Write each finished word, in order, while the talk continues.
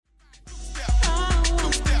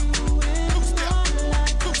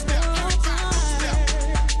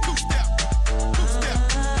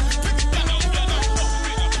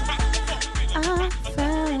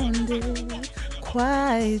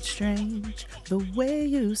strange the way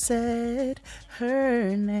you said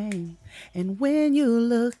her name. And when you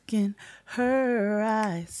look in her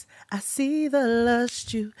eyes, I see the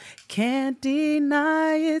lust you can't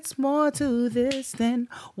deny. It's more to this than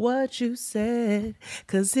what you said.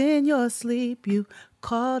 'Cause in your sleep you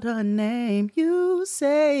called her name. You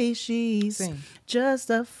say she's just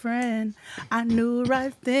a friend. I knew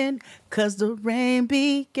right then, 'cause the rain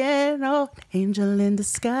began. Oh, angel in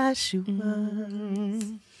disguise she was.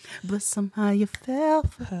 But somehow you fell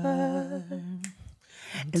for her.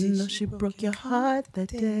 And though she broke your heart that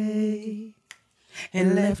day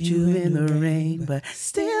and left you in the rain, but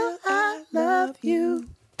still I love you.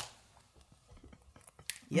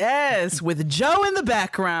 Yes, with Joe in the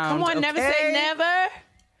background. Come on, okay? Never Say Never.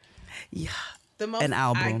 Yeah. The most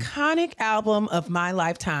iconic album of my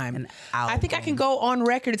lifetime. I think I can go on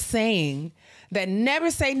record saying that Never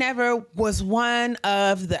Say Never was one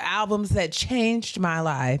of the albums that changed my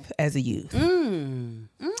life as a youth.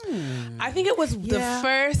 I think it was the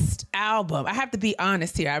first album. I have to be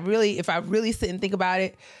honest here. If I really sit and think about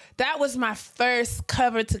it, that was my first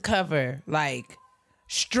cover to cover, like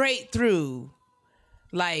straight through,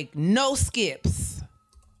 like no skips.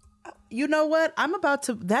 You know what?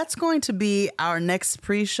 That's going to be our next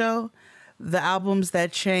pre-show. The albums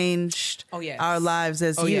that changed our lives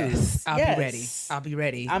as youth. Yes. I'll be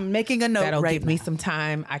ready. I'm making a note. That'll give me some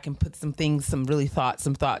time. I can put some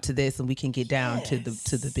thought to this, and we can get down to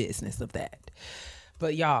the business of that.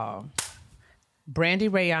 But y'all, Brandy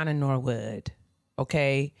Rayon Norwood,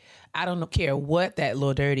 okay? I don't care what that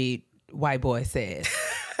little dirty white boy says.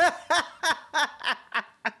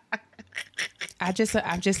 I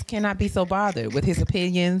just cannot be so bothered with his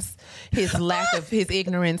opinions, his lack of his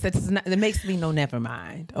ignorance. That makes me never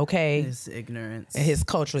mind. Okay, his ignorance and his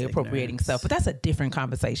culturally appropriating stuff. But that's a different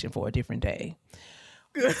conversation for a different day.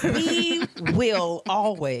 We will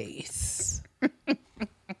always,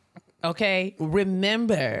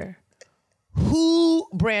 remember who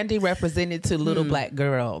Brandy represented to little black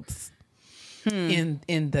girls in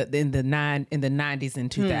the 90s and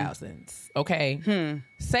 2000s. Okay.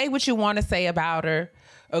 Say what you want to say about her.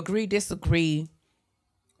 Agree, disagree,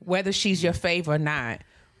 whether she's your fave or not.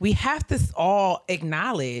 We have to all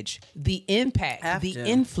acknowledge the impact,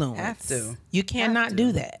 influence. Have to. You cannot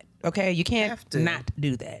do that. Okay, you can't not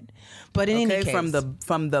do that. But in any case,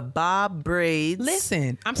 from the bob braids.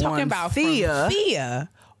 Listen, I'm talking about Thea.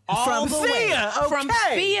 From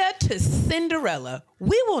Thea to Cinderella.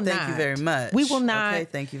 We will not. Thank you very much. We will not. Okay,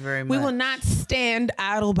 thank you very much. We will not stand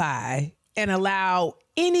idle by and allow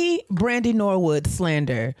any Brandy Norwood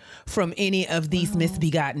slander from any of these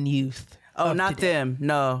misbegotten youth. Oh, not today. Them.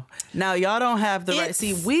 No. Now, y'all don't have the right.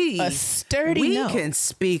 See, we can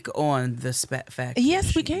speak on the fact.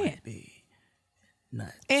 Yes, we can. Be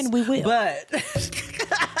nuts. And we will.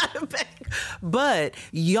 But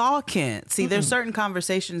y'all can't. See, there's certain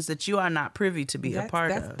conversations that you are not privy to be a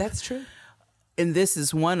part of. That's true. And this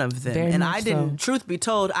is one of them. Very and I didn't, truth be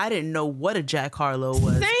told, I didn't know what a Jack Harlow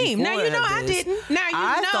was. Same. Now you know I didn't. Now you know.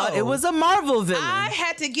 I thought it was a Marvel villain. I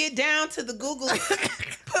had to get down to the Google,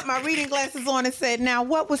 put my reading glasses on and said, now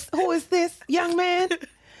who is this young man?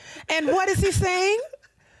 And what is he saying?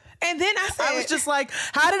 And then I was just like,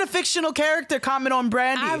 how did a fictional character comment on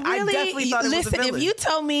Brandy? I definitely thought it was a villain. Listen, if you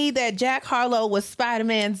told me that Jack Harlow was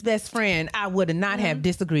Spider-Man's best friend, I would not have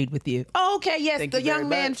disagreed with you. Oh, okay, yes, Thank the young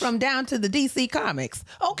man from down to the DC Comics.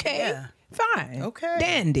 Okay, fine. Okay.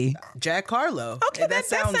 Dandy. Jack Harlow. Okay, that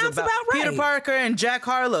sounds about right. Peter Parker and Jack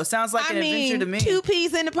Harlow. Sounds like an adventure to me. 2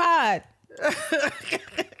 peas in a pod.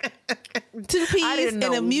 2 peas in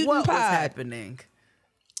a mutant pod. What was happening?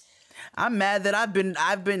 I'm mad that I've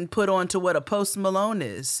been put on to what a Post Malone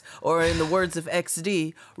is, or in the words of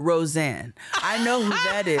XD, Roseanne. I know who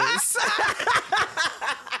that is.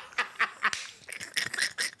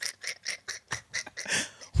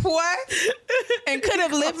 What? And could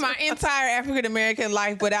have lived my entire African American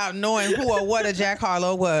life without knowing who or what a Jack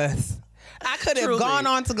Harlow was. I could have gone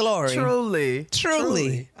on to glory.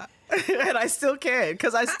 Truly. And I still can't,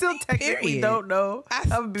 because I still technically don't know. I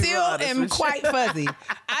still am quite fuzzy.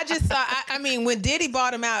 I just saw, when Diddy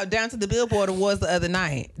bought him out down to the Billboard Awards the other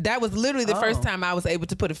night, that was literally the first time I was able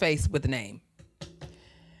to put a face with the name.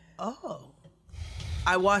 Oh.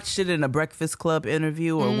 I watched it in a Breakfast Club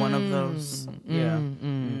interview or one of those. Yeah.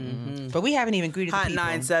 Mm-hmm. But we haven't even greeted Hot the people.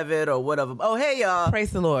 97 or whatever. Oh, hey, y'all.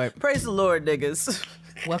 Praise the Lord. Praise the Lord, niggas.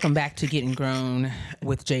 Welcome back to Getting Grown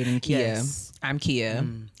with Jade and Kia. Yes. I'm Kia.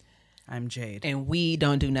 I'm Jade. And we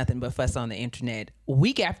don't do nothing but fuss on the internet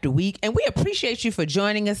week after week. And we appreciate you for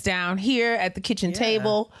joining us down here at the kitchen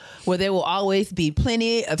table, where there will always be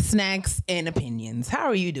plenty of snacks and opinions. How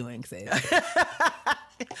are you doing, sis?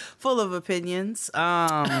 Full of opinions.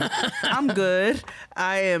 I'm good.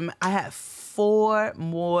 I have 4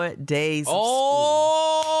 more days.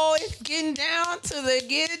 Oh, it's getting down to the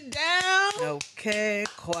get down. Okay,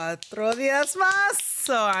 4 días más.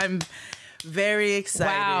 So I'm very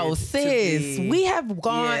excited. Wow, sis, we have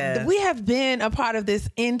we have been a part of this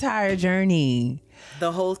entire journey.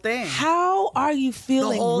 The whole thing. How are you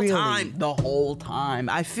feeling? The whole time.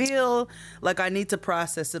 I feel like I need to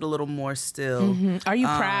process it a little more still. Mm-hmm. Are you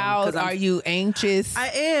proud? Are you anxious? I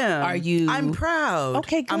am. I'm proud.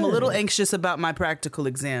 Okay, good. I'm a little anxious about my practical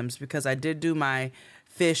exams because I did do my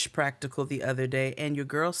fish practical the other day, and your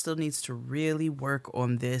girl still needs to really work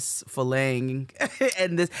on this filleting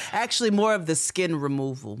and this, actually more of the skin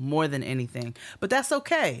removal more than anything. But that's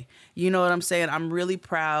okay. You know what I'm saying? I'm really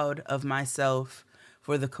proud of myself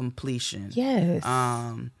for the completion. Yes.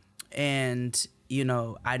 And you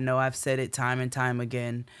know I've said it time and time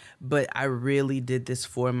again, but I really did this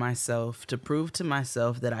for myself, to prove to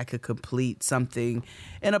myself that I could complete something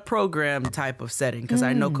in a program type of setting, because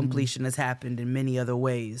I know completion has happened in many other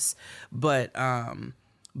ways. But I'm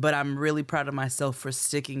really proud of myself for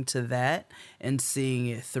sticking to that and seeing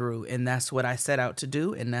it through. And that's what I set out to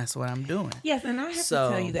do, and that's what I'm doing. Yes, and I have to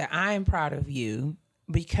tell you that I am proud of you,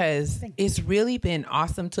 because it's really been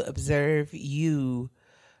awesome to observe you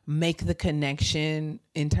make the connection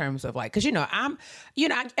in terms of like, because you got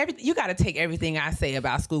to take everything I say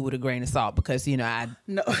about school with a grain of salt, because I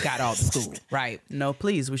got all the school right. No,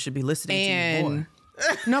 please, we should be listening to you more.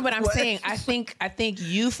 No, but I'm saying I think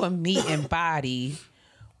you, for me, embody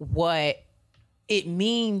what it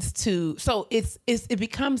means to. So it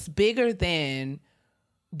becomes bigger than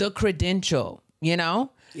the credential.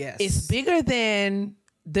 Yes, it's bigger than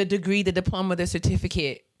the degree, the diploma, the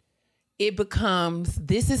certificate. It becomes,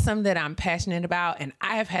 this is something that I'm passionate about, and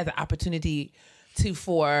I have had the opportunity to,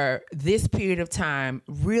 for this period of time,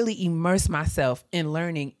 really immerse myself in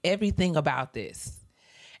learning everything about this.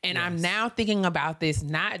 And yes, I'm now thinking about this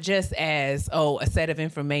not just as, a set of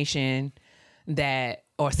information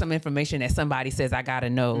or some information that somebody says I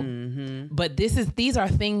gotta know, but these are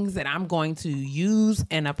things that I'm going to use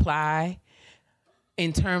and apply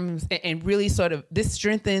in terms, and really sort of, this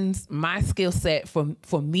strengthens my skill set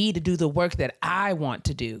for me to do the work that I want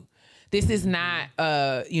to do. This is not,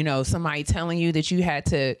 somebody telling you that you had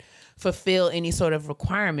to fulfill any sort of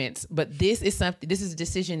requirements, but this is a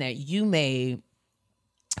decision that you made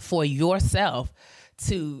for yourself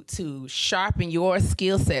to sharpen your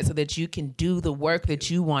skill set so that you can do the work that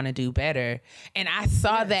you want to do better. And I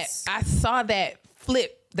saw that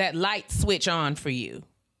flip, that light switch on for you.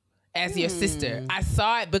 As your sister, I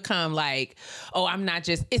saw it become like, I'm not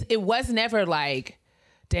just, it was never like,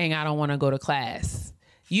 dang, I don't want to go to class.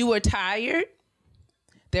 You were tired.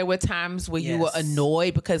 There were times where you were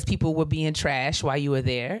annoyed because people were being trash while you were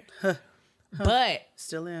there. But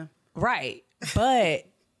still am. Right. But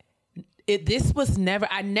this was never,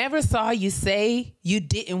 I never saw you say you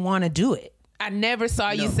didn't want to do it. I never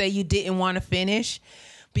saw you say you didn't want to finish,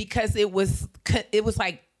 because it was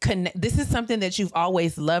like, this is something that you've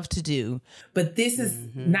always loved to do, but this is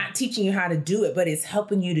not teaching you how to do it, but it's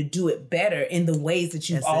helping you to do it better in the ways that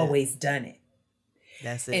you've always done it.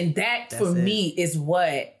 That's it. And that for me is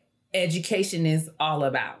what education is all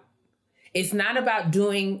about. It's not about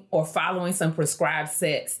doing or following some prescribed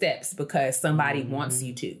set steps because somebody wants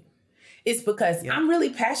you to. It's because I'm really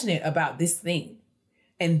passionate about this thing.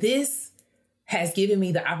 And this has given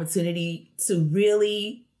me the opportunity to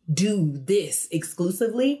really do this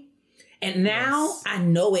exclusively, and now I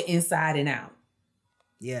know it inside and out.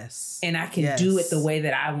 Yes. And I can do it the way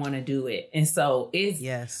that I want to do it. And so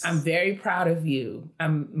I'm very proud of you.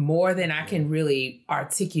 I'm more than I can really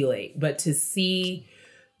articulate, but to see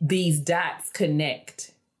these dots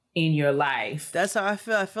connect in your life. That's how I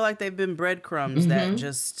feel. I feel like they've been breadcrumbs that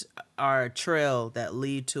just are a trail that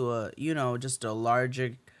lead to just a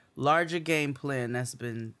larger game plan that's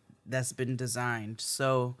been designed.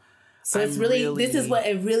 So it's really, this is what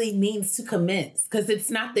it really means to commence, because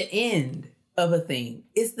it's not the end of a thing.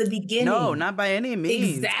 It's the beginning. No, not by any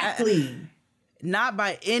means. Exactly. Not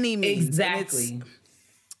by any means. Exactly.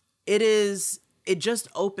 It just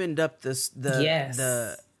opened up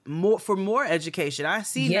the more education. I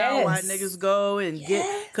see now why niggas go and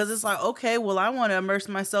get, because it's like, okay, well, I want to immerse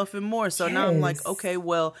myself in more. So now I'm like, okay,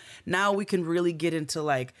 well, now we can really get into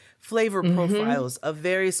like flavor profiles of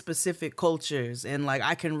very specific cultures. And like,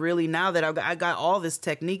 I can really, now that I got all this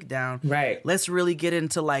technique down, right, let's really get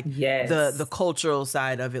into like the cultural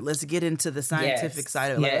side of it. Let's get into the scientific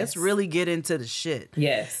side of it. Like, let's really get into the shit.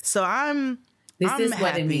 Yes. So I'm This is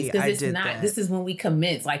what it means. Because it's not, this is when we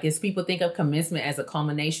commence. Like, as people think of commencement as a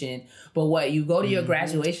culmination, but what you go to your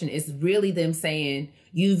graduation is really them saying,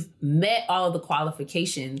 you've met all of the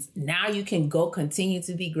qualifications. Now you can go continue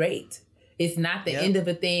to be great. It's not the end of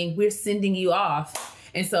a thing. We're sending you off.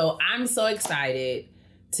 And so I'm so excited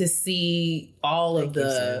to see all of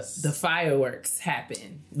the fireworks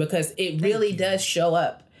happen, because it really does show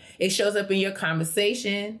up. It shows up in your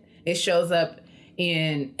conversation. It shows up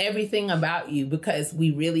in everything about you, because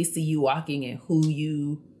we really see you walking in who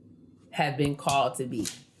you have been called to be.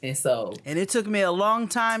 And so, and it took me a long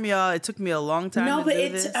time, y'all. It took me a long time. No, but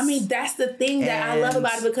I mean, that's the thing that I love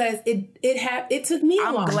about it, because it took me a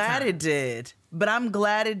long time. I'm glad it did, but I'm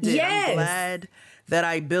glad it did. Yes. I'm glad that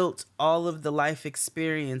I built all of the life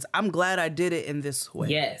experience. I'm glad I did it in this way.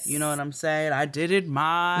 Yes. You know what I'm saying? I did it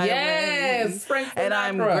my way. Yes. And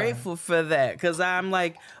I'm grateful for that, because I'm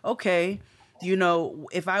like, okay, you know,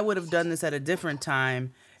 if I would have done this at a different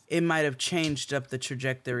time, it might have changed up the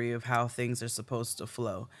trajectory of how things are supposed to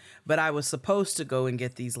flow. But I was supposed to go and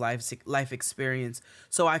get these life experience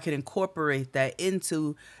so I could incorporate that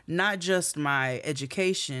into not just my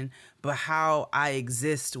education, but how I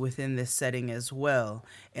exist within this setting as well,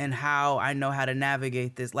 and how I know how to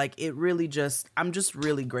navigate this. Like, it really I'm just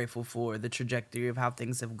really grateful for the trajectory of how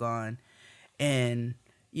things have gone. And,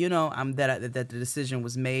 you know, that the decision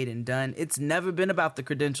was made and done. It's never been about the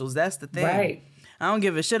credentials. That's the thing. Right. I don't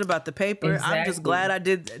give a shit about the paper. Exactly. I'm just glad I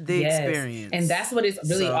did the experience. And that's what it's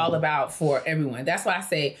really all about for everyone. That's why I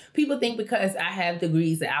say, people think because I have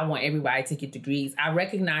degrees that I want everybody to get degrees. I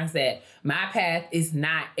recognize that my path is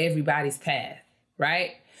not everybody's path,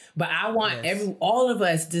 right? But I want all of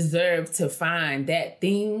us deserve to find that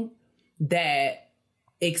thing that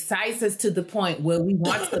excites us to the point where we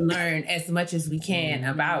want to learn as much as we can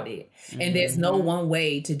about it. And there's no one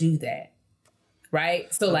way to do that.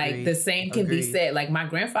 Right? So like the same can be said. Like, my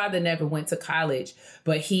grandfather never went to college,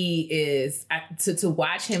 but he is, to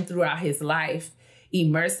watch him throughout his life,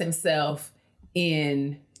 immerse himself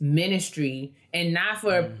in ministry, and not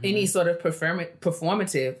for any sort of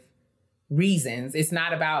performative reasons. It's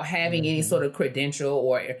not about having any sort of credential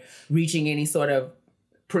or reaching any sort of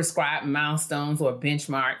prescribed milestones or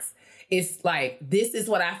benchmarks. It's like, this is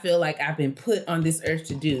what I feel like I've been put on this earth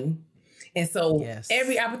to do. And so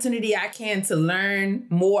every opportunity I can to learn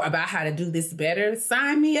more about how to do this better,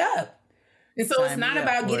 sign me up. And so it's not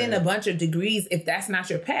about getting a bunch of degrees if that's not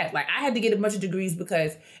your path. Like, I had to get a bunch of degrees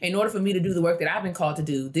because in order for me to do the work that I've been called to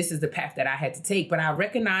do, this is the path that I had to take. But I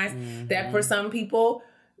recognize that for some people,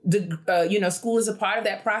 school is a part of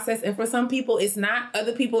that process. And for some people, it's not.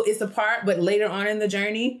 Other people, it's a part. But later on in the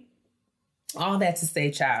journey, all that to say,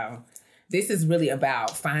 child, this is really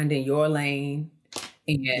about finding your lane.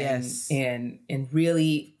 And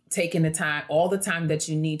really taking the time, all the time that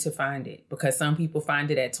you need to find it. Because some people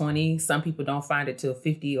find it at 20. Some people don't find it till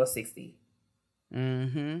 50 or 60.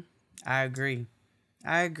 I agree.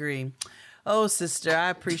 Oh, sister, I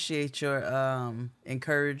appreciate your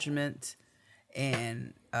encouragement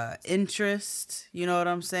and interest. You know what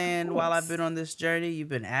I'm saying? While I've been on this journey, you've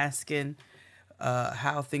been asking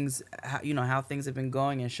how things have been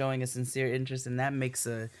going and showing a sincere interest. And that makes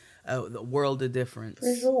a world of difference.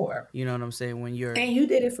 For sure. You know what I'm saying? When you're, and you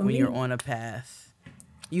did it for when me. you're on a path.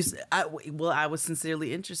 I was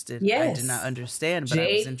sincerely interested. Yes. I did not understand, but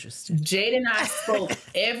I was interested. Jade and I spoke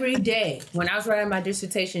every day. When I was writing my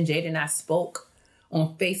dissertation, Jade and I spoke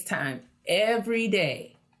on FaceTime every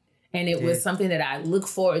day. And it was something that I look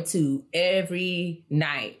forward to every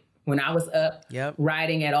night. When I was up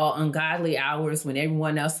writing at all ungodly hours when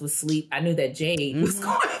everyone else was asleep, I knew that Jade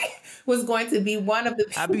was going to be one of the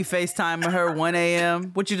people. I'd be FaceTiming her 1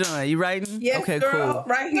 a.m. What you doing? You writing? Yes, okay, girl, cool.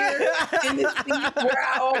 Right here in this seat where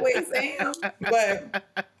I always am. But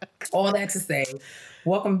all that to say,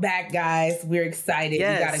 welcome back, guys. We're excited.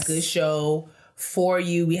 Yes. We got a good show for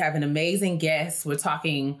you. We have an amazing guest. We're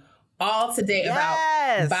talking all today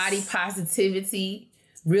about body positivity.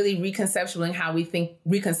 Really reconceptualizing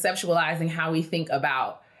how we think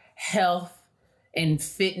about health and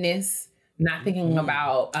fitness, not thinking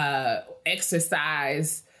about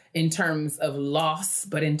exercise in terms of loss,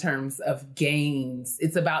 but in terms of gains.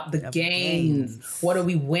 It's about the gains. What are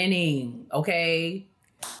we winning? Okay.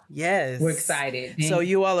 Yes. We're excited. So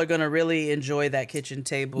you all are going to really enjoy that kitchen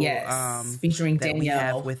table. Yes. Featuring that Danielle. We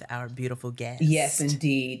have with our beautiful guest. Yes,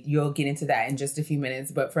 indeed. You'll get into that in just a few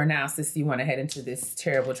minutes. But for now, sis, you want to head into this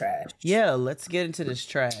terrible trash? Yeah, let's get into this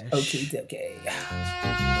trash. Okay.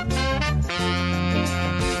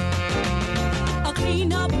 A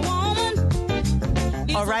clean up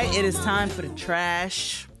woman. All right, it is time for the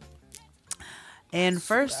trash. And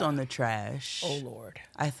first on the trash. Oh, Lord.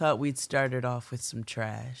 I thought we'd started off with some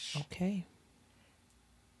trash. Okay.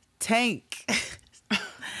 Tank.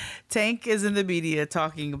 Tank is in the media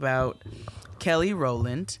talking about Kelly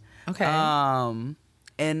Rowland. Okay.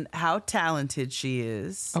 And how talented she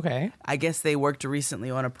is. Okay. I guess they worked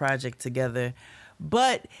recently on a project together.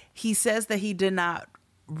 But he says that he did not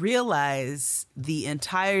realize the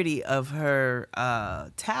entirety of her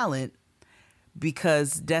talent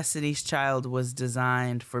because Destiny's Child was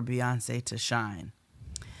designed for Beyonce to shine.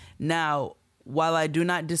 Now, while I do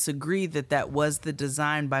not disagree that that was the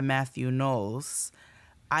design by Matthew Knowles,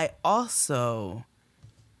 I also...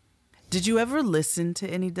 Did you ever listen to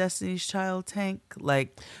any Destiny's Child, Tank?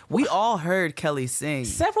 Like, we all heard Kelly sing.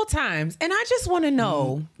 Several times. And I just want to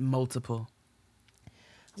know... Multiple.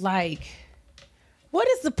 Like, what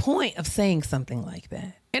is the point of saying something like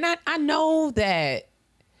that? And I know that,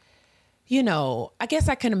 you know, I guess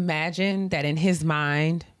I can imagine that in his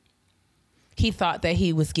mind, he thought that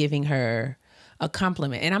he was giving her a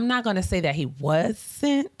compliment. And I'm not going to say that he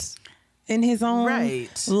wasn't in his own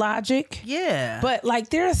logic. Yeah. But like,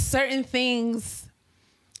 there are certain things,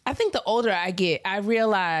 I think the older I get, I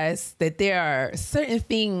realize that there are certain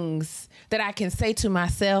things that I can say to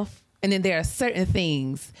myself. And then there are certain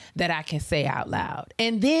things that I can say out loud.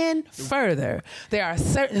 And then further, there are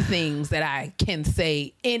certain things that I can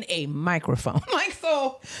say in a microphone. Like,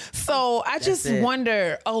 so I just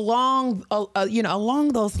wonder along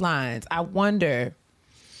those lines, I wonder,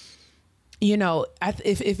 you know,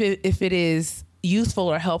 if it is useful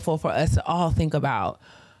or helpful for us to all think about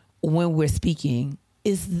when we're speaking,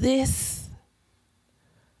 is this,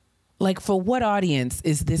 like, for what audience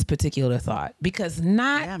is this particular thought? Because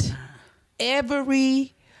not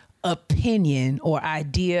every opinion or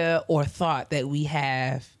idea or thought that we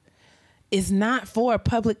have is not for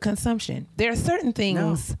public consumption. There are certain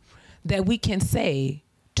things that we can say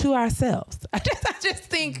to ourselves. I just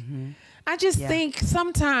think, think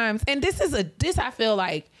sometimes, and this I feel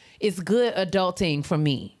like it's good adulting for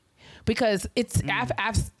me. Because it's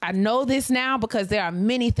I know this now because there are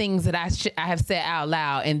many things that I have said out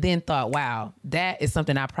loud and then thought, wow, that is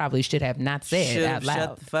something I probably should have not said out loud.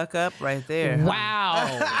 Shut the fuck up right there.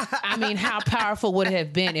 Wow. I mean, how powerful would it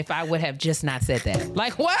have been if I would have just not said that?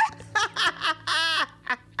 Like, what?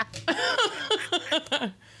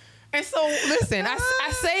 And so, listen,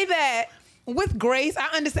 I say that with grace.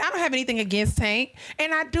 I understand. I don't have anything against Tank.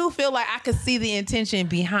 And I do feel like I could see the intention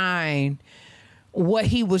behind what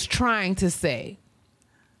he was trying to say.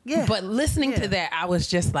 Yeah. But listening to that, I was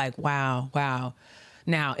just like, wow.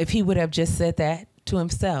 Now, if he would have just said that to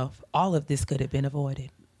himself, all of this could have been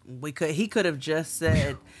avoided. He could have just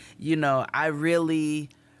said, you know, I really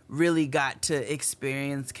got to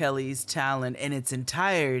experience Kelly's talent in its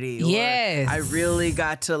entirety. Yes. Or I really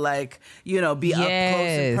got to, like, you know, be up close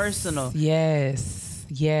and personal. Yes.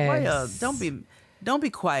 Boy, don't be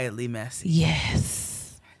quietly messy.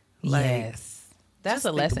 Yes. Like, yes. That's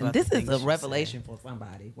a lesson. This is a revelation for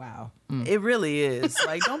somebody. Wow. It really is.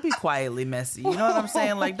 Like, don't be quietly messy. You know what I'm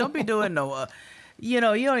saying? Like, don't be doing no, you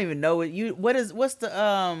know, you don't even know what's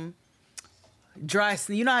the dry,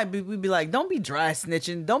 you know, we'd be like, don't be dry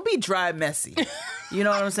snitching. Don't be dry messy. You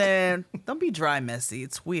know what I'm saying? Don't be dry messy.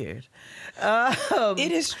 It's weird.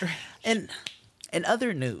 It is strange. And in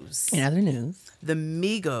other news, the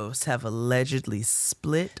Migos have allegedly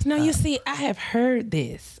split. Now, you see, I have heard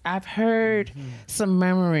this. I've heard some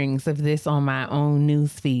murmurings of this on my own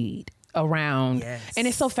news feed around. Yes. And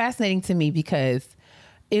it's so fascinating to me because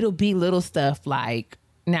it'll be little stuff like,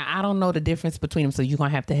 now, I don't know the difference between them, so you're going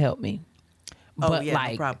to have to help me. But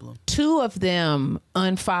like, no problem. Two of them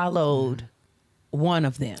unfollowed one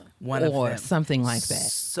of them. Or something like that.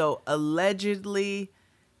 So allegedly,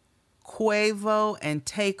 Quavo and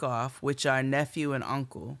Takeoff, which are nephew and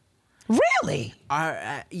uncle. Really?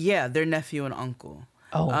 They're nephew and uncle.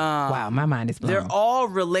 Oh, wow. My mind is blown. They're all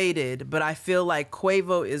related, but I feel like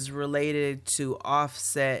Quavo is related to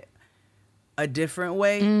Offset a different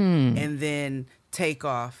way. And then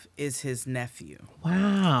Takeoff is his nephew.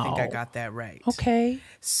 Wow. I think I got that right. Okay.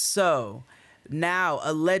 So now,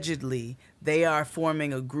 allegedly, they are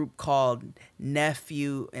forming a group called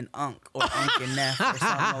Nephew and Unc, or Unc and Neff, or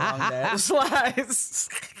something along those lines.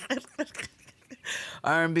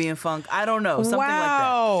 R&B and funk. I don't know. Something like that.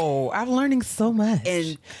 Wow. I'm learning so much.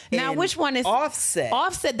 Now, which one is Offset?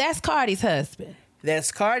 Offset, that's Cardi's husband.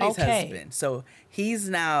 That's Cardi's husband. So he's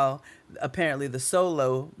now apparently the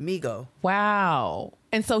solo Migo. Wow.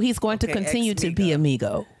 And so he's going to continue to be a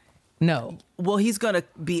Migo. No. Well, he's going to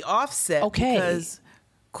be Offset because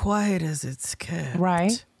quiet as it's kept.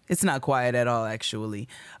 Right. It's not quiet at all, actually.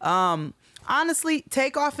 Honestly,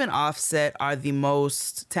 Takeoff and Offset are the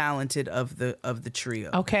most talented of the trio.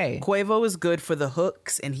 Okay. Quavo is good for the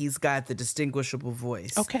hooks, and he's got the distinguishable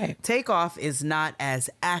voice. Okay. Takeoff is not as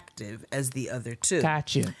active as the other two.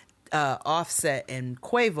 Got you. Offset and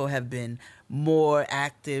Quavo have been more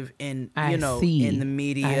active in in the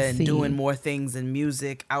media and doing more things in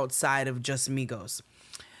music outside of just Migos.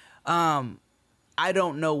 I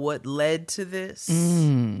don't know what led to this,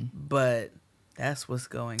 but that's what's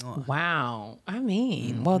going on. Wow. I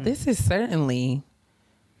mean, well, this is certainly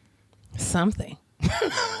something.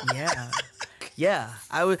 Yeah.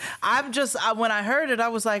 When I heard it, I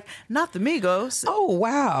was like, not the Migos. Oh,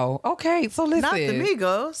 wow. Okay. So listen. Not the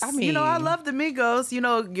Migos. I mean, I love the Migos.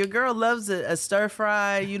 Your girl loves a stir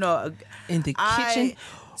fry, in the kitchen.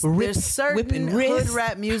 There's certain hood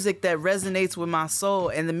rap music that resonates with my soul,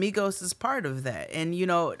 and the Migos is part of that. And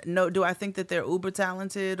do I think that they're uber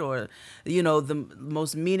talented or the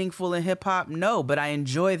most meaningful in hip hop? No, but I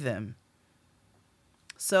enjoy them.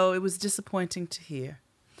 So it was disappointing to hear.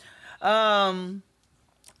 Rihanna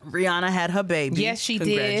had her baby. Yes, she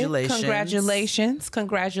did. Congratulations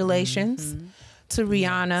to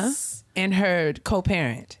Rihanna and her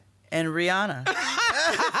co-parent. And Rihanna.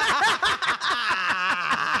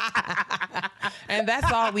 And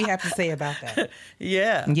that's all we have to say about that.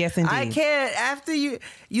 Yeah. Yes, indeed. I can't. After you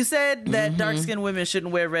said that dark-skinned women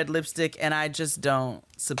shouldn't wear red lipstick, and I just don't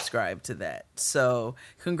subscribe to that. So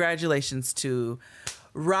congratulations to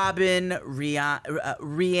Rihanna.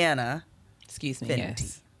 Excuse me, Fenty.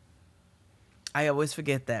 yes. I always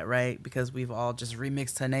forget that, right? Because we've all just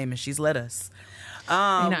remixed her name and she's let us. We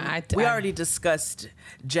already discussed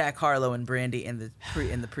Jack Harlow and Brandy in the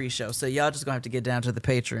pre-show, so y'all just gonna have to get down to the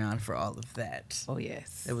Patreon for all of that. Oh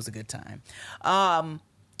yes, it was a good time.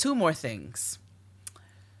 2 more things.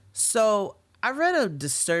 So I read a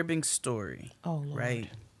disturbing story. Oh Lord. Right.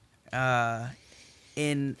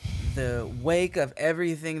 In the wake of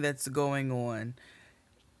everything that's going on,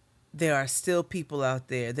 there are still people out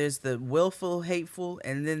there. There's the willful, hateful,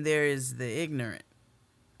 and then there is the ignorant.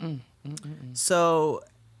 So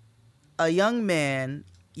a young man,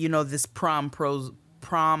 this promposal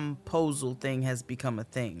thing has become a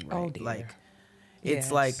thing, right? Oh, dear. Like, it's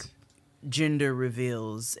like gender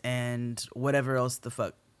reveals and whatever else the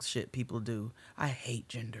fuck shit people do. I hate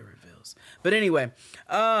gender reveals. But anyway,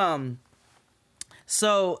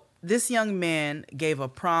 so this young man gave a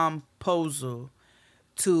promposal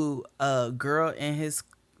to a girl in his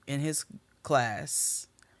class.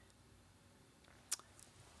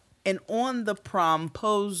 And on the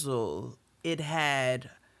promposal, it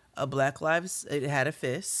had a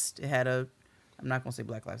fist. It had I'm not going to say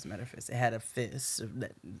Black Lives Matter fist. It had a fist.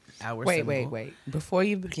 Wait. Before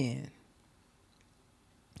you begin,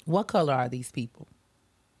 what color are these people?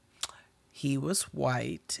 He was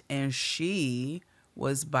white and she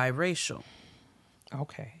was biracial.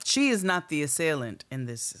 Okay. She is not the assailant in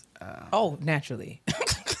this. Naturally.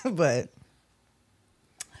 But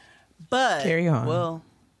carry on. Well,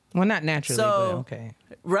 not naturally, but okay.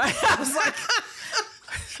 Right? I was like...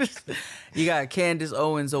 You got Candace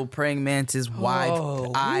Owens, old praying mantis, wide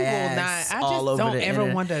eye ass all over the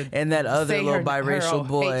internet. And that other little biracial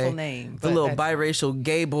boy, the little biracial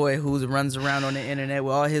gay boy who runs around on the internet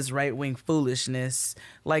with all his right-wing foolishness.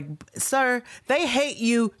 Like, sir, they hate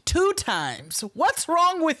you 2 times. What's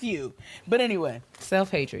wrong with you? But anyway.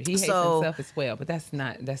 Self-hatred. He hates himself as well, but that's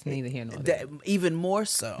neither here nor there. Even more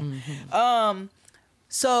so. Mm-hmm.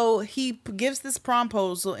 So he gives this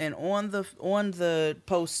promposal, and on the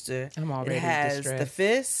poster, it has distressed. The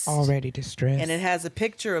fist. Already distressed. And it has a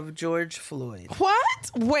picture of George Floyd.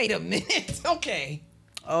 What? Wait a minute. Okay.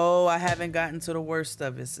 Oh, I haven't gotten to the worst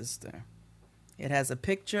of it, sister. It has a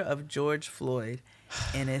picture of George Floyd,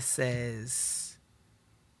 and it says,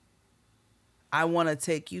 "I want to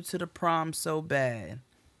take you to the prom so bad,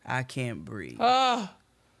 I can't breathe."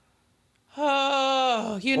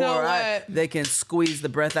 Oh, you know what? They can squeeze the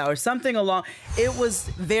breath out or something along. It was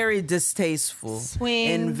very distasteful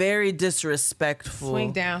and very disrespectful.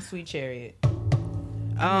 Swing down, sweet chariot.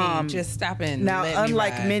 Just stopping. Now,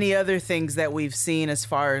 unlike many other things that we've seen as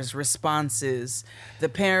far as responses, the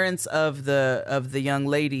parents of the young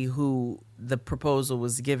lady who the proposal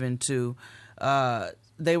was given to,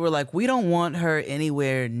 they were like, "We don't want her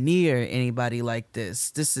anywhere near anybody like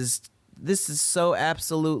this. This is so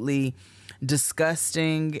absolutely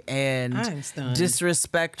disgusting and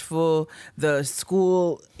disrespectful." The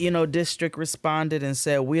school, district responded and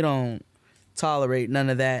said, "We don't tolerate none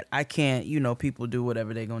of that. I can't, people do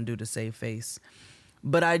whatever they're going to do to save face."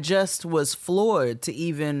 But I just was floored to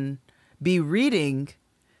even be reading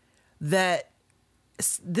that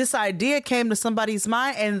this idea came to somebody's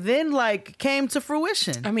mind and then like came to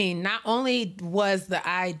fruition. I mean, not only was the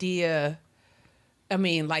idea, I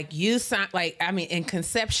mean, like you sound like, I mean, in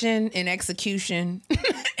conception and execution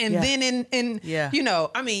and then in you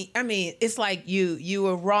know, I mean, it's like you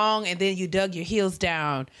were wrong and then you dug your heels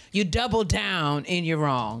down. You doubled down and you're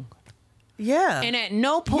wrong. Yeah. And at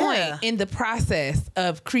no point in the process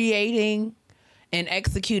of creating and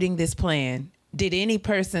executing this plan did any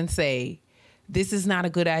person say, this is not a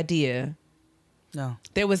good idea. No.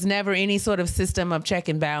 There was never any sort of system of check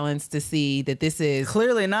and balance to see that this is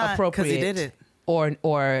clearly not appropriate because he did it.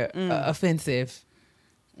 or offensive.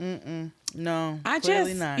 No, I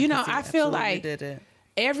clearly just, not, you know, I feel like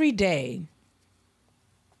every day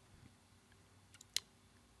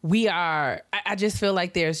I just feel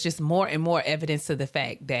like there's just more and more evidence to the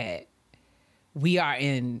fact that we are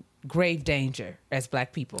in grave danger as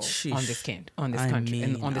Black people on this country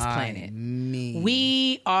and on this planet.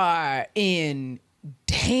 We are in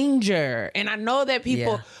danger. And I know that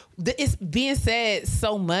people, it's being said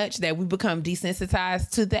so much that we become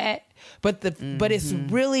desensitized to that. But it's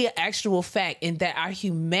really an actual fact in that our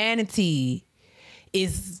humanity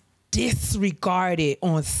is disregarded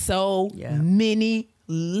on so many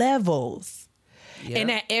levels.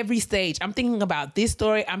 And at every stage. I'm thinking about this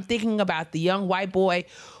story. I'm thinking about the young white boy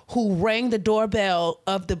who rang the doorbell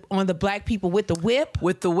on the Black people with the whip.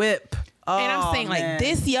 With the whip. Oh, and I'm saying, like,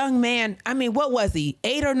 this young man, I mean, what was he?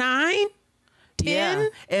 8 or 9? 10? Yeah.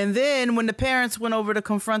 And then when the parents went over to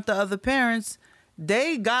confront the other parents,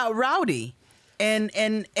 they got rowdy and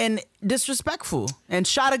disrespectful and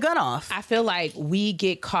shot a gun off. I feel like we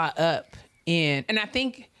get caught up in, and I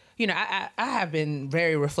think, you know, I have been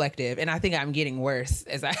very reflective, and I think I'm getting worse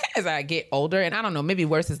as I get older. And I don't know, maybe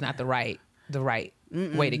worse is not the right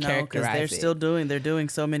way to characterize it. They're doing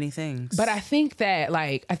so many things. But I think that,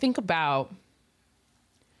 like, I think about,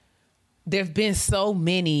 there've been so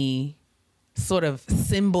many sort of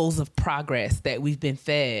symbols of progress that we've been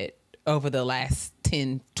fed over the last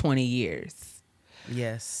 10, 20 years.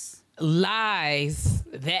 Yes. Lies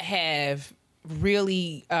that have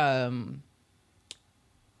really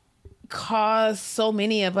caused so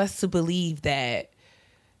many of us to believe that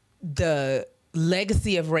the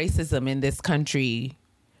legacy of racism in this country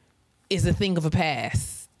is a thing of a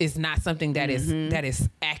past. It's not something that is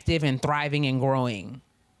active and thriving and growing.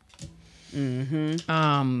 You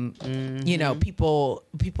know, people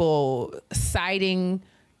citing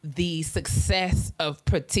the success of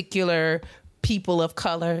particular people of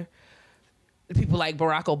color, people like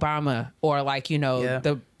Barack Obama, or like, you know,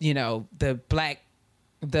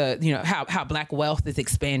 how Black wealth is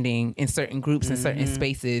expanding in certain groups and certain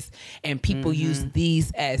spaces, and people use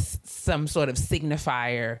these as some sort of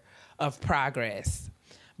signifier of progress.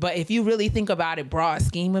 But if you really think about it, broad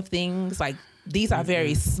scheme of things, like, these are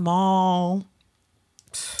very small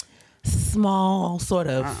sort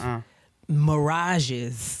of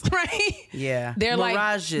mirages, right? Yeah. They're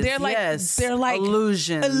mirages. They're like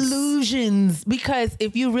illusions. Because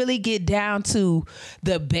if you really get down to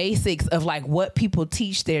the basics of like what people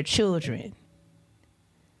teach their children,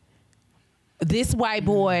 this white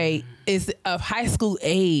boy is of high school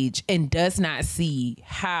age and does not see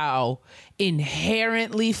how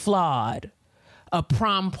inherently flawed a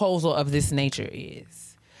promposal of this nature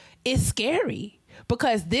is. It's scary.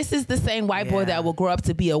 Because this is the same white boy that will grow up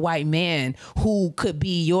to be a white man who could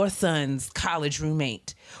be your son's college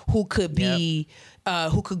roommate, who could be,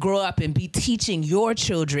 who could grow up and be teaching your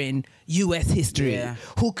children U.S. history,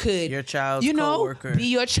 who could, your child's coworker, be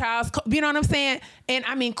your child's, you know what I'm saying? And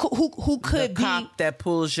I mean, who could the cop that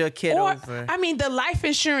pulls your kid over. I mean, the life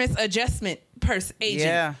insurance adjustment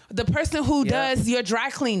agent, the person who does your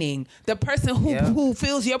dry cleaning, the person who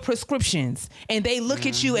fills your prescriptions, and they look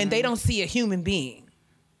at you and they don't see a human being.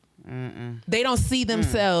 They don't see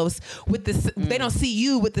themselves with this. They don't see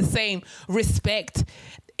you with the same respect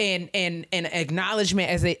and acknowledgement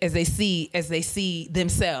as they see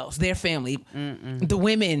themselves, their family, the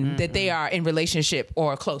women that they are in relationship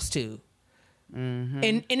or close to.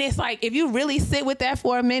 And it's like, if you really sit with that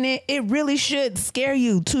for a minute, it really should scare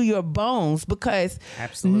you to your bones, because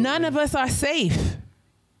none of us are safe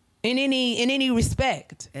in any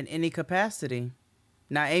respect, in any capacity.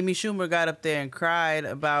 Now, Amy Schumer got up there and cried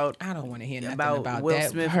about, I don't want to hear nothing about Will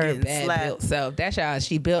that. Smith Her getting bad slapped. built self. That's how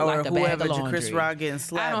she built, like a bag of laundry. Chris Rock getting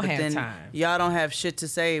slapped. I don't have then time. Y'all don't have shit to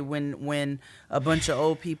say when a bunch of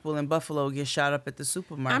old people in Buffalo get shot up at the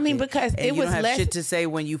supermarket. I mean, because and it was you don't have less shit to say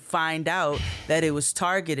when you find out that it was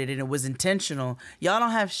targeted and it was intentional. Y'all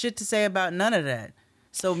don't have shit to say about none of that.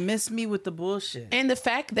 So miss me with the bullshit. And the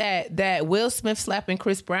fact that Will Smith slapping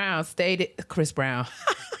Chris Brown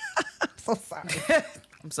so sorry.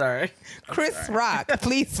 I'm sorry. Chris Rock,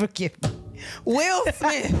 please forgive me. Will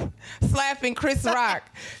Smith slapping Chris Rock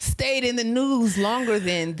stayed in the news longer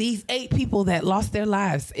than these 8 people that lost their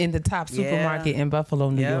lives in the top supermarket in Buffalo,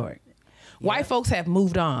 New York. White folks have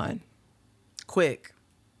moved on. Quick.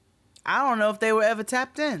 I don't know if they were ever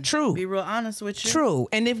tapped in. True. Be real honest with you. True.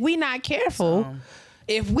 And if we not careful,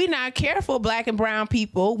 black and brown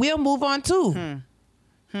people, we'll move on too.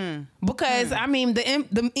 Because I mean, the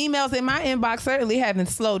emails in my inbox certainly haven't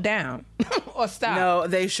slowed down or stopped. No,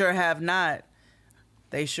 they sure have not.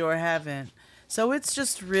 They sure haven't. So it's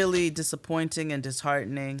just really disappointing and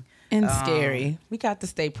disheartening. And scary. We got to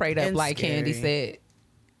stay prayed up like scary. Candy said.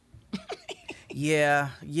 Yeah.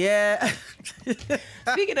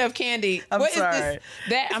 Speaking of Candy, I'm sorry.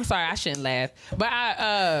 I'm sorry, I shouldn't laugh.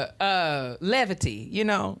 But levity, you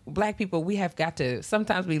know, black people, we have got to,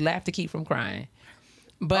 sometimes we laugh to keep from crying.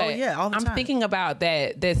 But all the time. I'm thinking about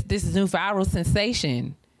this new viral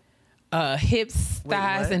sensation, hips,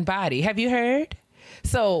 thighs, and body. Have you heard?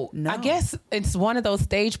 So no. I guess it's one of those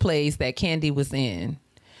stage plays that Candy was in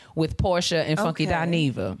with Portia and Funky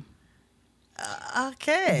Dineva.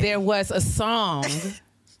 Okay. There was a song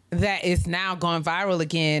that is now gone viral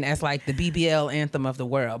again as like the BBL anthem of the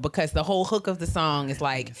world, because the whole hook of the song is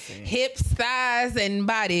like hips, thighs, and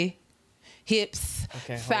body. Hips,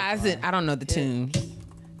 thighs, and I don't know the tune.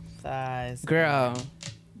 Thighs. Girl.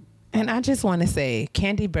 And I just want to say,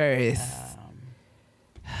 Kandi Burruss.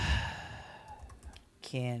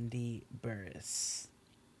 Kandi Burruss.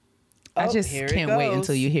 I just can't wait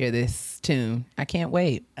until you hear this tune. I can't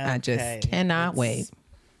wait. Okay. I just cannot wait.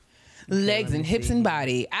 Legs and hips and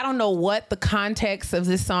body. I don't know what the context of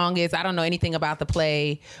this song is. I don't know anything about the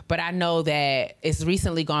play, but I know that it's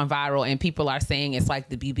recently gone viral and people are saying it's like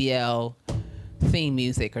the BBL theme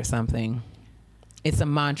music or something. It's a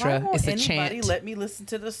mantra. It's a chant. Let me listen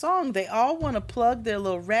to the song. They all want to plug their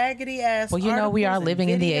little raggedy ass. Well, you know, we are living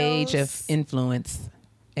in the age of influence.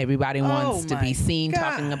 Everybody wants to be seen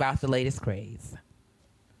talking about the latest craze.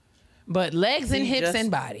 But legs and hips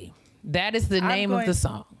and body. That is the name of the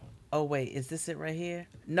song. Oh, wait. Is this it right here?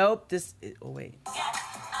 Nope. Oh, wait.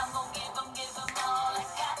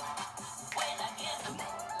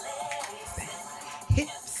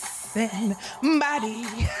 Hips and body.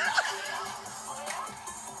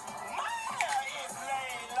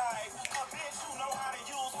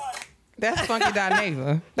 That's Funky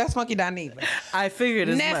Dineva. That's Funky Dineva. I figured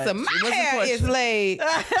as Nessa, much. My hair is laid.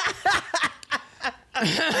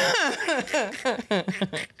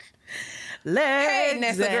 Legs hey,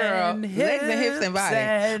 Nessa girl. Legs and hips and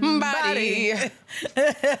body.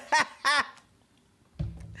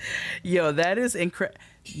 Yo, that is incredible.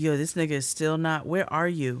 Yo, this nigga is still not. Where are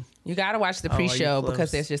you? You got to watch the pre-show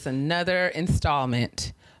because there's just another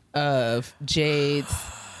installment of Jade's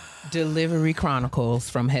Delivery Chronicles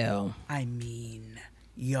from Hell. I mean,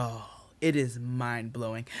 y'all, it is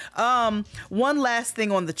mind-blowing. One last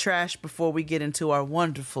thing on the trash before we get into our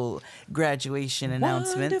wonderful graduation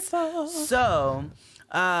announcements. Wonderful. So,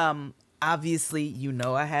 obviously, you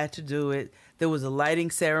know I had to do it. There was a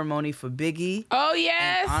lighting ceremony for Biggie. Oh,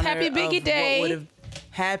 yes. Happy Biggie Day.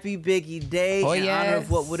 Happy Biggie Day in honor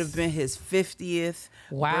of what would have been his 50th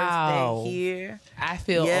birthday here. I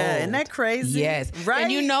feel old. Isn't that crazy? Yes. Right?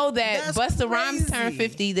 And you know that Busta Rhymes turned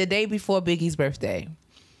 50 the day before Biggie's birthday.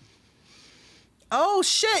 Oh,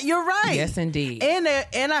 shit. You're right. Yes, indeed. And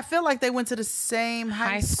I feel like they went to the same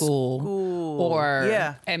high school.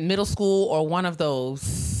 Or at middle school or one of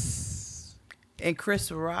those. And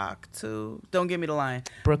Chris Rock, too. Don't give me the line.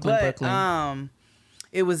 Brooklyn.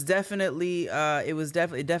 It definitely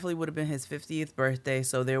would have been his 50th birthday.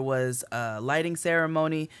 So there was a lighting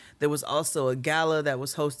ceremony. There was also a gala that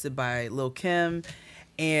was hosted by Lil' Kim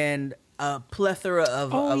and a plethora of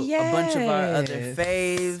a bunch of our other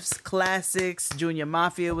faves, classics. Junior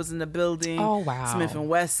Mafia was in the building. Oh, wow. Smith &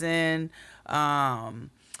 Wesson.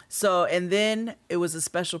 So, and then it was a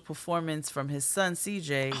special performance from his son,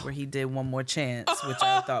 CJ, where he did One More Chance, which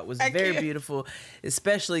I thought was very beautiful,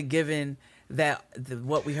 especially given that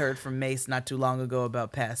what we heard from Mace not too long ago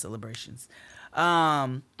about past celebrations.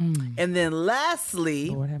 And then lastly,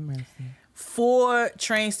 Lord have mercy. 4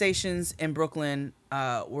 train stations in Brooklyn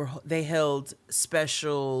they held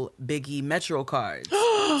special Biggie Metro cards.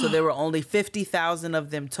 So there were only 50,000 of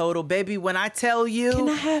them total. Baby, when I tell you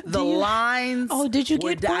lines. Oh, did you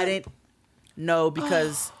get one? I didn't. No,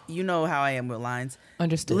 because you know how I am with lines.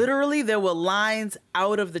 Understood. Literally, there were lines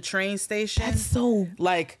out of the train station. That's so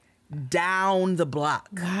like down the block.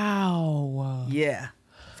 Wow. Yeah.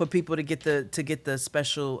 for people to get the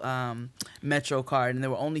special Metro card, and there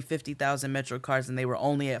were only 50,000 Metro cards, and they were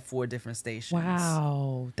only at 4 different stations.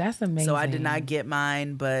 Wow, that's amazing. So I did not get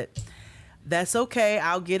mine, but that's okay.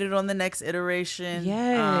 I'll get it on the next iteration.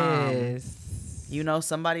 Yes.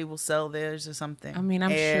 Somebody will sell theirs or something. I mean, I'm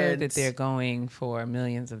sure that they're going for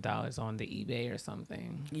millions of dollars on the eBay or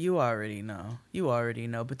something. You already know.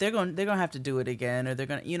 But they're going to have to do it again, or they're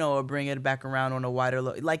going to, or bring it back around on a wider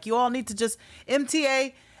look. Like, you all need to just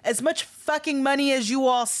MTA. As much fucking money as you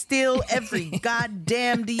all steal every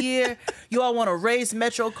goddamn year, you all want to raise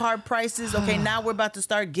Metro card prices. Okay, now we're about to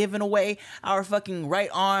start giving away our fucking right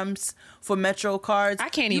arms for Metro cards. I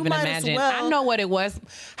can't even imagine. I know what it was.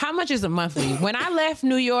 How much is a monthly? When I left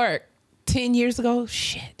New York 10 years ago,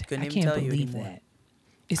 shit, I can't believe that.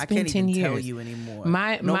 It's been 10 years. Tell you anymore.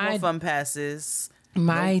 No more fun passes.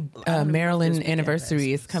 My Maryland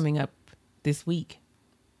anniversary is coming up this week.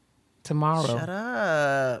 Tomorrow. Shut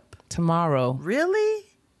up. Tomorrow. Really?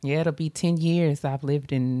 Yeah, it'll be 10 years I've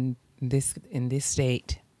lived in this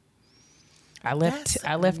state. I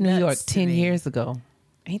left New York 10 years ago.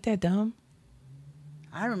 Ain't that dumb?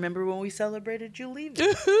 I remember when we celebrated you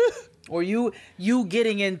leaving. Or you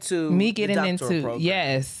getting into me getting into program.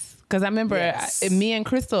 Yes. Because I remember me and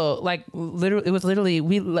Crystal, like, literally, it was literally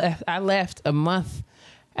I left a month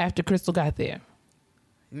after Crystal got there.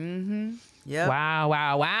 Mm-hmm. Yep.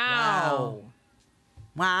 Wow.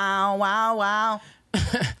 Wow.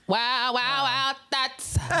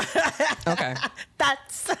 That's okay.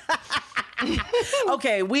 That's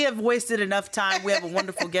okay. We have wasted enough time. We have a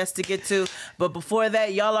wonderful guest to get to, but before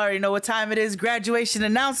that, y'all already know what time it is. Graduation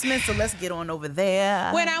announcement. So let's get on over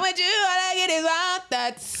there. When I'm with you, all I get is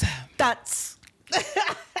that's.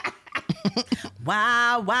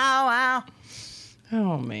 Wow.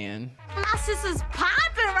 Oh man. My sister's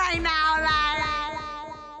popping right now.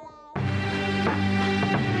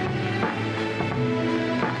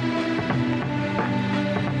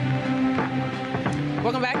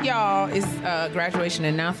 Welcome back, y'all. It's graduation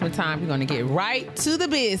announcement time. We're going to get right to the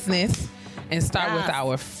business and start with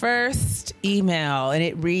our first email. And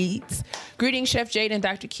it reads, "Greetings, Chef Jade and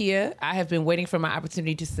Dr. Kia. I have been waiting for my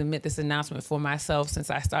opportunity to submit this announcement for myself since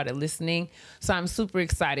I started listening, so I'm super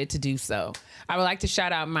excited to do so. I would like to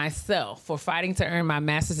shout out myself for fighting to earn my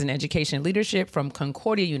master's in education leadership from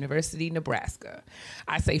Concordia University, Nebraska.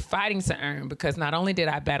 I say fighting to earn because not only did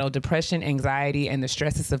I battle depression, anxiety, and the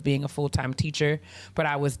stresses of being a full-time teacher, but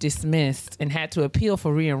I was dismissed and had to appeal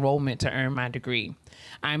for re-enrollment to earn my degree.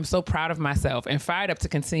 I'm so proud of myself and fired up to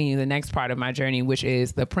continue the next part of my journey, which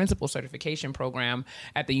is the principal certification program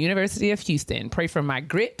at the University of Houston. Pray for my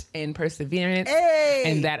grit and perseverance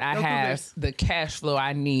and that I have the cash flow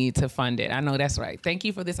I need to fund it. I know that's right. Thank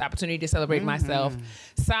you for this opportunity to celebrate myself.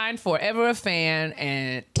 Signed, Forever a Fan,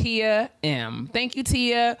 and Tia M. Thank you,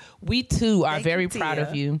 Tia. We too are very proud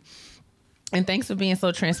of you. And thanks for being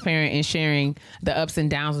so transparent and sharing the ups and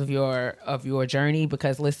downs of your journey,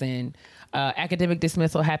 because listen, academic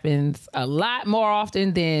dismissal happens a lot more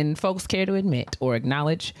often than folks care to admit or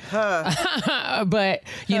acknowledge. But,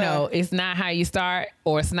 it's not how you start,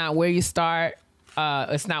 or it's not where you start.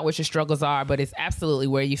 It's not what your struggles are, but it's absolutely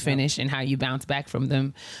where you finish and how you bounce back from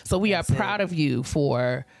them. So we are proud of you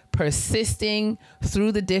for persisting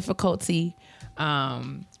through the difficulty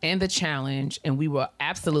and the challenge. And we will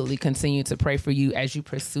absolutely continue to pray for you as you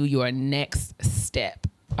pursue your next step.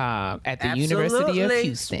 At the University of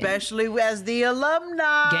Houston. Especially as the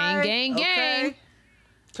alumni. Gang.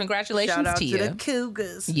 Congratulations, Shout out Tia. to the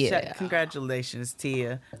Cougars. Yeah. Congratulations,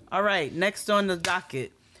 Tia. All right, next on the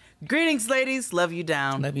docket. Greetings, ladies. Love you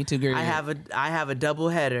down. Love you too, girl. I have a double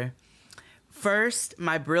header. First,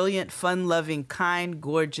 my brilliant, fun-loving, kind,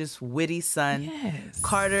 gorgeous, witty son,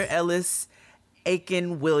 Carter Ellis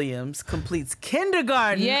Aiken Williams, completes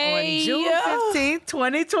kindergarten on June 15th,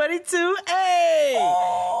 2022.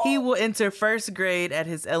 He will enter first grade at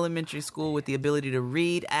his elementary school with the ability to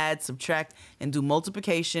read, add, subtract, and do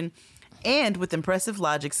multiplication, and with impressive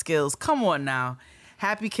logic skills. Come on now.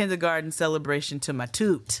 Happy kindergarten celebration to my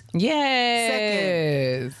toot. Yes.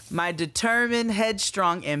 Second, my determined,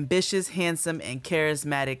 headstrong, ambitious, handsome, and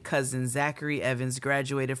charismatic cousin Zachary Evans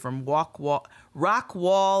graduated from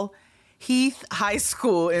Rockwall Heath High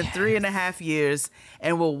School in 3.5 years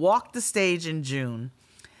and will walk the stage in June.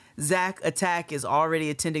 Zach Attack is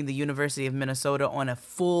already attending the University of Minnesota on a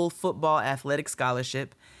full football athletic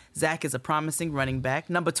scholarship. Zach is a promising running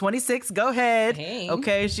back. Number 26, go ahead. Hey.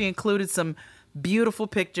 Okay, she included some beautiful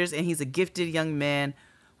pictures, and he's a gifted young man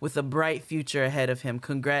with a bright future ahead of him.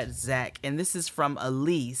 Congrats, Zach. And this is from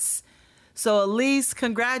Elise. So, Elise,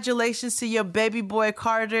 congratulations to your baby boy,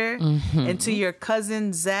 Carter, and to your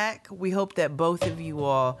cousin, Zach. We hope that both of you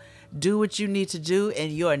all do what you need to do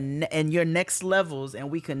in your next levels, and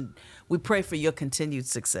we pray for your continued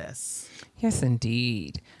success. Yes,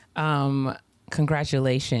 indeed.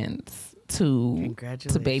 Congratulations to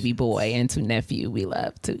baby boy and to nephew. We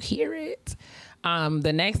love to hear it.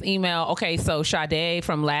 The next email. Okay, so Sade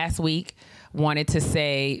from last week wanted to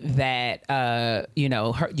say that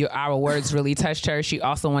our words really touched her. She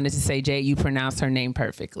also wanted to say, Jade, you pronounced her name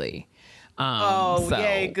perfectly.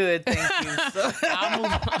 Yay, good. Thank you.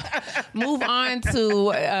 I'll move on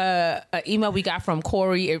to an email we got from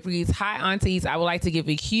Corey. It reads, "Hi, aunties. I would like to give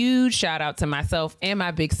a huge shout out to myself and my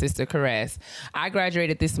big sister, Caress. I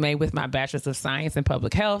graduated this May with my Bachelor's of Science in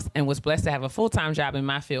Public Health and was blessed to have a full-time job in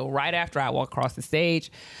my field right after I walked across the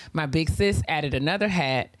stage. My big sis added another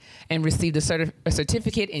hat and received a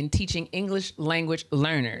certificate in teaching English language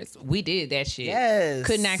learners. We did that shit. Yes.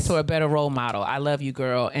 Couldn't ask for a better role model. I love you,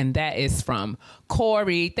 girl." And that is from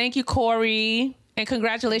Corey. Thank you, Corey. And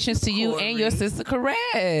congratulations to you and your sister,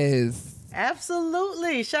 Caress.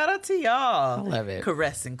 Absolutely. Shout out to y'all. I love it.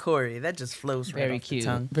 Caress and Corey. That just flows right off the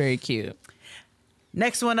tongue. Very cute.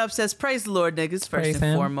 Next one up says, praise the Lord, niggas. First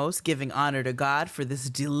and foremost, giving honor to God for this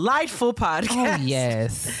delightful podcast. Oh,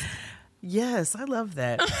 yes. Yes, I love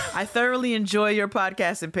that. I thoroughly enjoy your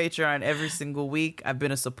podcast and Patreon every single week. I've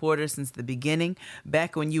been a supporter since the beginning,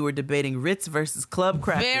 back when you were debating Ritz versus Club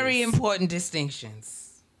Crackers. Very important distinctions.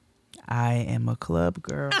 I am a club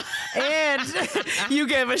girl. And you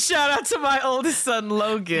gave a shout out to my oldest son,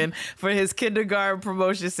 Logan, for his kindergarten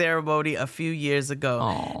promotion ceremony a few years ago.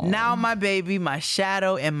 Aww. Now my baby, my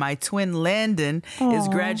shadow, and my twin Landon is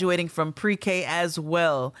graduating from pre-K as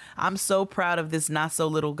well. I'm so proud of this not so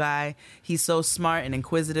little guy. He's so smart and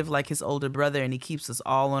inquisitive like his older brother, and he keeps us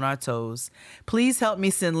all on our toes. Please help me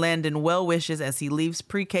send Landon well wishes as he leaves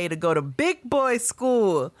pre-K to go to big boy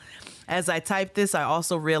school. As I type this, I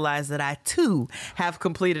also realize that I, too, have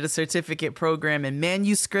completed a certificate program in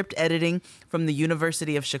manuscript editing from the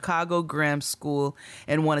University of Chicago Graham School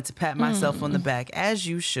and wanted to pat myself on the back, as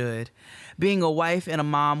you should. Being a wife and a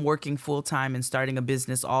mom, working full-time and starting a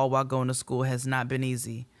business all while going to school has not been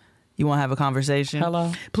easy. You want to have a conversation?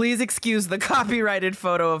 Hello? Please excuse the copyrighted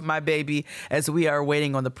photo of my baby as we are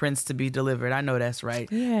waiting on the prince to be delivered. I know that's right.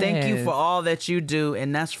 Yes. Thank you for all that you do.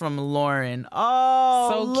 And that's from Lauren. Oh,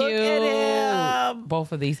 so look cute. At him.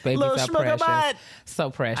 Both of these babies Little are precious. butt. So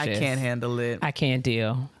precious. I can't handle it. I can't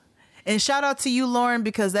deal. And shout out to you, Lauren,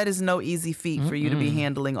 because that is no easy feat for you to be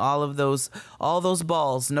handling all those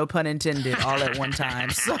balls, no pun intended, all at one time.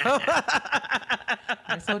 So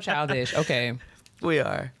You're so childish. Okay. We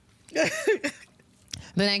are. The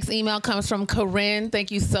next email comes from Corinne. Thank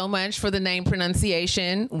you so much for the name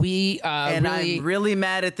pronunciation. I'm really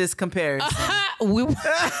mad at this comparison.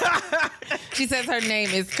 She says her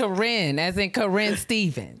name is Corinne, as in Corinne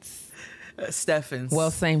Stevens. Steffens. Well,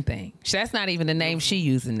 same thing. That's not even the name she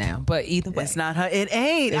using now. But either way, it's not her. It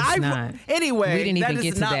ain't. It's not. Anyway, we didn't even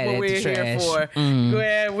get to that what at we're the trash. here for. Go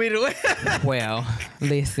ahead. We do. Well,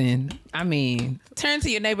 listen. I mean, turn to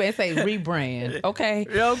your neighbor and say rebrand. Okay.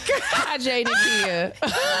 Okay. Hi, Jade and Kia.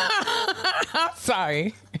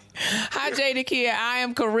 Sorry. Hi, Jade and Kia. I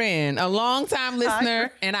am Corinne, a longtime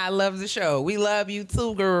listener, and I love the show. We love you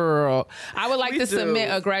too, girl. I would like to submit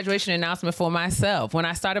a graduation announcement for myself. When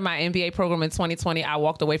I started my MBA program in 2020, I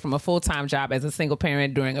walked away from a full-time job as a single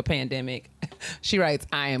parent during a pandemic. She writes,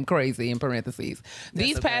 I am crazy, in parentheses.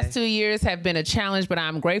 These past 2 years have been a challenge, but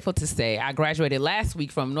I'm grateful to say I graduated last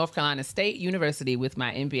week from North Carolina State University with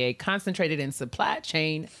my MBA concentrated in supply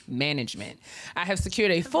chain management. I have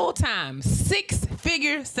secured a full-time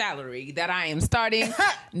 6-figure salary that I am starting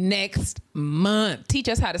next month. Teach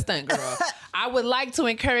us how to stunt, girl. I would like to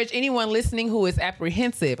encourage anyone listening who is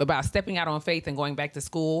apprehensive about stepping out on faith and going back to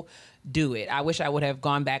school. Do it. I wish I would have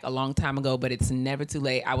gone back a long time ago, but it's never too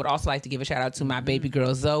late. I would also like to give a shout out to my baby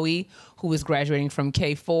girl, Zoe, who is graduating from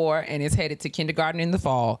K4 and is headed to kindergarten in the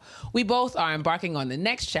fall. We both are embarking on the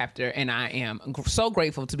next chapter, and I am so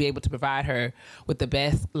grateful to be able to provide her with the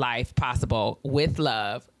best life possible. With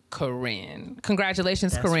love, Corinne.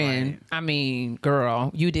 Congratulations, that's Corinne. Right. I mean, girl,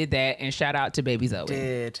 you did that, and shout out to baby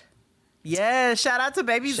Zoe. Yeah, shout out to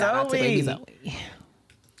baby Zoe. Shout out to baby Zoe.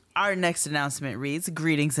 Our next announcement reads,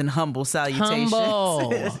 greetings and humble salutations. Humble.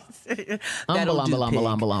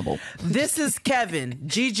 This is Kevin,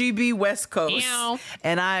 GGB West Coast. Ew.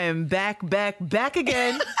 And I am back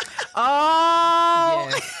again. Oh,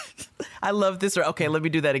 yes. I love this. Okay, let me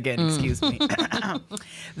do that again. Excuse me.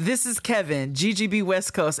 This is Kevin, GGB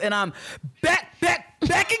West Coast. And I'm back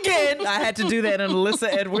back again. I had to do that in Alyssa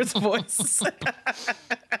Edwards' voice.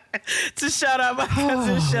 To shout out my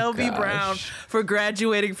cousin Shelby Brown for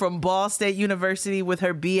graduating from Ball State University with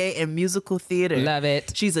her BA in musical theater. Love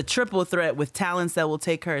it. She's a triple threat with talents that will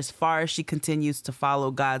take her as far as she continues to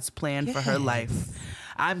follow God's plan for her life.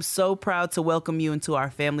 I'm so proud to welcome you into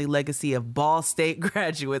our family legacy of Ball State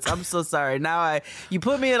graduates. I'm so sorry. Now you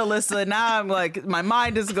put me at Alyssa. Now I'm like, my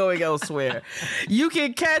mind is going elsewhere. You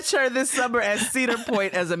can catch her this summer at Cedar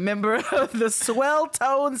Point as a member of the Swell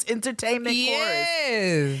Tones Entertainment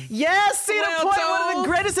Chorus. Yes, Cedar Point, one of the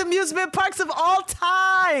greatest amusement parks of all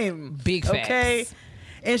time. Big facts. Okay.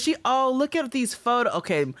 And look at these photos.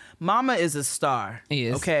 Okay, Mama is a star.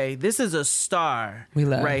 Yes. Okay, this is a star. We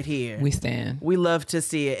love right here. We stand. We love to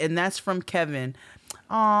see it, and that's from Kevin.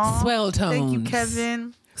 Aww, Swell Tones. Thank you,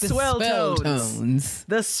 Kevin. The Swell Tones.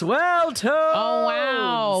 The Swell Tones. Oh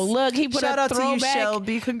wow! Look, he put Shout a out to you, throwback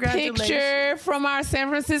Shelby. Congratulations. Picture from our San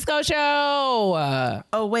Francisco show.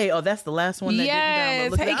 Oh wait, that's the last one. That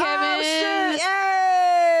yes. Didn't download. Hey, Kevin. Oh,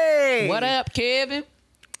 shit. Yay! What up, Kevin?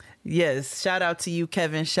 Yes, shout out to you,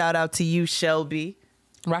 Kevin. Shout out to you, Shelby.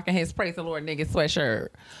 Rocking his Praise the Lord nigga sweatshirt.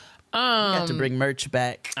 Got to bring merch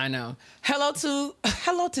back. I know. Hello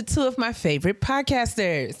to two of my favorite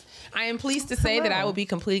podcasters. I am pleased to say that I will be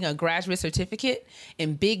completing a graduate certificate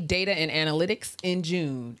in big data and analytics in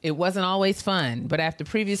June. It wasn't always fun, but after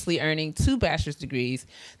previously earning 2 bachelor's degrees,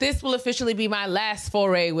 this will officially be my last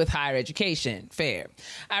foray with higher education. Fair.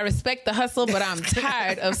 I respect the hustle, but I'm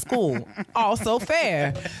tired of school. Also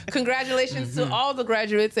fair. Congratulations to all the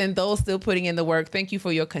graduates and those still putting in the work. Thank you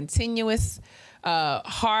for your continuous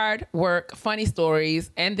hard work, funny stories,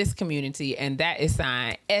 and this community. And that is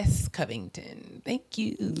signed S. Covington. Thank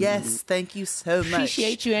you. Yes, thank you so much.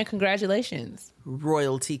 Appreciate you and congratulations.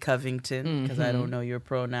 Royalty Covington, because I don't know your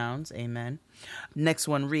pronouns. Amen. Next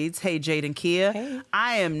one reads, hey, Jade and Kia. Hey.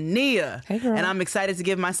 I am Nia, hey, girl. And I'm excited to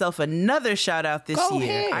give myself another shout out this Go year.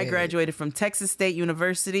 ahead. I graduated from Texas State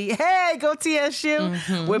University. Hey, go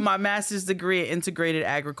TSU! With my master's degree in integrated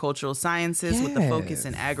agricultural sciences with a focus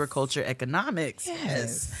in agriculture economics.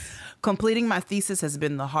 Yes. Completing my thesis has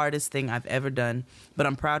been the hardest thing I've ever done, but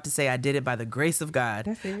I'm proud to say I did it by the grace of God.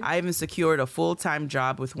 That's it. I even secured a full-time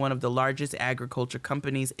job with one of the largest agriculture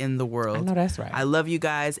companies in the world. I know that's right. I love you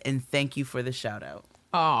guys, and thank you for the shout-out.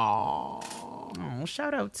 Oh,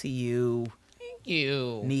 Shout out to you. thank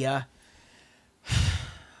you. Nia.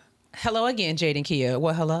 Hello again, Jade and Kia.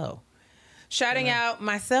 Well, hello. Shouting out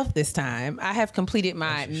myself this time. I have completed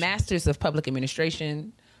my Master's of Public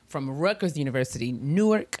Administration from Rutgers University,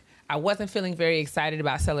 Newark. I wasn't feeling very excited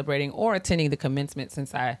about celebrating or attending the commencement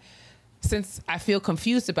since I feel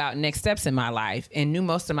confused about next steps in my life and knew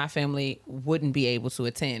most of my family wouldn't be able to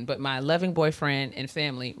attend. But my loving boyfriend and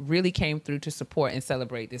family really came through to support and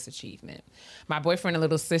celebrate this achievement. My boyfriend and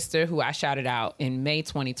little sister, who I shouted out in May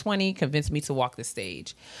 2020, convinced me to walk the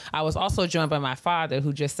stage. I was also joined by my father,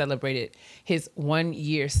 who just celebrated his 1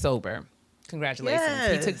 year sober. Congratulations.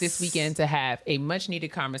 Yes. He took this weekend to have a much needed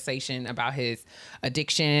conversation about his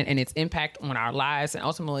addiction and its impact on our lives and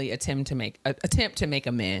ultimately attempt to make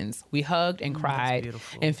amends. We hugged and cried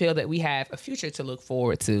and feel that we have a future to look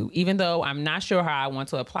forward to. Even though I'm not sure how I want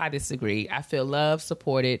to apply this degree, I feel loved,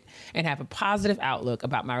 supported, and have a positive outlook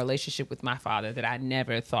about my relationship with my father that I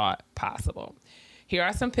never thought possible. Here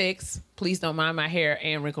are some pics. Please don't mind my hair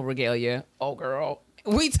and wrinkle regalia. Oh, girl.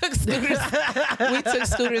 We took scooters.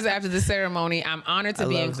 After the ceremony. I'm honored to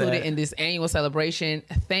be included in this annual celebration.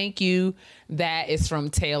 Thank you. That is from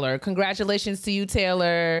Taylor. Congratulations to you,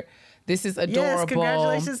 Taylor. This is adorable. Yes,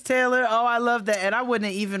 congratulations, Taylor. Oh, I love that. And I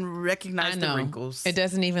wouldn't even recognize the wrinkles. It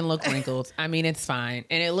doesn't even look wrinkled. I mean, it's fine.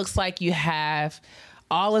 And it looks like you have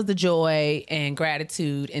all of the joy and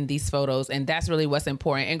gratitude in these photos. And that's really what's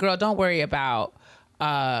important. And girl, don't worry about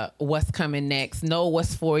what's coming next. Know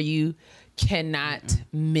what's for you. Cannot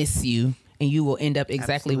miss you, and you will end up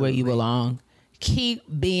exactly where you belong. Keep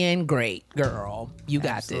being great, girl. You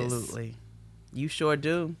got this. Absolutely. You sure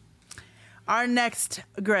do. Our next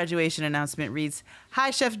graduation announcement reads,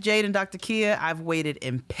 hi, Chef Jade and Dr. Kia. I've waited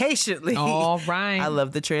impatiently. All right. I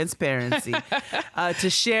love the transparency. to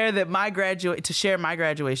share my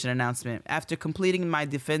graduation announcement. After completing my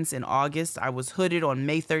defense in August, I was hooded on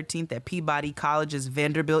May 13th at Peabody College's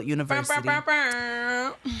Vanderbilt University.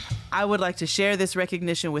 I would like to share this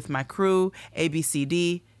recognition with my crew,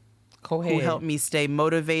 ABCD, who helped me stay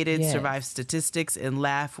motivated, survive statistics, and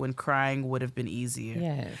laugh when crying would have been easier.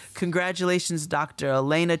 Yes. Congratulations, Dr.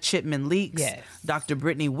 Elena Chipman-Leaks, Dr.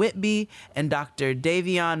 Brittany Whitby, and Dr.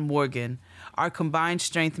 Davion Morgan. Our combined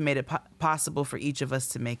strength made it possible for each of us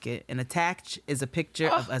to make it. And attached is a picture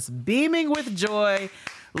of us beaming with joy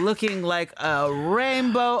looking like a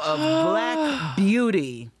rainbow of black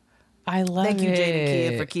beauty. I love it. Thank you, Jada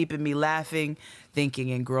Kia, for keeping me laughing,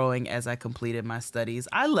 thinking, and growing as I completed my studies.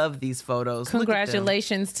 I love these photos.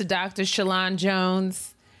 Congratulations to Dr. Shalon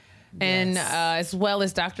Jones. And as well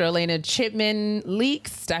as Dr. Elena Chipman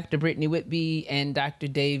Leaks, Dr. Brittany Whitby, and Dr.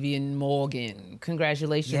 Davian Morgan.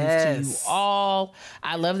 Congratulations to you all.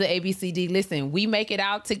 I love the ABCD. Listen, we make it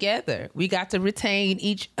out together. We got to retain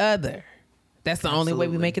each other. That's the only way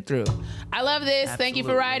we make it through. I love this. Thank you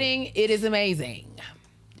for writing. It is amazing.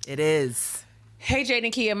 It is. Hey, Jade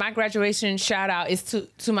and Kia, my graduation shout out is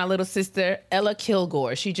to my little sister, Ella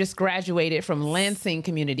Kilgore. She just graduated from Lansing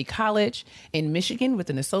Community College in Michigan with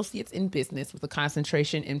an associate's in business with a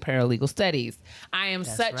concentration in paralegal studies. I am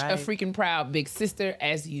such a freaking proud big sister,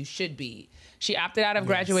 as you should be. She opted out of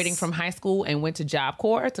graduating from high school and went to Job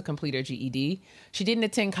Corps to complete her GED. She didn't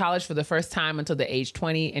attend college for the first time until the age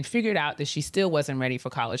 20 and figured out that she still wasn't ready for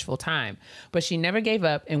college full time. But she never gave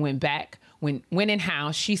up and went back when and how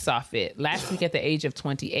she saw fit. Last week at the age of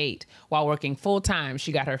 28, while working full-time,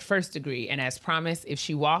 she got her first degree. And as promised, if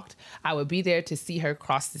she walked, I would be there to see her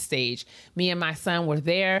cross the stage. Me and my son were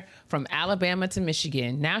there from Alabama to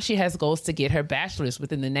Michigan. Now she has goals to get her bachelor's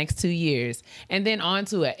within the next 2 years and then on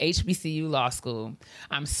to a HBCU law school.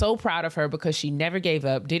 I'm so proud of her because she never gave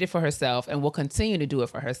up, did it for herself, and will continue to do it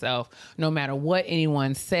for herself, no matter what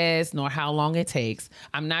anyone says, nor how long it takes.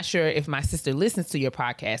 I'm not sure if my sister listens to your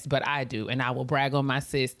podcast, but I do. And I will brag on my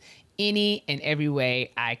sis any and every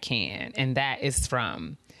way I can. And that is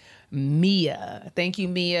from Mia. Thank you,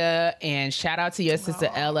 Mia. And shout out to your sister,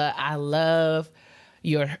 Ella. I love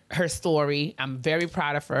her story. I'm very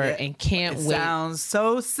proud of her and can't wait. Sounds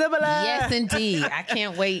so similar. Yes, indeed. I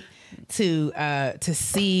can't wait to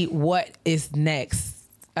see what is next.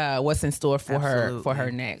 What's in store for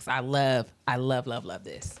her next. I love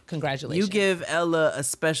this. Congratulations. You give Ella a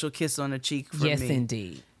special kiss on the cheek from me. Yes,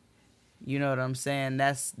 indeed. You know what I'm saying?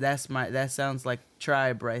 That sounds like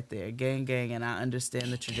tribe right there. Gang, and I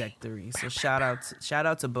understand the trajectory. So shout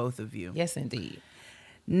out to both of you. Yes, indeed.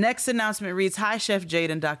 Next announcement reads, Hi, Chef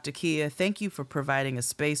Jade and Dr. Kia. Thank you for providing a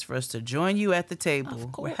space for us to join you at the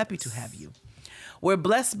table. We're happy to have you. We're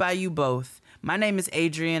blessed by you both. My name is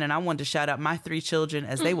Adrian, and I want to shout out my 3 children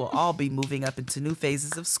as they will all be moving up into new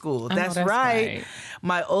phases of school. That's right.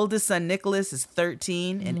 My oldest son, Nicholas, is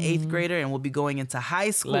 13, an 8th grader, and will be going into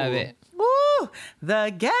high school. Love it. Woo!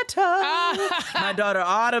 The ghetto. My daughter,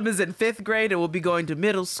 Autumn, is in 5th grade and will be going to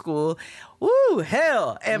middle school. Woo,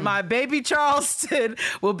 hell. And my baby, Charleston,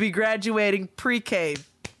 will be graduating pre-K.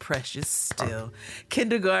 Precious still.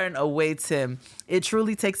 Kindergarten awaits him. It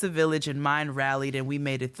truly takes a village, and mine rallied, and we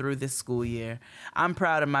made it through this school year. I'm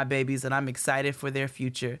proud of my babies, and I'm excited for their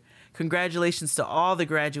future. Congratulations to all the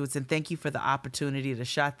graduates, and thank you for the opportunity to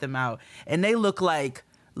shout them out. And they look like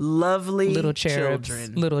lovely little cherubs,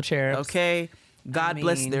 children. Little cherubs. Okay? God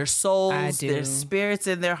bless their souls, their spirits,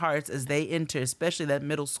 and their hearts as they enter, especially that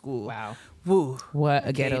middle school. Wow. Woo. What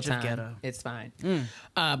a ghetto time. Ghetto. It's fine.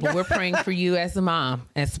 But we're praying for you as a mom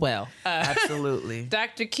as well. Absolutely.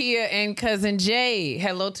 Dr. Kia and Cousin Jay,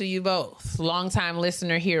 hello to you both. Longtime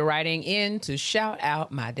listener here writing in to shout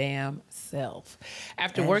out my damn self.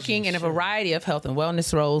 After working in a variety of health and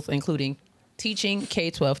wellness roles, including teaching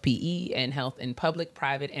K-12 PE and health in public,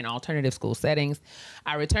 private, and alternative school settings,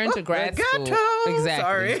 I returned to grad school.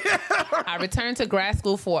 Exactly. Sorry. I returned to grad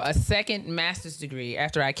school for a second master's degree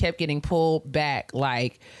after I kept getting pulled back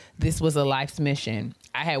like this was a life's mission.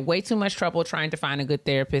 I had way too much trouble trying to find a good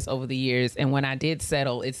therapist over the years, and when I did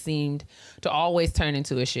settle, it seemed to always turn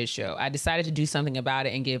into a shit show. I decided to do something about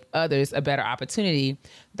it and give others a better opportunity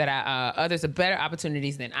better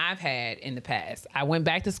opportunities than I've had in the past. I went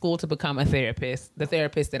back to school to become a therapist, the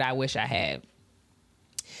therapist that I wish I had.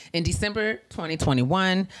 In December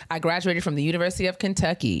 2021, I graduated from the University of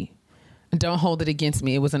Kentucky. Don't hold it against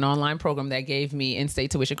me. It was an online program that gave me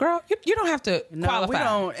in-state tuition. Girl, you don't have to qualify. We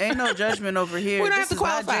don't. Ain't no judgment over here. We don't have to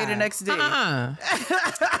qualify. The next day.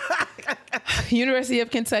 University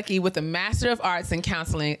of Kentucky with a Master of Arts in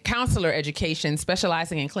Counselor Education,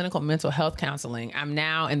 specializing in clinical mental health counseling. I'm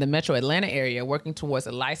now in the Metro Atlanta area working towards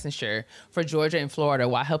a licensure for Georgia and Florida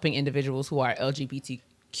while helping individuals who are LGBTQ+,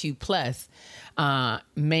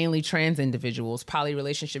 mainly trans individuals, poly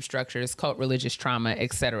relationship structures, cult religious trauma,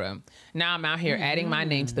 etc. Now I'm out here adding my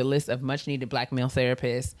name to the list of much needed Black male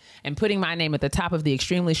therapists and putting my name at the top of the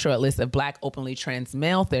extremely short list of Black openly trans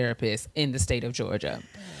male therapists in the state of Georgia.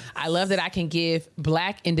 I love that I can give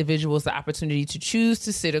Black individuals the opportunity to choose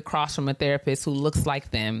to sit across from a therapist who looks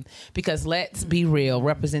like them, because let's be real,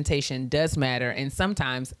 representation does matter and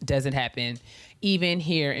sometimes doesn't happen even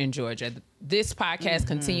here in Georgia. This podcast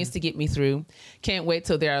continues to get me through. Can't wait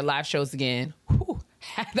till there are live shows again. Whew.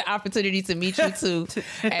 Had the opportunity to meet you too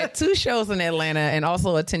at 2 shows in Atlanta, and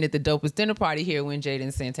also attended the dopest dinner party here when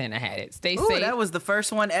Jaden Santana had it. Stay safe. That was the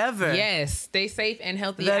first one ever. Yes, stay safe and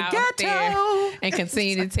healthy out there, and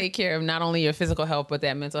continue to take care of not only your physical health but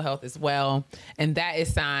that mental health as well. And that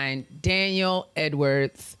is signed Daniel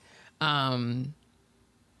Edwards. MACMA.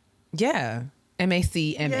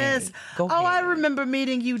 Yes. Go ahead. I remember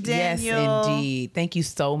meeting you, Daniel. Yes, indeed. Thank you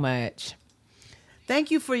so much.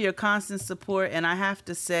 Thank you for your constant support, and I have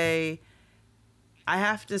to say,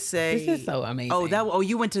 this is so amazing.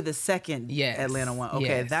 You went to the second Atlanta one.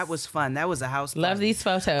 Okay, yes. That was fun. That was a house party. Love these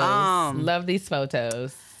photos. Love these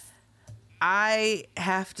photos. I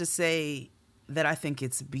have to say that I think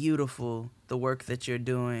it's beautiful, the work that you're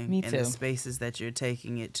doing. Me too. And the spaces that you're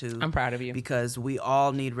taking it to. I'm proud of you. Because we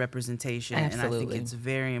all need representation. Absolutely. And I think it's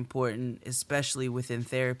very important, especially within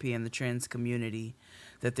therapy and the trans community,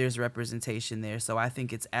 that there's representation there. So I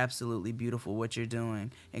think it's absolutely beautiful what you're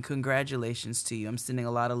doing. And congratulations to you. I'm sending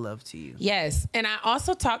a lot of love to you. Yes. And I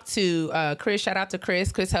also talked to Chris. Shout out to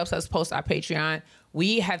Chris. Chris helps us post our Patreon.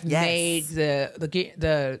 We have made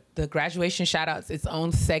the graduation shout outs its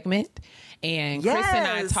own segment. And Chris and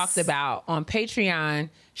I talked about on Patreon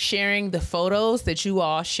sharing the photos that you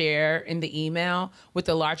all share in the email with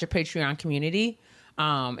the larger Patreon community.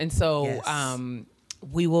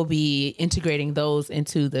 We will be integrating those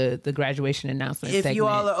into the graduation announcement segment. If you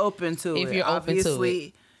all are open to it. If you're open to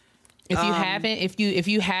it. If you haven't,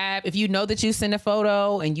 if you know that you send a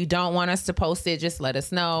photo and you don't want us to post it, just let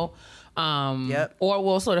us know. Or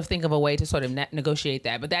we'll sort of think of a way to sort of negotiate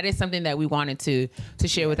that. But that is something that we wanted to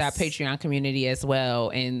share with our Patreon community as well.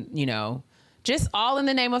 And, just all in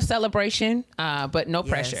the name of celebration, but no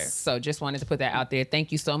pressure. So just wanted to put that out there.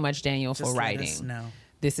 Thank you so much, Daniel, for writing. Let us know.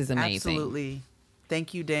 This is amazing. Absolutely.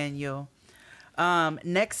 Thank you, Daniel.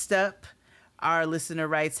 Next up, our listener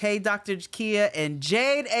writes, "Hey, Dr. Kia and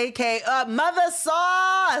Jade, a.k.a. Mother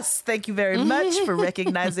Sauce. Thank you very much for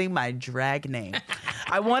recognizing my drag name.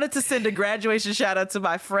 I wanted to send a graduation shout out to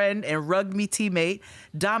my friend and Rugby teammate,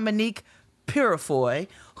 Dominique Purifoy,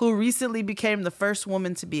 who recently became the first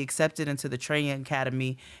woman to be accepted into the training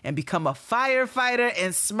academy and become a firefighter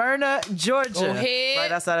in Smyrna, Georgia. Right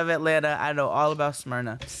outside of Atlanta. I know all about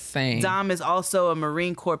Smyrna. Same. Dom is also a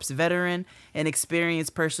Marine Corps veteran and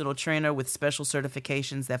experienced personal trainer with special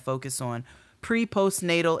certifications that focus on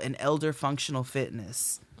pre-postnatal and elder functional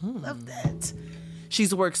fitness. Love that.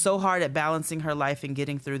 She's worked so hard at balancing her life and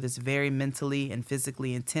getting through this very mentally and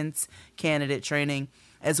physically intense candidate training,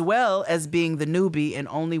 as well as being the newbie and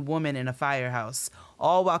only woman in a firehouse,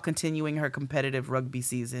 all while continuing her competitive rugby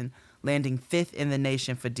season, landing 5th in the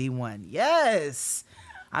nation for D1. Yes!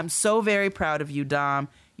 I'm so very proud of you, Dom.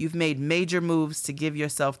 You've made major moves to give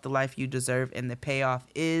yourself the life you deserve, and the payoff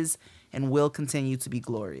is and will continue to be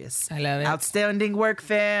glorious. I love it. Outstanding work,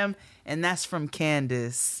 fam. And that's from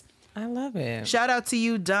Candace. I love it. Shout out to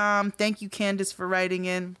you, Dom. Thank you, Candace, for writing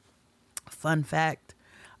in. Fun fact,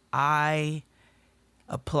 I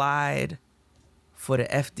applied for the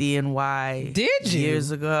FDNY. Did you?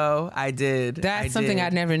 Years ago. I did. That's something I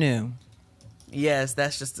never knew. Yes,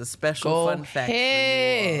 that's just a special fun fact for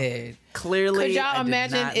you all. Clearly, could y'all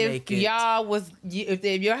imagine if y'all was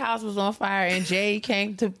if your house was on fire and Jay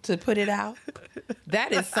came to put it out?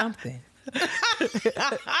 That is something.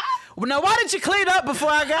 Well, now why didn't you clean up before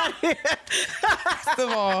I got here? First of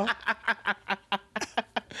all,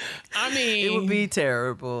 I mean, it would be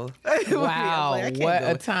terrible. Wow, what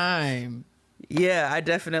a time! Yeah, I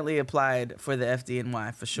definitely applied for the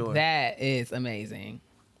FDNY for sure. That is amazing.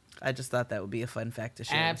 I just thought that would be a fun fact to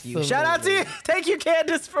share Absolutely. with you. Shout out to you. Thank you,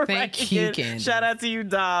 Candace, for Thank you, it. Candace. Shout out to you,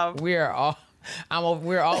 Dom. We're all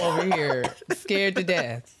over here scared to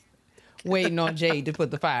death, waiting on Jade to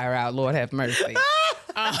put the fire out. Lord have mercy.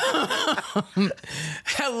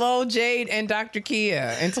 Hello, Jade and Dr.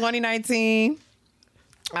 Kia. In 2019,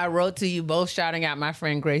 I wrote to you both shouting out my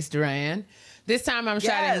friend Grace Duran. This time I'm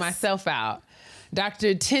shouting myself out.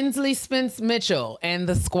 Dr. Tinsley Spence Mitchell and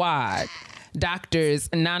the squad. Doctors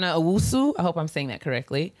Nana Owusu, I hope I'm saying that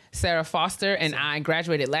correctly, Sarah Foster, and I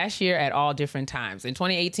graduated last year at all different times. In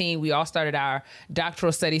 2018, we all started our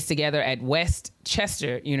doctoral studies together at West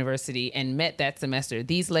Chester University and met that semester.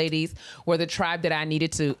 These ladies were the tribe that I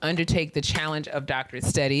needed to undertake the challenge of doctorate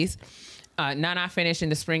studies. Nana finished in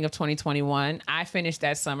the spring of 2021. I finished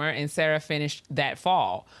that summer, and Sarah finished that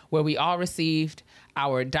fall, where we all received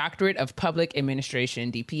our Doctorate of Public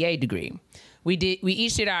Administration DPA degree. We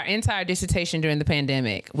each did our entire dissertation during the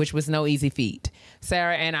pandemic, which was no easy feat.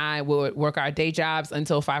 Sarah and I would work our day jobs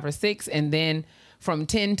until 5 or 6, and then From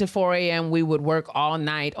 10 to 4 a.m., we would work all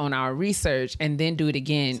night on our research and then do it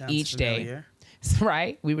again each day.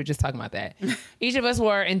 Right? We were just talking about that. Each of us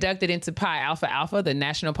were inducted into Pi Alpha Alpha, the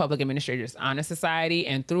National Public Administrators Honor Society,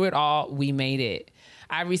 and through it all, we made it.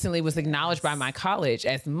 I recently was acknowledged by my college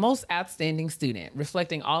as most outstanding student,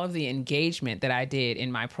 reflecting all of the engagement that I did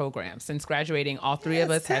in my program. Since graduating, all three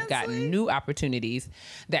of us have gotten new opportunities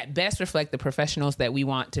that best reflect the professionals that we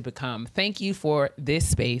want to become. Thank you for this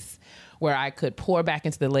space where I could pour back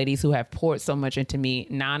into the ladies who have poured so much into me.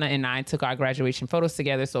 Nana and I took our graduation photos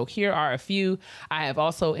together, so here are a few. I have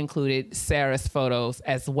also included Sarah's photos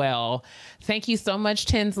as well. Thank you so much,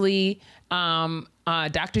 Tinsley.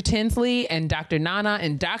 Dr. Tinsley and Dr. Nana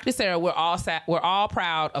and Dr. Sarah, we're all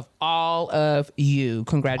proud of all of you.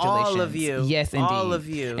 Congratulations. All of you. Yes, indeed. All of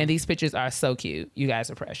you. And these pictures are so cute. You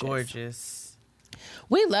guys are precious. Gorgeous.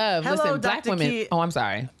 We love, Hello, black Dr. women. Oh, I'm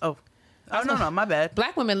sorry. Oh, no, my bad.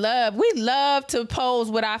 Black women we love to pose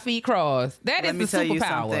with our feet crossed. That is the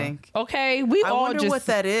superpower. Okay, I wonder what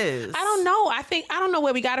that is. I don't know. I don't know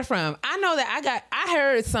where we got it from. I know that I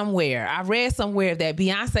heard somewhere, I read somewhere that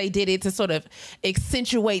Beyonce did it to sort of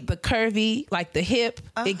accentuate the curvy, like the hip.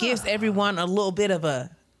 It gives everyone a little bit of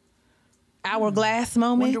a hourglass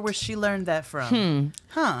moment. Wonder where she learned that from.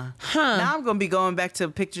 Now I'm gonna be going back to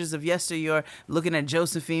pictures of yesteryear, looking at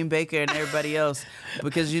Josephine Baker and everybody else,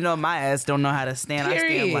 because you know my ass don't know how to stand.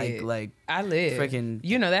 Period. I stand like I live. Freaking.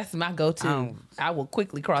 You know that's my go-to. I will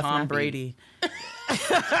quickly cross Tom my Brady.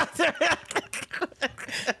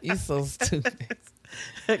 You so stupid.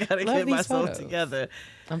 I gotta Love get these myself photos. together.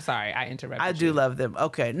 I'm sorry, I interrupted. I do love them.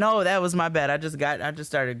 Okay, no, that was my bad. I just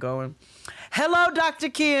started going. Hello, Dr.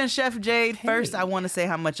 Kia and Chef Jade. Hey. First, I want to say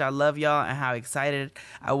how much I love y'all and how excited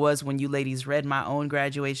I was when you ladies read my own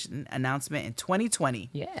graduation announcement in 2020.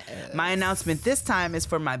 Yes. My announcement this time is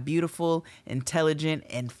for my beautiful, intelligent,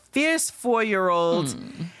 and fierce 4-year-old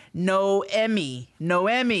Noemi.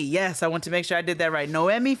 Yes, I want to make sure I did that right.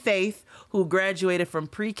 Noemi Faith, who graduated from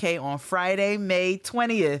pre-K on Friday, May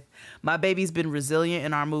 20th. My baby's been resilient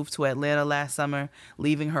in our move to Atlanta last summer,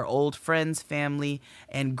 leaving her old friends, family,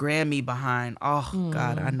 and Grammy behind. Oh,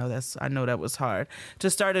 God, I know that was hard. To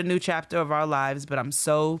start a new chapter of our lives, but I'm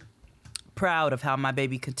so proud of how my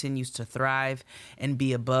baby continues to thrive and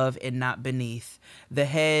be above and not beneath. The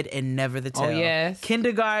head and never the tail. Oh, yes.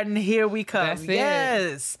 Kindergarten, here we come. That's it.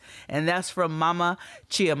 Yes. And that's from Mama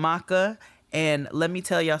Chiamaka. And let me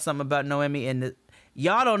tell y'all something about Noemi. And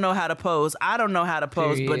y'all don't know how to pose. I don't know how to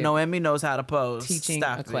pose, but Noemi knows how to pose. Teaching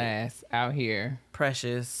a class out here.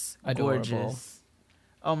 Precious. Adorable. Gorgeous.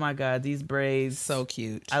 Oh my God, these braids. So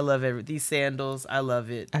cute. I love these sandals. I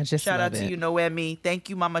love it. Shout out to you, Noemi. Thank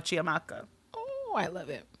you, Mama Chiamaka. Oh, I love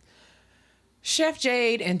it. Chef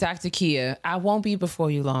Jade and Dr. Kia, I won't be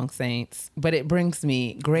before you long, Saints, but it brings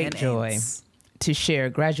me great joy to share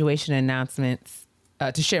graduation announcements.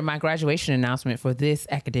 To share my graduation announcement for this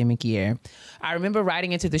academic year. I remember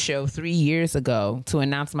writing into the show 3 years ago to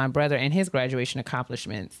announce my brother and his graduation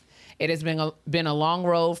accomplishments. It has been a long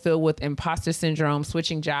road filled with imposter syndrome,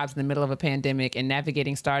 switching jobs in the middle of a pandemic, and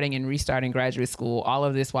navigating starting and restarting graduate school, all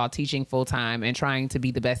of this while teaching full-time and trying to be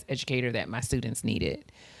the best educator that my students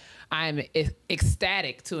needed. I'm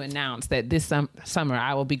ecstatic to announce that this summer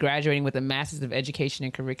I will be graduating with a Master's of Education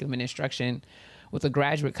in Curriculum and Instruction with a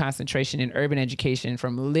graduate concentration in urban education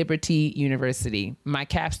from Liberty University. My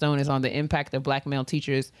capstone is on the impact of Black male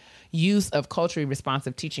teachers' use of culturally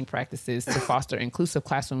responsive teaching practices to foster inclusive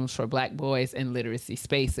classrooms for Black boys and literacy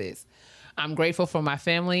spaces. I'm grateful for my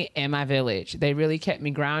family and my village. They really kept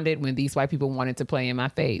me grounded when these white people wanted to play in my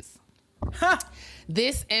face.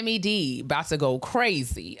 This MED about to go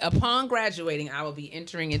crazy. Upon graduating, I will be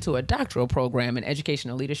entering into a doctoral program in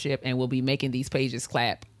educational leadership and will be making these pages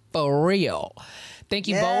clap. For real. Thank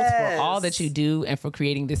you both for all that you do and for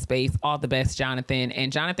creating this space. All the best, Jonathan.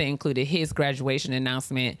 And Jonathan included his graduation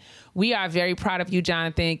announcement. We are very proud of you,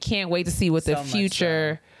 Jonathan. Can't wait to see what the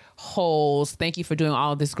future holds. Thank you for doing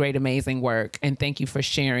all of this great, amazing work. And thank you for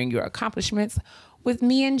sharing your accomplishments with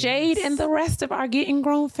me and Jade and the rest of our Getting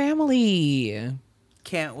Grown family.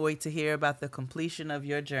 Can't wait to hear about the completion of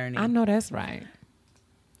your journey. I know that's right.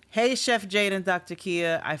 Hey, Chef Jade and Dr.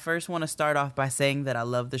 Kia. I first want to start off by saying that I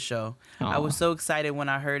love the show. Aww. I was so excited when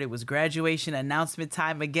I heard it was graduation announcement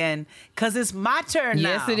time again, because it's my turn now.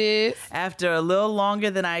 Yes, it is. After a little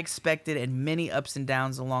longer than I expected and many ups and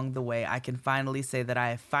downs along the way, I can finally say that I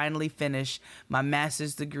have finally finished my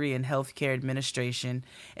master's degree in healthcare administration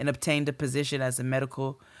and obtained a position as a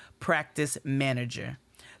medical practice manager.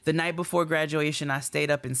 The night before graduation, I stayed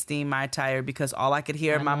up and steamed my attire because all I could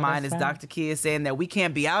hear in my mind is Dr. Kia saying that we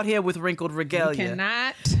can't be out here with wrinkled regalia. You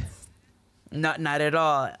cannot. Not at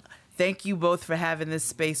all. Thank you both for having this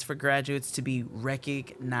space for graduates to be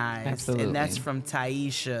recognized. Absolutely. And that's from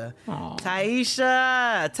Taisha. Aww.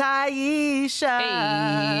 Taisha.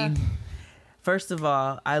 Hey. First of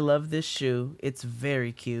all, I love this shoe. It's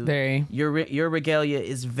very cute. Very. Your regalia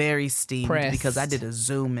is very steamed Pressed. because I did a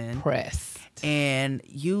zoom in. Pressed. And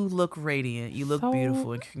you look radiant. You look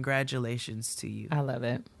beautiful. And congratulations to you. I love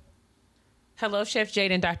it. Hello, Chef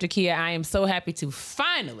Jade and Dr. Kia. I am so happy to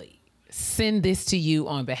finally send this to you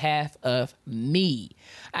on behalf of me.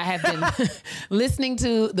 I have been listening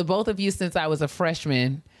to the both of you since I was a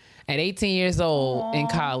freshman at 18 years old in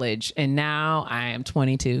college. And now I am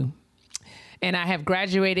 22. And I have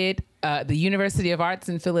graduated the University of Arts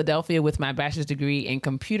in Philadelphia with my bachelor's degree in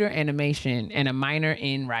computer animation and a minor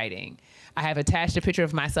in writing. I have attached a picture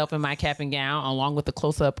of myself in my cap and gown along with a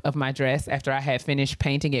close-up of my dress after I had finished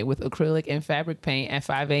painting it with acrylic and fabric paint at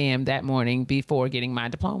 5 a.m. that morning before getting my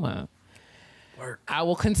diploma. Work. I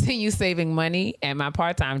will continue saving money at my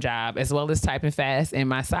part-time job as well as typing fast in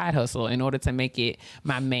my side hustle in order to make it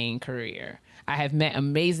my main career. I have met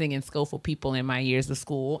amazing and skillful people in my years of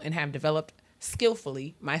school and have developed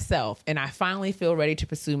skillfully myself, and I finally feel ready to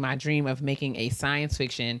pursue my dream of making a science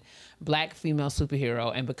fiction Black female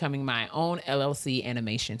superhero and becoming my own LLC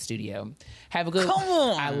animation studio. Have a good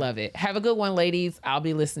I love it. Have a good one, ladies. I'll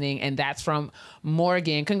be listening. And that's from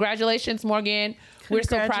Morgan. Congratulations, Morgan. We're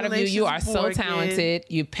so proud of you. You are so talented.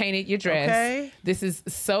 You painted your dress. Okay. This is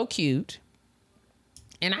so cute.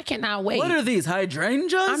 And I cannot wait. What are these,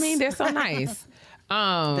 hydrangeas? I mean, they're so nice.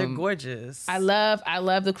 They're gorgeous. I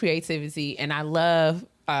love the creativity, and I love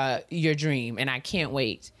your dream, and I can't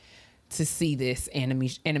wait to see this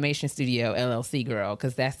animation studio LLC, girl,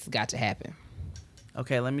 because that's got to happen.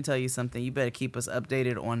 Okay, let me tell you something. You better keep us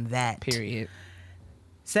updated on that. Period.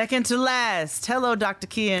 Second to last. Hello, Dr.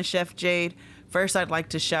 Kia and Chef Jade. First, I'd like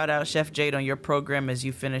to shout out Chef Jade on your program as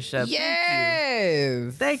you finish up.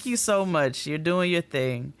 Yes. Thank you so much. You're doing your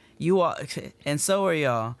thing. You all, and so are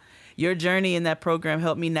y'all. Your journey in that program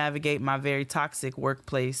helped me navigate my very toxic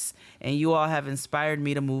workplace, and you all have inspired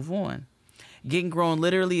me to move on. Getting grown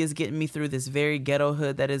literally is getting me through this very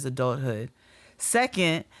ghettohood that is adulthood.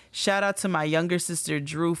 Second, shout out to my younger sister,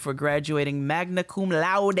 Drew, for graduating magna cum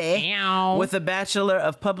laude with a Bachelor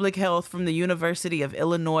of Public Health from the University of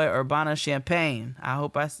Illinois, Urbana-Champaign.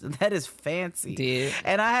 That is fancy. Dude.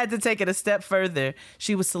 And I had to take it a step further.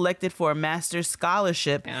 She was selected for a master's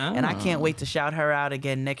scholarship, and I can't wait to shout her out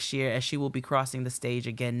again next year as she will be crossing the stage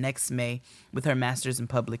again next May with her master's in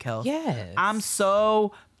public health. Yes. I'm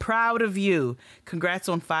so proud of you. Congrats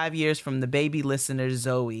on 5 years from the baby listener,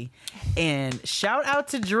 Zoe. And shout out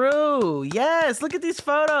to Drew. Yes, look at these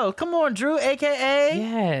photos. Come on, Drew, a.k.a.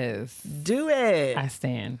 Yes. Do it. I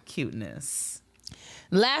stand. Cuteness.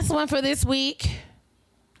 Last one for this week.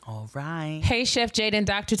 All right. Hey, Chef Jade and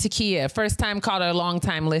Dr. Takia. First time caller, long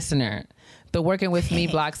time listener. The working with me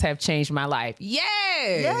blocks have changed my life.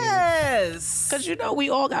 Yes. Yes. Because, we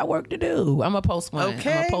all got work to do. I'm going to post one. Okay.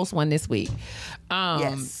 I'm going to post one this week.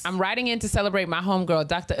 Yes. I'm writing in to celebrate my homegirl,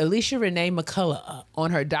 Dr. Alicia Renee McCullough,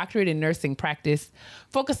 on her doctorate in nursing practice,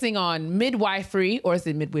 focusing on midwifery, or is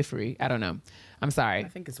it midwifery? I don't know. I'm sorry. I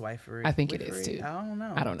think it's wifery. I think it is too. I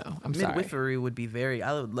don't know. I'm sorry. Midwifery would be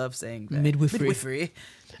I would love saying that. Midwifery.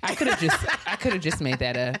 I could have just made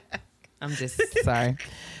that up. I'm just sorry.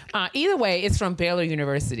 Either way, it's from Baylor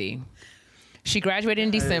University. She graduated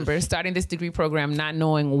in December, starting this degree program not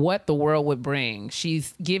knowing what the world would bring.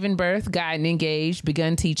 She's given birth, gotten engaged,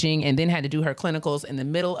 begun teaching, and then had to do her clinicals in the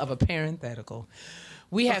middle of a parenthetical.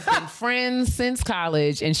 We have been friends since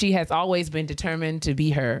college, and she has always been determined to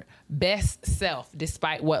be her best self,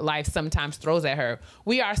 despite what life sometimes throws at her.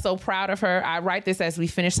 We are so proud of her. I write this as we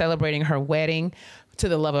finish celebrating her wedding to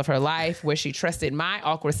the love of her life, where she trusted my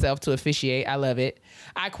awkward self to officiate. I love it.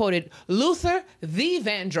 I quoted Luther the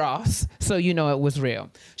Vandross, so you know it was real.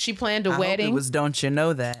 She planned a wedding. Hope it was Don't You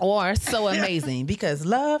Know That. Or So Amazing, because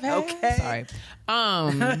love has... Okay. Sorry.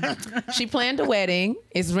 She planned a wedding,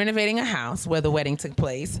 is renovating a house where the wedding took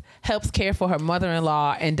place, helps care for her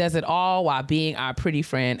mother-in-law, and does it all while being our pretty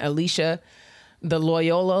friend, Alicia. The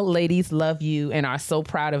Loyola ladies love you and are so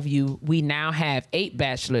proud of you. We now have 8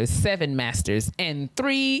 bachelors, 7 masters, and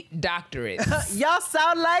 3 doctorates. Y'all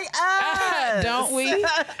sound like us. Don't we?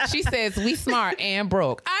 She says we smart and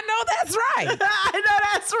broke. I know that's right. I know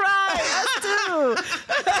that's right. Us too.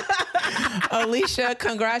 Alicia,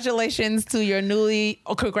 congratulations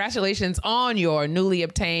on your newly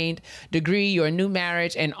obtained degree, your new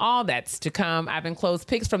marriage, and all that's to come. I've enclosed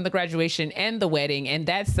pics from the graduation and the wedding, and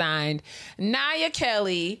that's signed Naya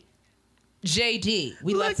Kelly, JD.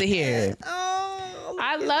 We love to hear it. Oh,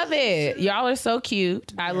 I love it. Y'all are so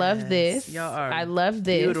cute. I love this. Y'all are I love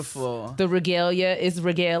this. Beautiful. The regalia is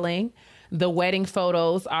regaling. The wedding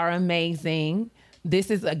photos are amazing.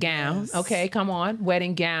 This is a gown. Yes. Okay, come on.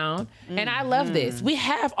 Wedding gown. Mm-hmm. And I love this. We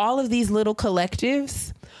have all of these little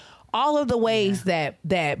collectives. All of the ways that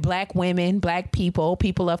Black women, Black people,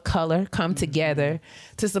 people of color come together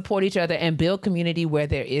to support each other and build community where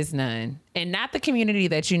there is none. And not the community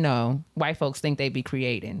that, white folks think they be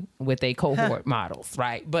creating with their cohort models,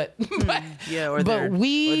 right? Or their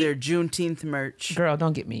Juneteenth merch. Girl,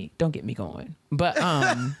 don't get me going. But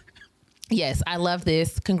yes, I love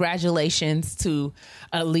this. Congratulations to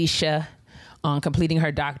Alicia on completing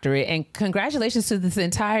her doctorate, and congratulations to this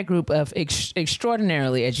entire group of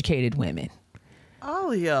extraordinarily educated women.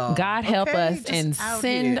 All y'all. God help us and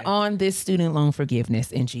send on this student loan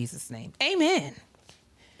forgiveness in Jesus' name. Amen.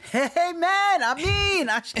 Amen. I mean,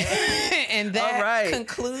 and that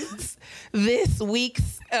concludes this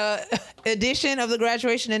week's edition of the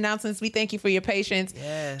graduation announcements. We thank you for your patience.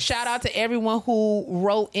 Yes. Shout out to everyone who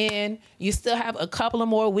wrote in. You still have a couple of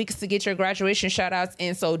more weeks to get your graduation shout outs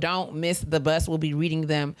in, so don't miss the bus. We'll be reading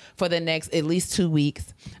them for the next at least 2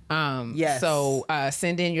 weeks. So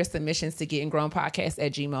send in your submissions to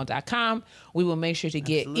gettinggrownpodcast@gmail.com. We will make sure to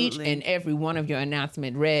get each and every one of your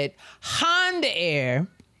announcement read on the air.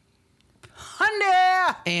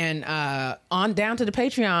 And on down to the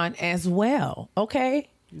Patreon as well. Okay.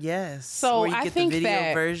 Yes. So I think the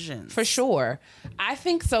video versions. For sure. I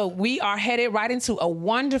think so. We are headed right into a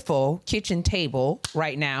wonderful kitchen table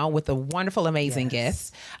right now with a wonderful, amazing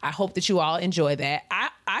guest. I hope that you all enjoy that.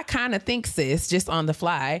 I kind of think, sis, just on the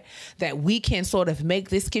fly, that we can sort of make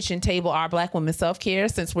this kitchen table our Black women self-care,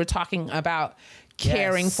 since we're talking about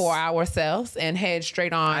caring for ourselves, and head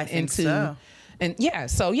straight on into... So. And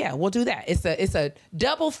we'll do that. It's a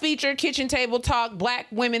double feature kitchen table talk, Black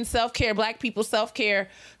women self-care, Black people self-care,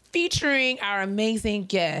 featuring our amazing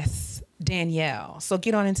guest, Danielle. So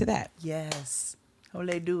get on into that. Yes. How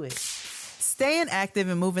they do it. Staying active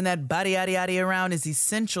and moving that body around is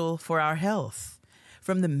essential for our health.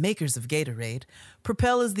 From the makers of Gatorade,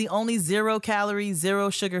 Propel is the only zero-calorie,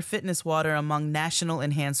 zero-sugar fitness water among national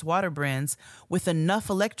enhanced water brands with enough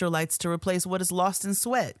electrolytes to replace what is lost in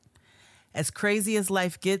sweat. As crazy as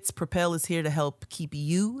life gets, Propel is here to help keep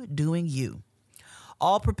you doing you.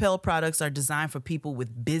 All Propel products are designed for people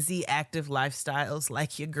with busy, active lifestyles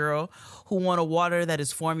like your girl, who want a water that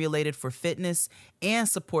is formulated for fitness and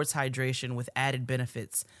supports hydration with added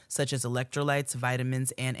benefits such as electrolytes,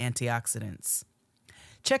 vitamins, and antioxidants.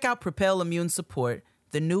 Check out Propel Immune Support,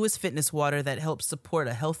 the newest fitness water that helps support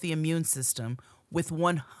a healthy immune system with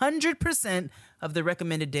 100% of the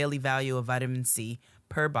recommended daily value of vitamin C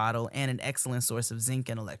per bottle and an excellent source of zinc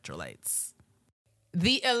and electrolytes.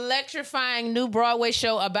 The electrifying new Broadway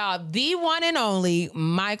show about the one and only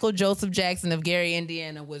Michael Joseph Jackson of Gary,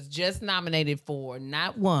 Indiana, was just nominated for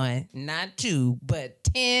not 1, not 2, but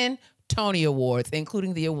 10 Tony Awards,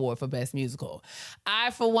 including the award for Best Musical.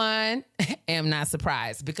 I, for one, am not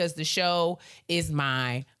surprised because the show is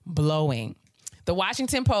mind-blowing. The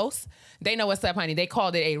Washington Post, they know what's up, honey. They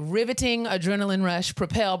called it a riveting adrenaline rush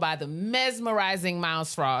propelled by the mesmerizing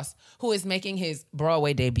Miles Frost, who is making his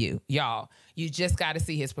Broadway debut. Y'all, you just got to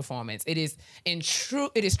see his performance. It is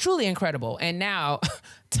truly incredible. And now,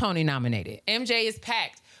 Tony nominated. MJ is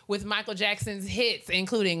packed with Michael Jackson's hits,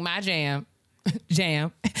 including My Jam,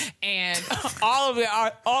 and all of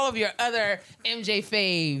your other MJ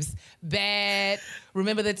faves. Bad,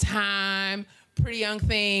 Remember the Time, Pretty Young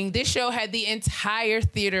Thing. This show had the entire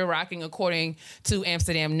theater rocking, according to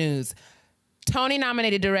Amsterdam News.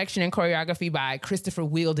 Tony-nominated direction and choreography by Christopher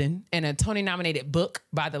Wheeldon, and a Tony-nominated book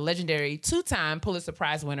by the legendary 2-time Pulitzer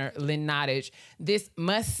Prize winner Lynn Nottage. This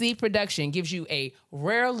must-see production gives you a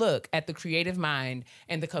rare look at the creative mind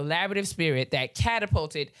and the collaborative spirit that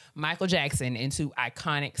catapulted Michael Jackson into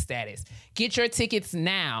iconic status. Get your tickets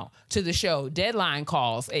now to the show. Deadline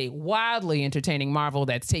calls a wildly entertaining marvel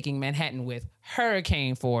that's taking Manhattan with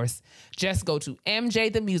hurricane force. Just go to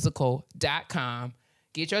mjthemusical.com.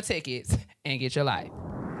 Get your tickets and get your life.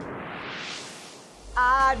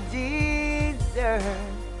 I deserve.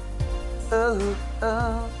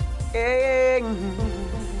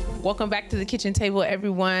 Welcome back to the kitchen table,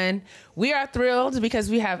 everyone. We are thrilled because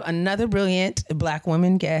we have another brilliant Black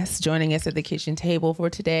woman guest joining us at the kitchen table for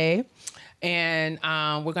today. And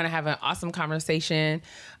we're going to have an awesome conversation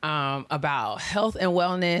about health and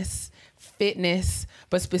wellness, fitness,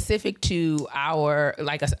 but specific to our,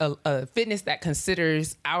 like a fitness that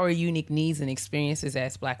considers our unique needs and experiences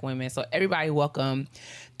as Black women. So everybody welcome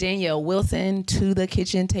Danielle Wilson to the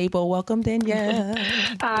kitchen table. Welcome, Danielle.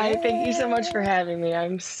 Hi, thank you so much for having me.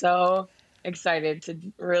 I'm so excited to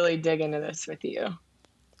really dig into this with you.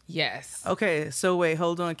 Yes. Okay, so wait,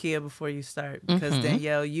 hold on, Kia, before you start, because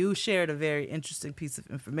Danielle, you shared a very interesting piece of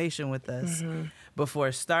information with us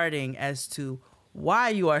before starting as to why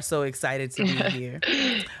you are so excited to be here,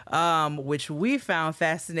 which we found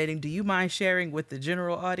fascinating. Do you mind sharing with the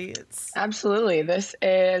general audience? Absolutely.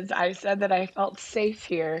 I said that I felt safe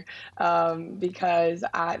here because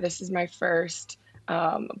this is my first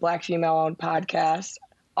Black female-owned podcast.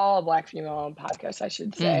 All Black female-owned podcasts, I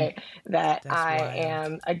should say, that I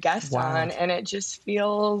am a guest on, and it just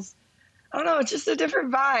feels, I don't know, it's just a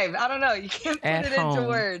different vibe. I don't know, you can't put it into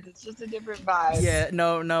words. It's just a different vibe. Yeah,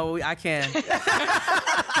 no, I can.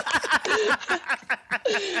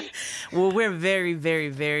 Well, we're very, very,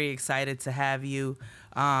 very excited to have you.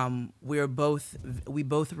 We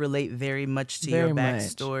both relate very much to your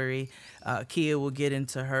backstory. Kia will get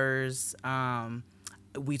into hers.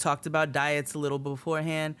 We talked about diets a little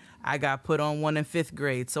beforehand. I got put on one in 5th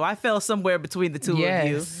grade. So I fell somewhere between the two of you.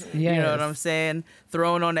 Yes. You know what I'm saying?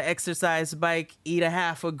 Thrown on the exercise bike, eat a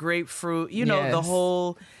half a grapefruit, you know, the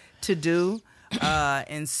whole to-do.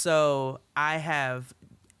 And so I have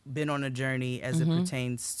been on a journey as it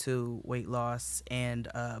pertains to weight loss and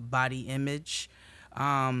body image.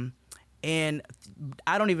 And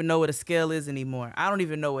I don't even know what a scale is anymore. I don't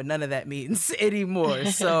even know what none of that means anymore.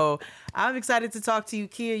 So I'm excited to talk to you.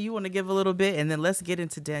 Kia, you want to give a little bit, and then let's get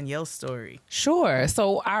into Danielle's story. Sure.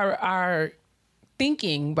 So our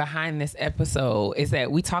thinking behind this episode is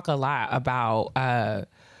that we talk a lot about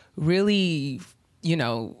really, you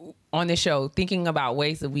know, on the show, thinking about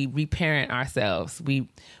ways that we reparent ourselves.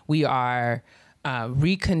 We are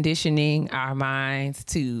reconditioning our minds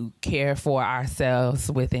to care for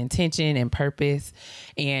ourselves with intention and purpose.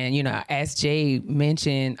 And, you know, as Jay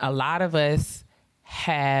mentioned, a lot of us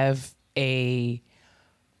have a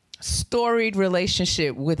storied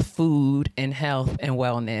relationship with food and health and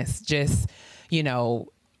wellness. Just, you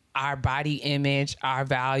know, our body image, our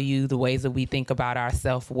value, the ways that we think about our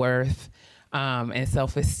self-worth, and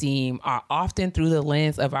self-esteem are often through the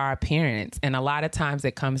lens of our appearance. And a lot of times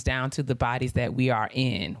it comes down to the bodies that we are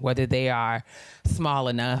in, whether they are small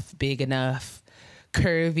enough, big enough,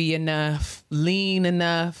 curvy enough, lean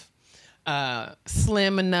enough,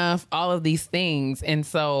 slim enough, all of these things. And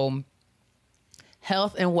so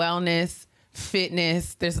health and wellness,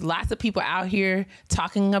 fitness, there's lots of people out here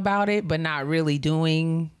talking about it, but not really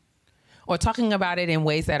doing, or talking about it in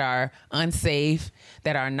ways that are unsafe,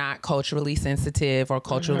 that are not culturally sensitive or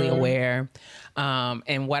culturally aware.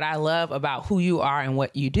 And what I love about who you are and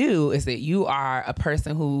what you do is that you are a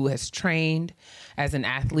person who has trained as an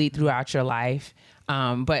athlete throughout your life,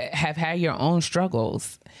 but have had your own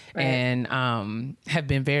struggles and have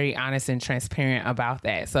been very honest and transparent about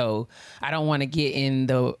that. So I don't want to get in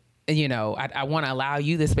the, you know, I want to allow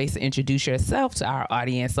you the space to introduce yourself to our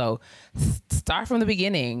audience. So start from the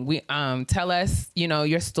beginning. We tell us, you know,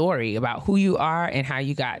 your story about who you are and how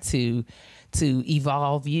you got to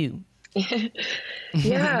evolve you.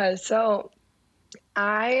 Yeah. So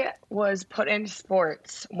I was put into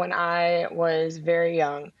sports when I was very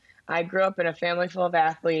young. I grew up in a family full of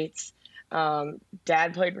athletes.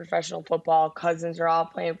 Dad played professional football. Cousins are all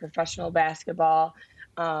playing professional basketball.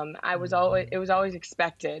 It was always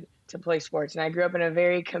expected to play sports. And I grew up in a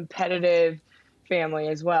very competitive family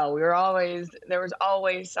as well. There was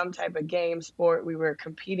always some type of game, sport we were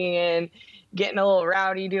competing in, getting a little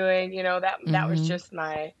rowdy doing, you know, that was just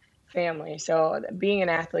my family. So being an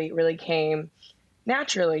athlete really came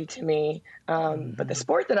naturally to me. But the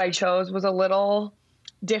sport that I chose was a little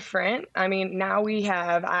different. I mean, now we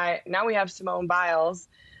have Simone Biles,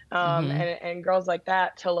 and girls like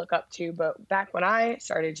that to look up to. But back when I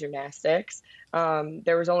started gymnastics,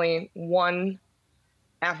 there was only one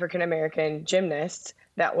African-American gymnast.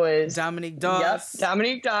 That was Dominique Dawes. Yep,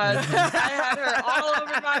 Dominique Dawes. I had her all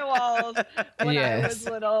over my walls when I was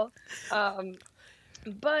little.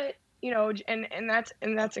 But, you know, and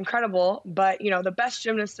that's incredible. But, you know, the best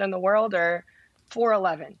gymnasts in the world are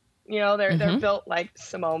 4'11". You know, they're built like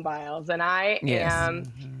Simone Biles, and I am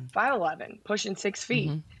 5'11", pushing 6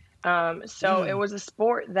 feet. So it was a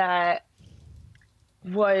sport that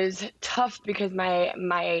was tough because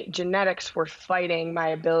my genetics were fighting my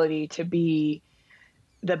ability to be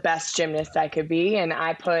the best gymnast I could be. And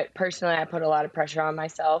I put a lot of pressure on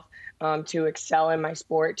myself to excel in my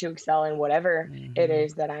sport, to excel in whatever it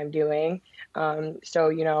is that I'm doing. So,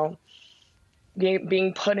 you know,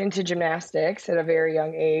 being put into gymnastics at a very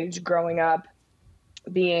young age, growing up,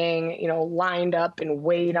 being, you know, lined up and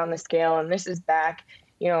weighed on the scale. And this is back,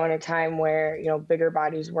 you know, in a time where, you know, bigger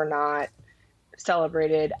bodies were not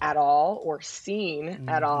celebrated at all or seen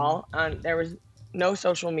at all. There was no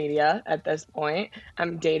social media at this point.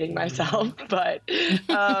 I'm dating myself, but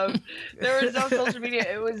there was no social media.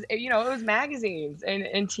 It was, it was magazines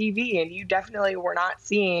and TV, and you definitely were not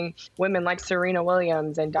seeing women like Serena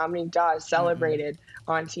Williams and Dominique Dawes celebrated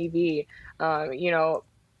on TV.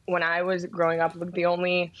 When I was growing up, the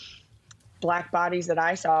only Black bodies that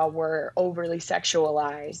I saw were overly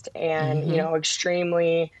sexualized and,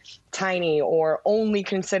 extremely tiny or only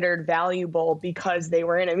considered valuable because they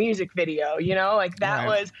were in a music video, that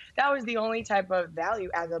was the only type of value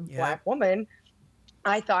as a Black woman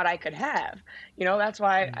I thought I could have. That's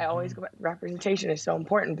why I always go back, representation is so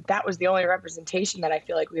important, but that was the only representation that I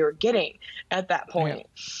feel like we were getting at that point.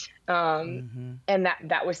 And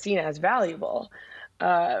that was seen as valuable.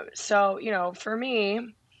 So, for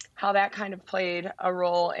me, how that kind of played a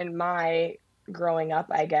role in my growing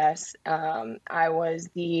up, I guess. I was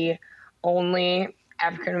the only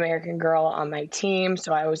African-American girl on my team.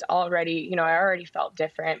 So I was already, I already felt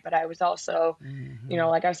different, but I was also,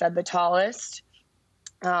 like I said, the tallest,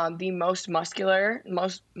 the most muscular,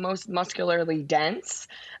 most muscularly dense,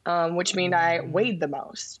 which means I weighed the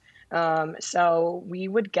most. So we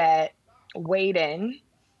would get weighed in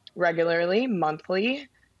regularly, monthly.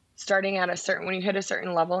 Starting at when you hit a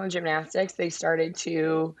certain level in gymnastics, they started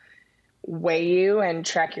to weigh you and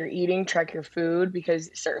track your eating, track your food,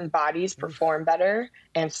 because certain bodies perform better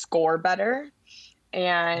and score better.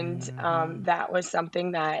 And that was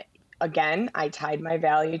something that, again, I tied my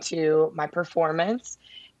value to my performance,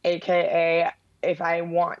 AKA if I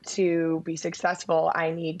want to be successful,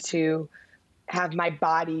 I need to have my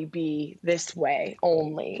body be this way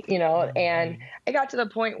only, and I got to the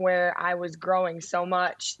point where I was growing so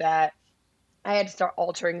much that I had to start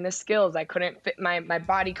altering the skills. I couldn't fit, my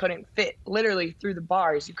body couldn't fit literally through the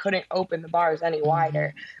bars. You couldn't open the bars any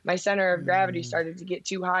wider. My center of gravity started to get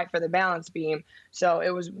too high for the balance beam.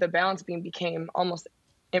 So the balance beam became almost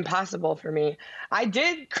impossible for me. I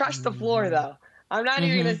did crush the floor though. I'm not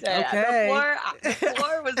even going to say the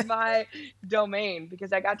floor was my domain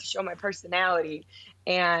because I got to show my personality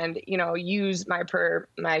and, use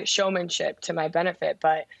my showmanship to my benefit.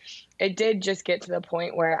 But it did just get to the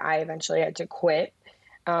point where I eventually had to quit.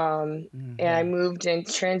 And I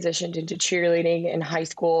transitioned into cheerleading in high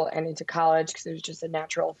school and into college because it was just a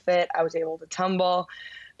natural fit. I was able to tumble.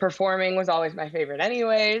 Performing was always my favorite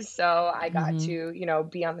anyways. So I got to,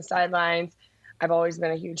 be on the sidelines. I've always been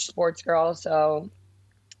a huge sports girl, so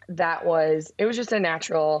it was just a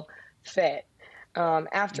natural fit.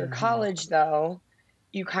 After college, though,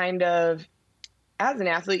 you kind of, as an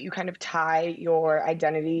athlete, you kind of tie your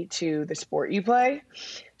identity to the sport you play.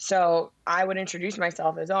 So I would introduce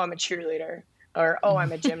myself as, I'm a cheerleader, or,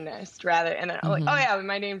 I'm a gymnast, rather. And then I'm like, oh, yeah,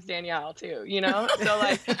 my name's Danielle, too, So,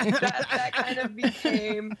 that kind of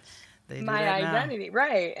became my identity.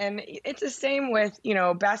 Right. And it's the same with,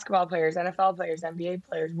 basketball players, NFL players, NBA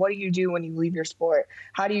players. What do you do when you leave your sport?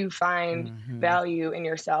 How do you find value in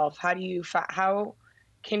yourself? How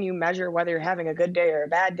can you measure whether you're having a good day or a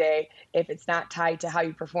bad day if it's not tied to how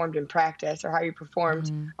you performed in practice or how you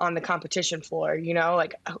performed on the competition floor?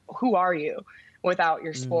 Who are you without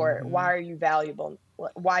your sport? Why are you valuable?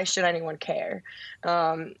 Why should anyone care?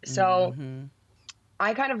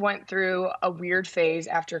 I kind of went through a weird phase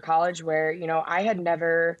after college where, I had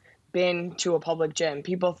never been to a public gym.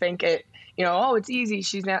 People think it's easy.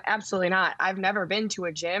 She's not. Absolutely not. I've never been to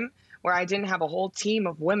a gym where I didn't have a whole team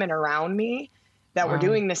of women around me that were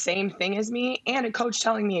doing the same thing as me and a coach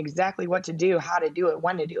telling me exactly what to do, how to do it,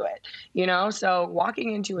 when to do it, So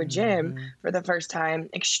walking into a gym for the first time,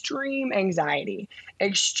 extreme anxiety,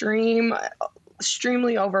 extremely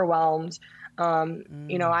overwhelmed.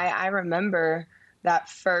 I remember that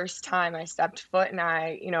first time I stepped foot and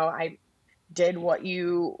I did what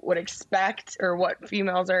you would expect or what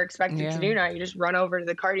females are expected to do now. You just run over to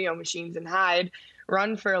the cardio machines and hide,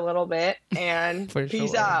 run for a little bit and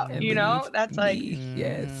peace out. That's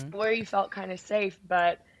where you felt kind of safe.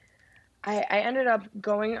 But I ended up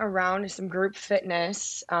going around to some group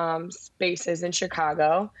fitness spaces in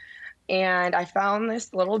Chicago. And I found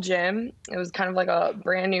this little gym. It was kind of like a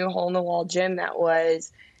brand new hole in the wall gym that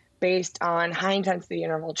was based on high intensity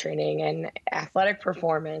interval training and athletic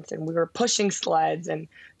performance. And we were pushing sleds and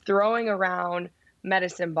throwing around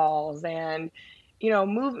medicine balls and,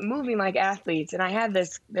 moving like athletes. And I had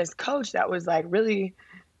this coach that was really,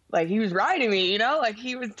 he was riding me,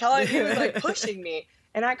 he was pushing me.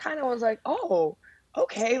 And I kind of was like, oh,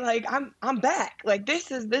 okay. I'm back.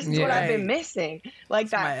 This is what I've been missing.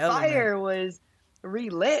 That fire was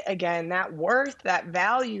relit again. That worth, that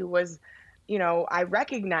value was, I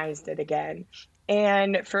recognized it again.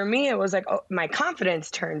 And for me, it was my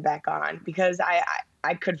confidence turned back on because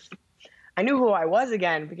I I knew who I was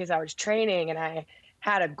again because I was training and I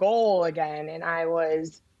had a goal again, and I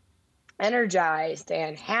was energized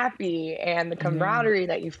and happy, and the camaraderie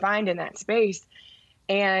that you find in that space.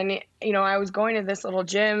 And, you know, I was going to this little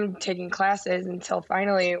gym, taking classes, until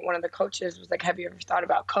finally one of the coaches was like, have you ever thought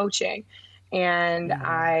about coaching? And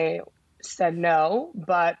I said no,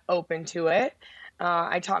 but open to it.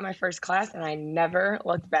 I taught my first class and I never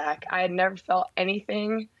looked back. I had never felt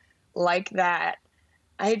anything like that.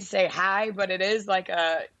 I hate to say high, but it is like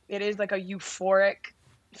a euphoric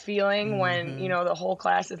feeling when, you know, the whole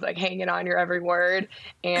class is like hanging on your every word,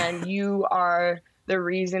 and you are the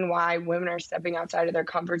reason why women are stepping outside of their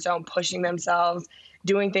comfort zone, pushing themselves,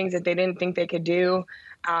 doing things that they didn't think they could do.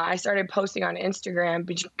 I started posting on Instagram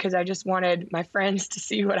because I just wanted my friends to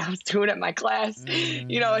see what I was doing at my class.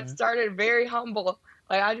 You know, it started very humble.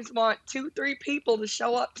 Like, I just want 2-3 people to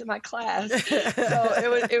show up to my class. So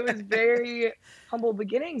it was very humble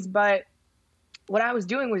beginnings, but what I was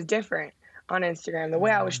doing was different on Instagram. The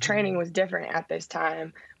way I was training was different at this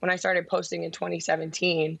time. When I started posting in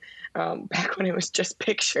 2017, back when it was just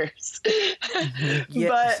pictures.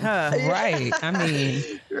 But right. I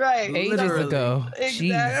mean, right. Ages ago.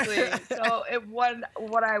 Exactly. So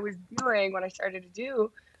what I was doing, what I started to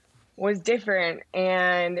do was different.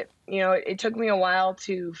 And, you know, it took me a while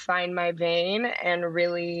to find my vein and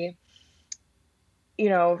really, you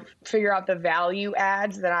know, figure out the value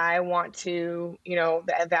adds that I want to, you know,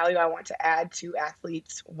 the value I want to add to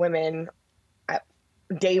athletes, women,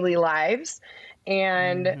 daily lives.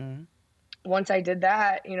 And once I did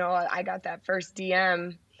that, you know, I got that first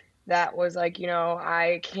DM that was like, you know,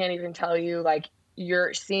 I can't even tell you, like,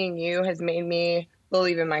 seeing you has made me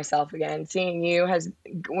believe in myself again. Seeing you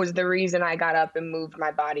was the reason I got up and moved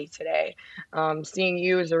my body today. Seeing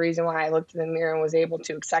you is the reason why I looked in the mirror and was able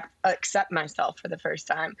to accept myself for the first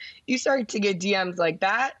time. You start to get DMs like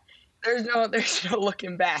that, there's no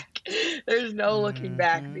looking back. There's no looking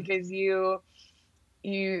back, because you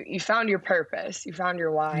found your purpose, you found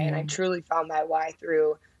your why, and I truly found my why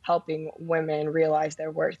through helping women realize their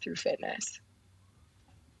worth through fitness.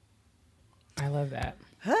 I love that.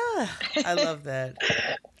 I love that.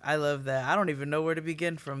 I love that. I don't even know where to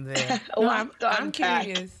begin from there. No, I'm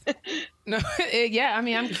curious. No, yeah. I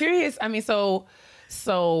mean, I'm curious. I mean, so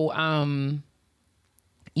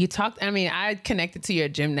you talked. I mean, I connected to your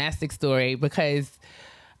gymnastic story because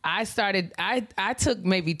I took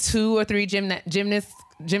maybe 2 or 3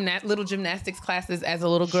 little gymnastics classes as a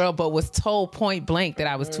little girl, but was told point blank that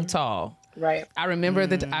I was too tall. Right. I remember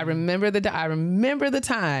the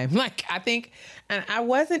time. Like, I think, and I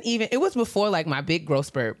wasn't even, it was before like my big growth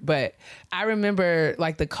spurt, but I remember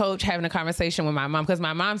like the coach having a conversation with my mom, because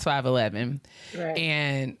my mom's 5'11", right.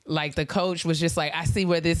 And like the coach was just like, I see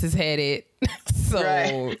where this is headed.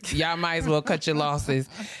 So y'all might as well cut your losses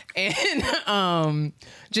and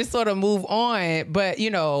just sort of move on. But,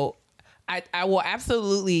 you know, I will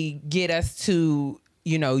absolutely get us to,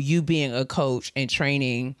 you know, you being a coach and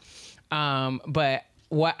training. But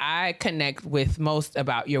what I connect with most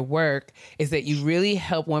about your work is that you really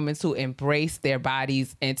help women to embrace their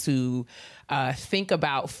bodies and to think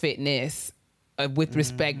about fitness with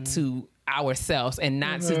respect to ourselves, and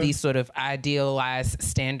not to these sort of idealized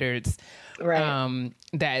standards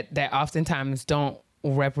that oftentimes don't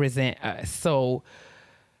represent us. So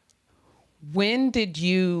when did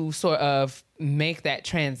you sort of make that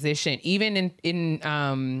transition? Even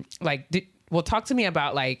talk to me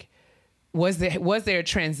about like, was there a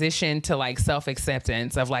transition to like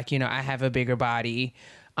self-acceptance of like, you know, I have a bigger body,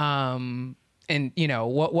 and you know,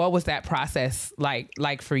 what was that process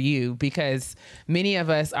like for you? Because many of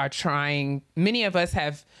us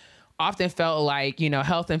have often felt like, you know,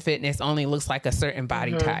 health and fitness only looks like a certain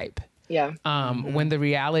body type. Yeah. When the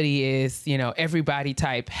reality is, you know, every body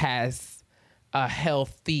type has a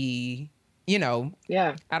healthy, you know,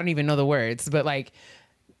 I don't even know the words, but like,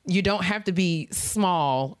 you don't have to be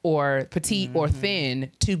small or petite or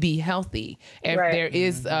thin to be healthy. There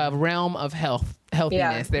is a realm of healthiness.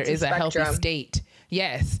 Yeah, there is a healthy state.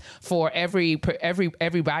 Yes, for every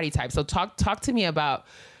body type. So talk to me about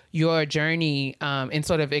your journey in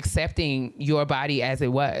sort of accepting your body as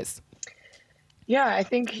it was. Yeah, I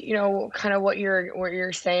think, you know, kind of what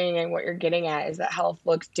you're saying and what you're getting at is that health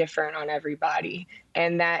looks different on everybody,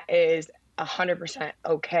 and that is 100%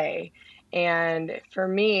 okay. And for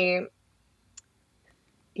me,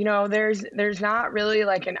 you know, there's not really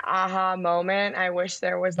like an aha moment. I wish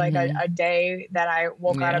there was like a day that I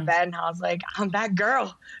woke out of bed and I was like, I'm that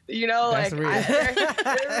girl, you know, that's like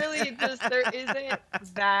there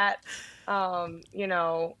isn't that, you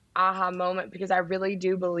know, aha moment, because I really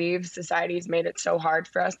do believe society's made it so hard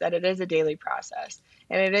for us that it is a daily process.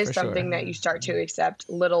 And it is something that you start to accept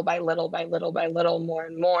little by little by little by little, more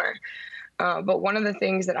and more. But one of the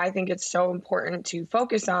things that I think it's so important to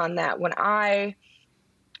focus on, that when I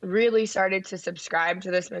really started to subscribe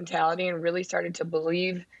to this mentality and really started to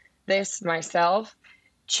believe this myself,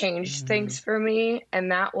 changed things for me.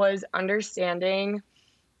 And that was understanding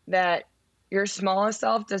that your smallest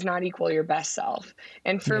self does not equal your best self.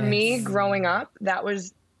 And for me, growing up, that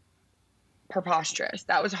was preposterous.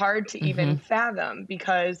 That was hard to even fathom,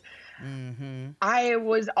 because I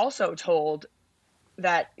was also told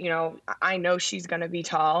that, you know, I know she's going to be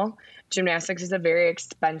tall. Gymnastics is a very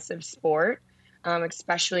expensive sport,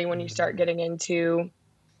 especially when you start getting into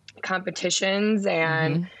competitions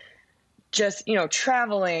and just, you know,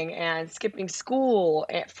 traveling and skipping school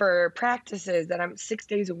for practices that I'm 6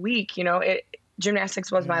 days a week. You know,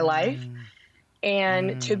 gymnastics was my life.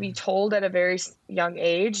 And to be told at a very young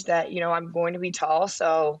age that, you know, I'm going to be tall,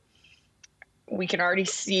 so we can already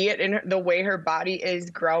see it in the way her body is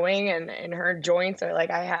growing, and her joints are like,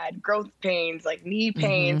 I had growth pains, like knee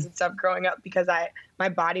pains and stuff growing up, because my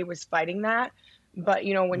body was fighting that. But,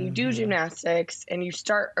 you know, when you do gymnastics and you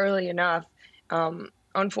start early enough,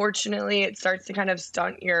 unfortunately, it starts to kind of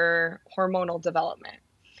stunt your hormonal development.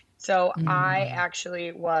 So I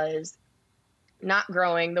actually was not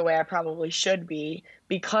growing the way I probably should be,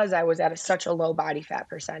 because I was at such a low body fat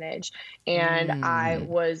percentage. And I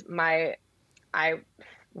was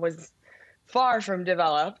far from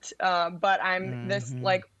developed, but I'm this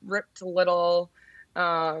like ripped little,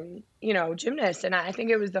 you know, gymnast. And I think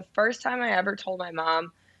it was the first time I ever told my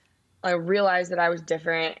mom, I realized that I was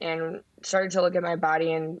different and started to look at my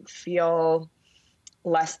body and feel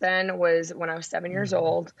less than, was when I was 7 years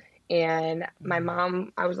old. And my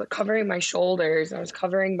mom, I was like covering my shoulders, I was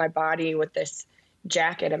covering my body with this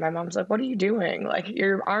jacket. And my mom's like, what are you doing? Like,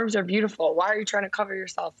 your arms are beautiful. Why are you trying to cover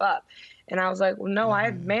yourself up? And I was like, well, no, I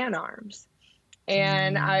have man arms.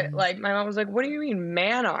 And my mom was like, what do you mean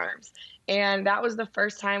man arms? And that was the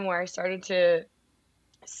first time where I started to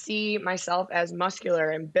see myself as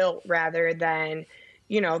muscular and built rather than,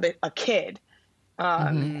 you know, a kid.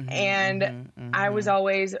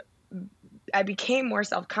 I became more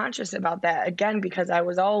self-conscious about that, again, because I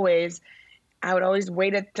would always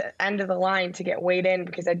wait at the end of the line to get weighed in,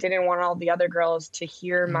 because I didn't want all the other girls to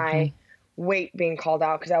hear my weight being called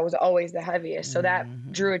out, because I was always the heaviest. So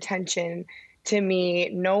that drew attention to me,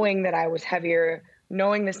 knowing that I was heavier,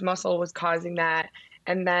 knowing this muscle was causing that.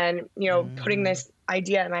 And then, you know, putting this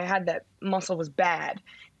idea in my head that muscle was bad.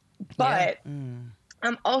 But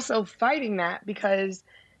I'm also fighting that because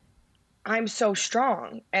I'm so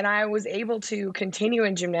strong, and I was able to continue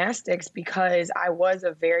in gymnastics because I was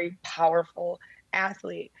a very powerful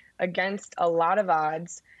athlete. Against a lot of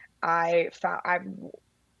odds, I've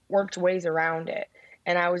worked ways around it,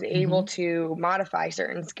 and I was able to modify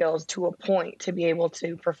certain skills to a point to be able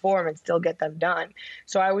to perform and still get them done.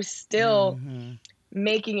 So I was still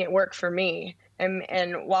making it work for me.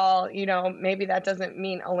 And while, you know, maybe that doesn't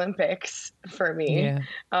mean Olympics for me,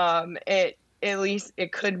 at least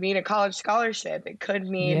it could mean a college scholarship. It could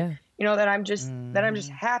mean, you know, that I'm just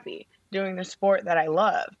happy doing the sport that I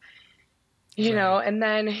love, you know. And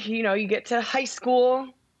then, you know, you get to high school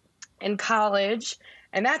and college,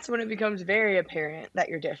 and that's when it becomes very apparent that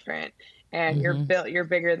you're different and you're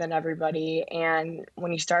bigger than everybody. And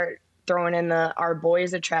when you start throwing in the "are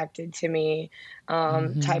boys attracted to me"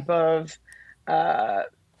 type of,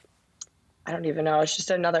 I don't even know. It's just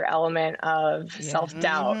another element of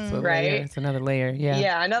self-doubt, right? It's another layer.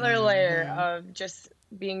 Yeah, another layer of just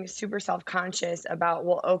being super self-conscious about,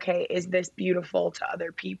 well, okay, is this beautiful to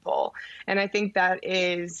other people? And I think that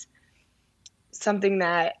is something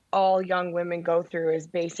that all young women go through, is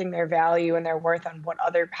basing their value and their worth on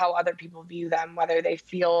how other people view them, whether they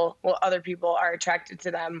feel, well, other people are attracted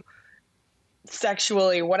to them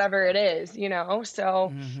sexually, whatever it is, you know?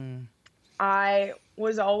 So I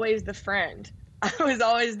was always the friend. I was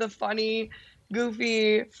always the funny,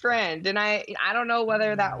 goofy friend. And I don't know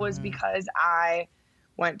whether that was because I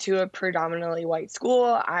went to a predominantly white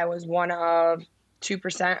school. I was one of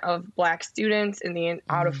 2% of Black students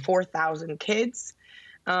out of 4,000 kids.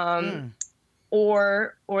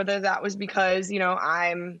 Or that was because, you know,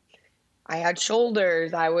 I had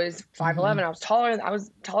shoulders. I was 5'11". I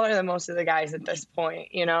was taller than most of the guys at this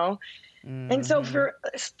point, you know? And so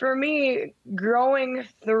for me, growing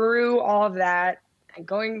through all of that and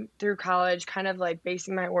going through college, kind of like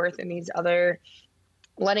basing my worth in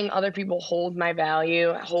letting other people hold my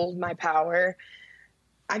value, hold my power,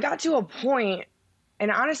 I got to a point,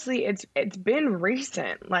 And honestly, it's been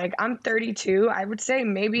recent. Like, I'm 32. I would say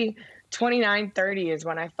maybe 29, 30 is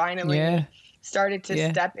when I finally started to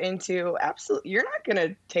step into absolutely, you're not going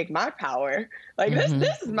to take my power. Like,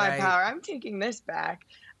 this is my power. I'm taking this back.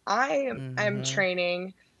 I am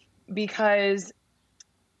training because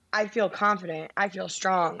I feel confident. I feel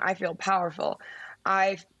strong. I feel powerful.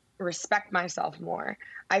 I respect myself more.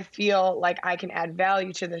 I feel like I can add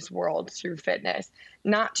value to this world through fitness,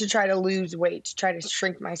 not to try to lose weight, to try to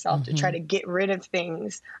shrink myself, to try to get rid of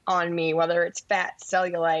things on me, whether it's fat,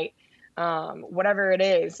 cellulite, whatever it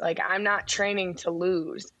is. Like, I'm not training to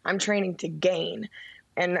lose. I'm training to gain.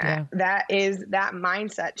 And that is that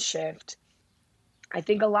mindset shift. I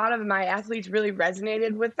think a lot of my athletes really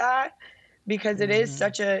resonated with that, because it is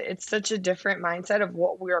such a different mindset of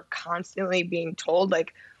what we're constantly being told.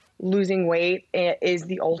 Like, losing weight is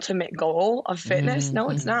the ultimate goal of fitness.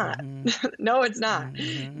 No, it's not. No, it's not.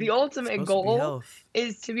 The ultimate goal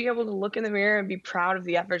is to be able to look in the mirror and be proud of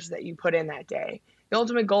the efforts that you put in that day. The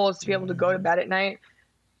ultimate goal is to be able to go to bed at night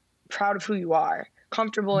proud of who you are,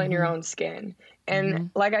 comfortable in your own skin.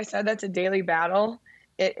 And like I said, that's a daily battle.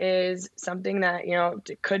 It is something that, you know,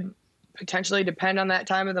 could potentially depend on that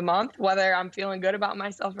time of the month, whether I'm feeling good about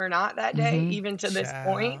myself or not that day, even to this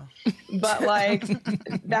point. But like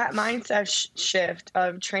that mindset shift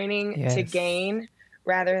of training to gain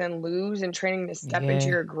rather than lose, and training to step into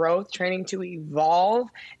your growth, training to evolve,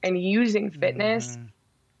 and using fitness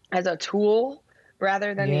as a tool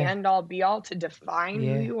rather than the end all be all to define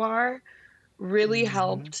who you are, really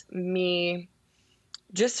helped me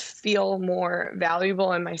just feel more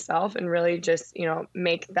valuable in myself, and really just, you know,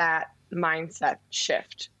 make that mindset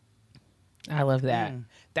shift. I love that.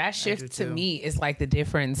 That shift to me is like the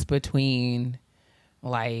difference between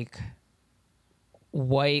like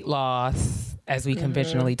weight loss, as we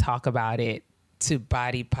conventionally talk about it, to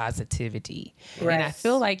body positivity. Right. And I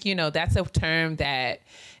feel like, you know, that's a term that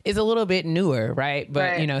is a little bit newer, right?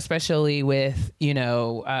 But, you know, especially with, you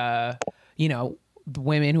know,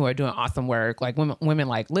 women who are doing awesome work, like women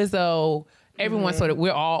like Lizzo, everyone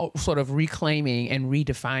we're all sort of reclaiming and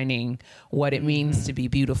redefining what it means to be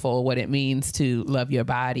beautiful, what it means to love your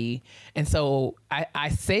body. And so I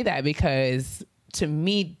say that because to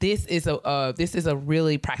me, this is a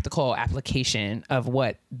really practical application of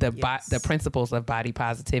what the principles of body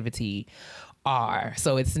positivity are.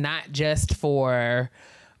 So it's not just for,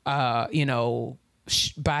 you know,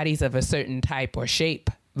 bodies of a certain type or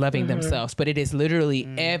shape loving themselves, but it is literally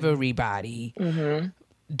everybody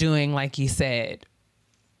doing, like you said,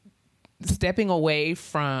 stepping away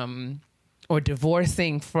from or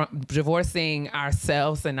divorcing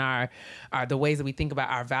ourselves and our the ways that we think about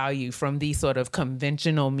our value from these sort of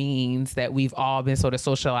conventional means that we've all been sort of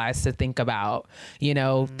socialized to think about. You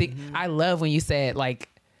know, I love when you said like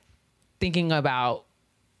thinking about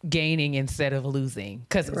gaining instead of losing,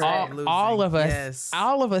 because all of us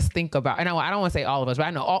think about, and I don't want to say all of us, but I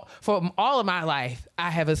know for all of my life I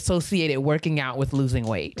have associated working out with losing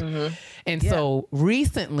weight. And so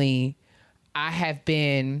recently I have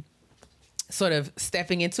been sort of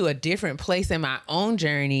stepping into a different place in my own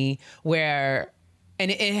journey where,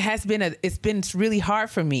 and it's been really hard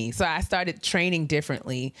for me. So I started training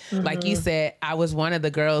differently. Like you said, I was one of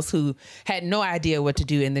the girls who had no idea what to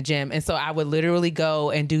do in the gym. And so I would literally go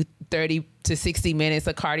and do 30 to 60 minutes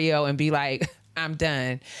of cardio and be like, I'm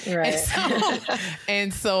done. Right.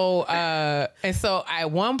 And so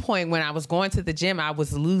at one point when I was going to the gym, I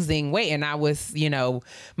was losing weight and I was, you know,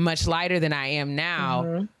 much lighter than I am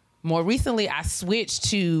now. More recently, I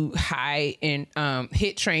switched to high and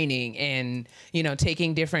HIIT training and, you know,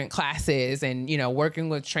 taking different classes and, you know, working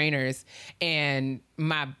with trainers. And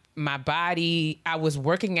my body, I was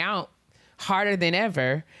working out harder than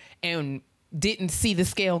ever and didn't see the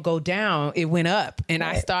scale go down. It went up. And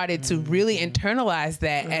I started to really internalize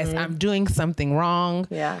that as I'm doing something wrong.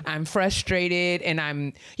 I'm frustrated and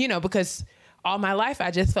I'm, you know, because all my life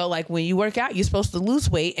I just felt like when you work out, you're supposed to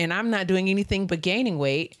lose weight, and I'm not doing anything but gaining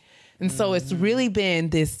weight. And so it's really been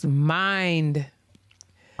this mind,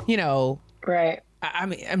 you know, I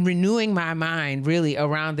mean, I'm renewing my mind really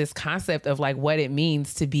around this concept of like what it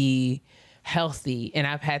means to be healthy. And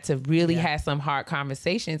I've had to really have some hard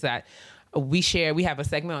conversations that we have a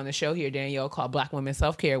segment on the show here, Danielle, called Black Women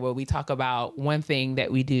Self-Care, where we talk about one thing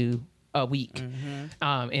that we do a week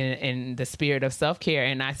in the spirit of self-care.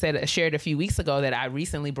 And I shared a few weeks ago that I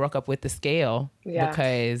recently broke up with the scale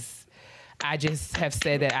because I just have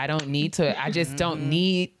said that I don't need to, I just don't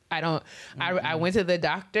need, I went to the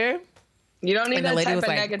doctor You don't need that type of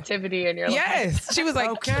negativity in your life. Yes. She was like,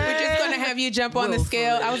 okay, we're just going to have you jump on the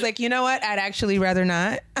scale. I was like, you know what? I'd actually rather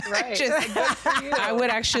not. Right. I would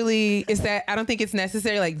actually, I don't think it's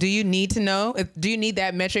necessary. Like, do you need to know? Do you need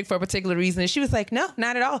that metric for a particular reason? And she was like, no,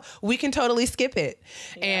 not at all. We can totally skip it.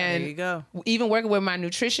 Yeah, and there you go. Even working with my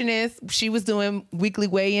nutritionist, she was doing weekly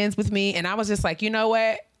weigh-ins with me. And I was just like, you know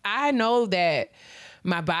what? I know that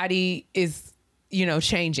my body is,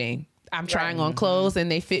 changing. I'm trying on clothes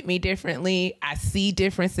and they fit me differently. I see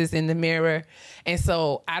differences in the mirror. And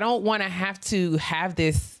so I don't want to have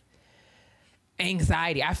this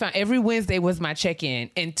anxiety. I found every Wednesday was my check-in,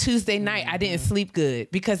 and Tuesday night I didn't sleep good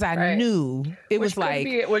because I knew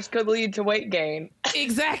which could lead to weight gain.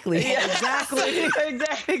 Exactly. Exactly.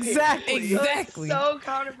 Exactly. So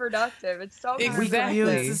counterproductive. It's so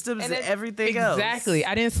immune systems and everything else. Exactly.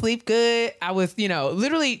 I didn't sleep good. I was,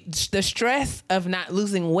 literally the stress of not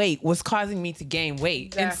losing weight was causing me to gain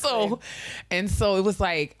weight. Exactly. And so it was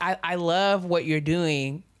like I love what you're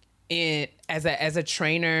doing as a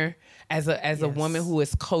trainer, as a woman who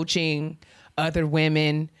is coaching other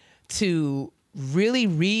women to really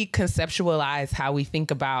reconceptualize how we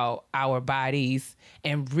think about our bodies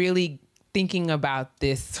and really thinking about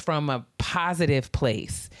this from a positive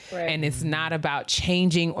place. Right. And it's not about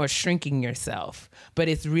changing or shrinking yourself, but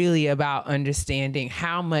it's really about understanding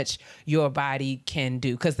how much your body can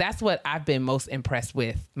do. Because that's what I've been most impressed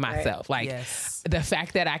with myself. Right. Like the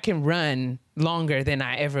fact that I can run longer than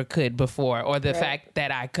I ever could before, or the fact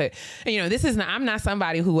that I could, I'm not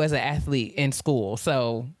somebody who was an athlete in school.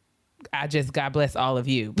 So I just, God bless all of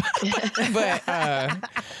you. But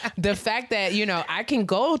the fact that, I can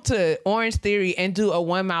go to Orange Theory and do a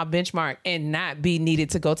 1 mile benchmark and not be needed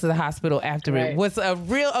to go to the hospital after it was a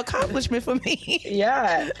real accomplishment for me.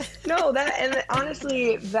 Yeah. No, and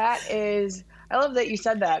honestly, I love that you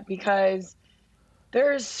said that, because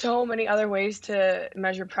there's so many other ways to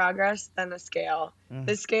measure progress than the scale.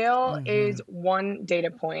 The scale is one data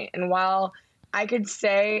point. And while I could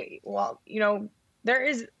say, there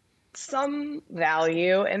is some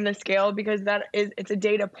value in the scale because it's a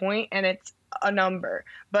data point and it's a number,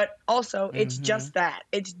 but also it's just that.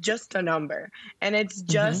 It's just a number, and it's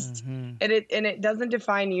just it doesn't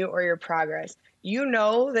define you or your progress. You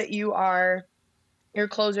know that your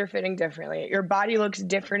clothes are fitting differently. Your body looks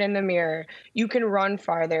different in the mirror. You can run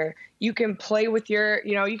farther. You can play with your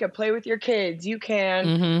kids. You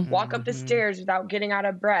can walk up the stairs without getting out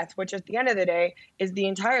of breath, which at the end of the day is the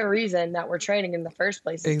entire reason that we're training in the first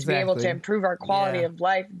place, is to be able to improve our quality of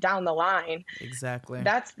life down the line. Exactly.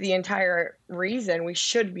 That's the entire reason we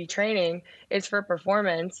should be training, is for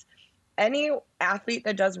performance. Any athlete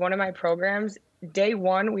that does one of my programs, day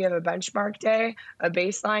one, we have a benchmark day, a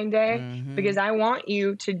baseline day, because I want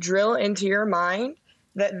you to drill into your mind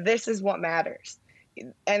that this is what matters.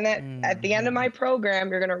 And that at the end of my program,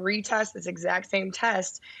 you're going to retest this exact same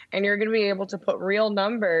test, and you're going to be able to put real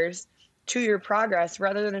numbers to your progress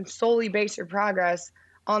rather than solely base your progress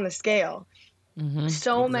on the scale.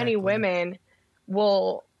 So many women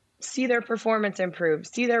will see their performance improve,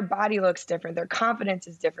 see their body looks different, their confidence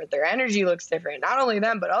is different, their energy looks different. Not only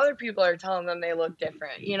them, but other people are telling them they look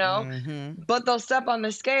different, But they'll step on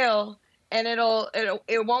the scale and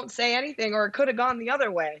it won't say anything, or it could have gone the other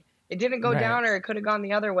way. It didn't go down, or it could have gone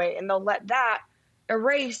the other way, and they'll let that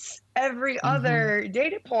erase every other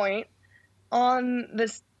data point on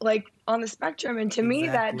this, on the spectrum. And to me,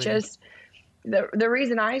 that just the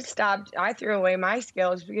reason I threw away my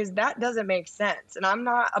scale is because that doesn't make sense. And I'm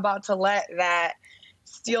not about to let that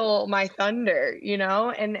steal my thunder,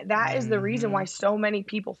 and that is the reason why so many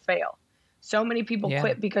people fail. So many people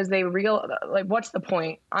quit because they what's the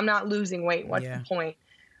point? I'm not losing weight. What's the point?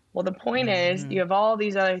 Well, the point is you have all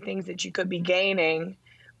these other things that you could be gaining,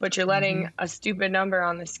 but you're letting a stupid number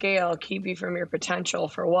on the scale keep you from your potential.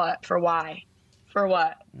 For what? For why? For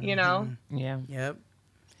what? Yeah. Yep.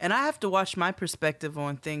 And I have to watch my perspective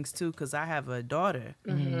on things, too, because I have a daughter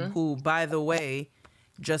who, by the way,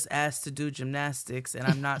 just asked to do gymnastics. And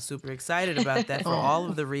I'm not super excited about that for all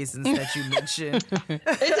of the reasons that you mentioned.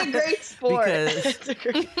 It's a great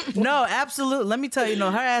sport. No, absolutely. Let me tell you,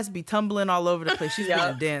 her ass be tumbling all over the place. She's been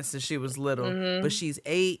in dance since she was little. But she's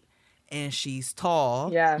 8, and she's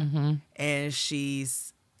tall. Yeah. And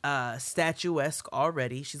she's statuesque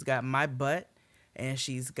already. She's got my butt, and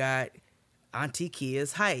she's got Auntie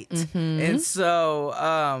Kia's height. And so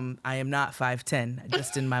I am not 5'10",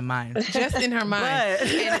 just in my mind. Just in her mind.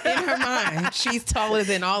 But in her mind, she's taller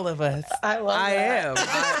than all of us. I am.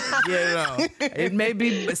 It may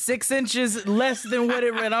be 6 inches less than what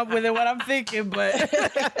I'm thinking,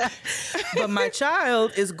 but my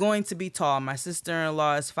child is going to be tall. My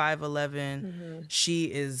sister-in-law is 5'11". She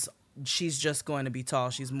is she's just going to be tall.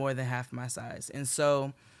 She's more than half my size. And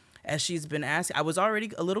so as she's been asking, I was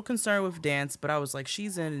already a little concerned with dance, but I was like,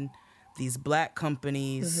 she's in these Black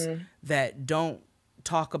companies that don't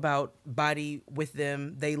talk about body with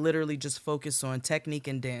them. They literally just focus on technique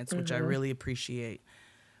and dance, which I really appreciate.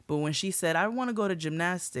 But when she said, I want to go to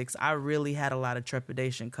gymnastics, I really had a lot of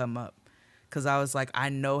trepidation come up. Because I was like, I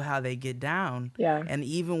know how they get down. Yeah. And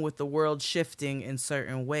even with the world shifting in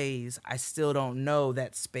certain ways, I still don't know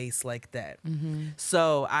that space like that.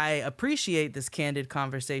 So I appreciate this candid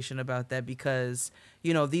conversation about that because,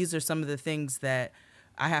 you know, these are some of the things that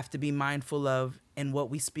I have to be mindful of in what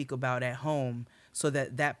we speak about at home so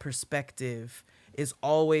that that perspective is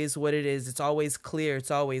always what it is. It's always clear.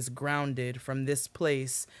 It's always grounded from this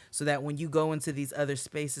place so that when you go into these other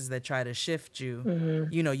spaces that try to shift you,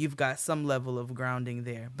 you know, you've got some level of grounding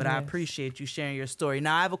there. But I appreciate you sharing your story.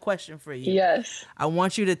 Now, I have a question for you. Yes. I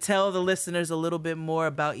want you to tell the listeners a little bit more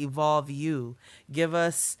about Evolve You. Give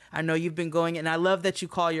us, I know you've been going, and I love that you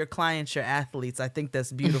call your clients your athletes. I think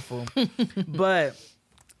that's beautiful. But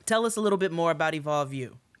tell us a little bit more about Evolve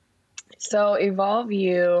You. So Evolve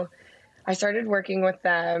You, I started working with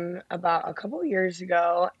them about a couple of years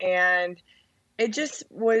ago, and it just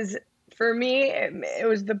was, for me, it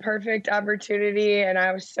was the perfect opportunity, and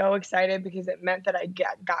I was so excited because it meant that I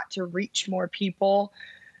got to reach more people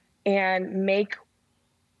and make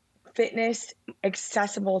fitness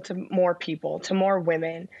accessible to more people, to more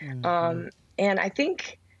women. And I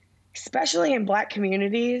think, especially in Black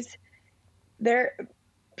communities,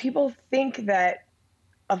 people think that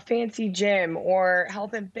a fancy gym or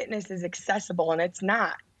health and fitness is accessible, and it's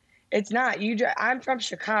not. It's not. I'm from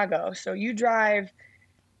Chicago, so you drive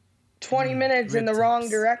 20 minutes in the wrong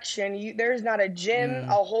direction. There's not a gym,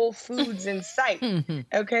 a Whole Foods in sight.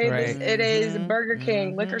 Okay, Right. it is Burger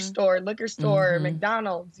King, liquor store,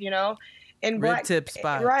 McDonald's. You know, in Rib tip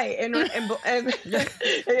spot. right? And good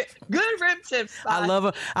rib tip spot. I love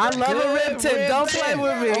a rib tip. Don't play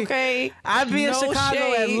with me. Okay. I be in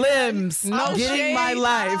Chicago at Limbs, getting my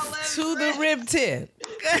life. To the rib tip.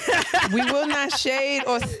 We will not shade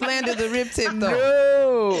or slander the rib tip,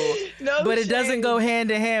 though. No But it shade. doesn't go hand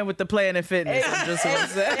in hand with the Planet Fitness. I'm just gonna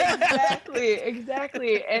say.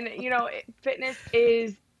 Exactly. And, you know, fitness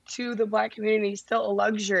is, to the Black community, still a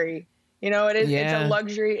luxury. You know, it is. It's a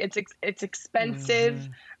luxury. It's expensive.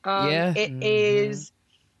 It is,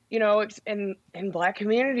 you know, in Black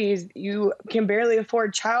communities, you can barely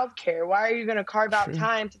afford childcare. Why are you going to carve out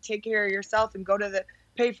time to take care of yourself and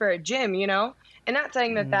pay for a gym, you know? And not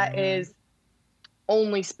saying that is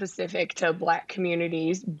only specific to Black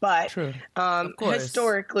communities, but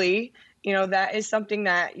historically, you know, that is something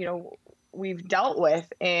that, you know, we've dealt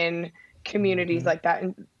with in communities like that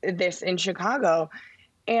in Chicago.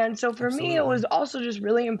 And so for me, it was also just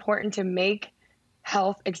really important to make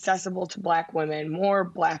health accessible to Black women, more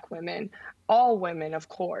Black women, all women, of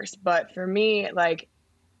course. But for me, like,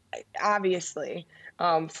 obviously,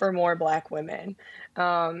 for more Black women,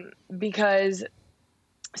 because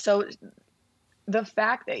the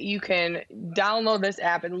fact that you can download this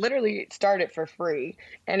app and literally start it for free,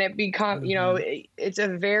 and it become, you know, it's a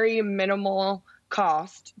very minimal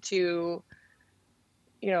cost to,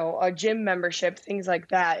 you know, a gym membership, things like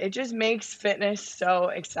that. It just makes fitness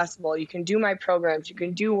so accessible. You can do my programs, you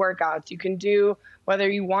can do workouts, you can do whether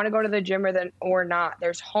you want to go to the gym or not.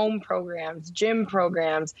 There's home programs, gym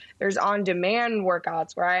programs, there's on-demand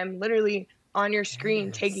workouts where I am literally on your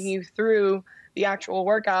screen taking you through the actual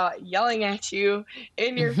workout, yelling at you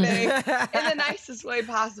in your face in the nicest way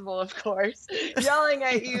possible, of course, yelling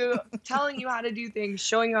at you, telling you how to do things,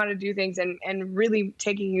 showing you how to do things, and really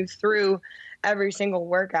taking you through every single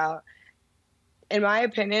workout. In my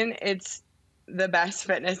opinion, it's the best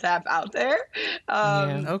fitness app out there.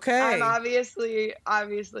 Okay. I'm obviously,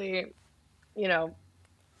 you know,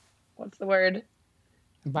 what's the word?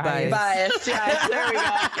 Biased. Yes, there we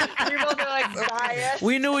go. You both are like biased.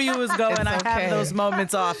 We knew where you was going. It's I okay. have those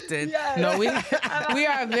moments often. Yes. No, we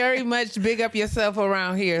are very much big up yourself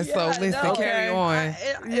around here. So listen, carry on.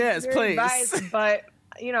 Yes, please. Biased, but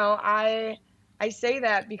you know, I say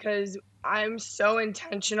that because I'm so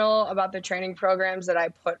intentional about the training programs that I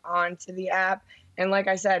put onto the app. And like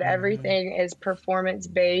I said, everything is performance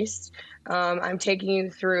based. I'm taking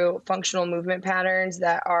you through functional movement patterns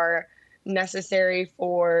that are necessary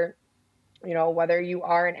for, you know, whether you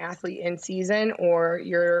are an athlete in season or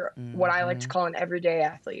you're what I like to call an everyday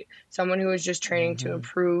athlete, someone who is just training to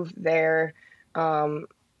improve their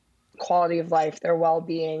quality of life, their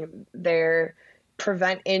well-being, their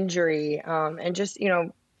prevent injury, and just, you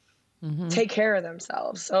know, take care of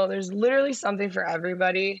themselves. So there's literally something for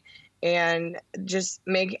everybody. and just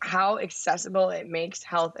make how accessible it makes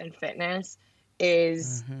health and fitness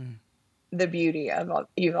is the beauty of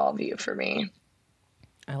Evolve You for me.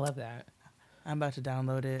 I love that. I'm about to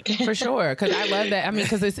download it. For sure. Because I love that. I mean,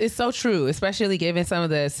 because it's so true, especially given some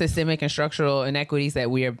of the systemic and structural inequities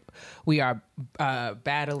that we are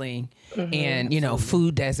battling and, you know,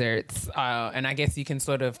 food deserts. And I guess you can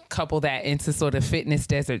sort of couple that into sort of fitness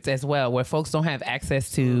deserts as well, where folks don't have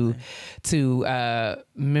access to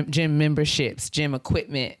gym memberships, gym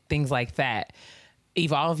equipment, things like that.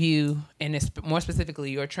 Evolve You, and more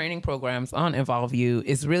specifically your training programs on Evolve You,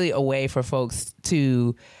 is really a way for folks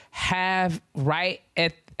to have right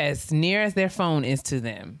at as near as their phone is to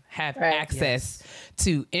them, have access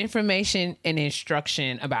to information and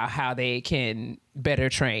instruction about how they can better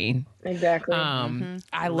train. Exactly.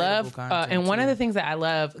 I love, and one of the things that I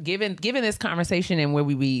love, given this conversation and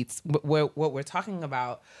what we're talking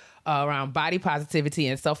about around body positivity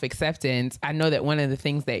and self-acceptance, I know that one of the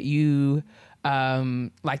things that you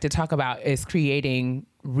like to talk about is creating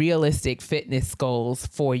realistic fitness goals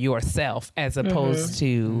for yourself, as opposed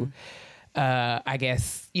to, I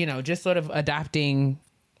guess, you know, just sort of adopting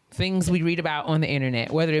things we read about on the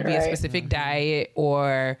internet, whether it be a specific diet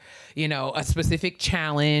or, you know, a specific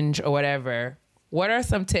challenge or whatever. What are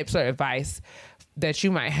some tips or advice that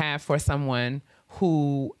you might have for someone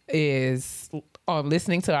who is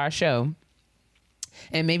listening to our show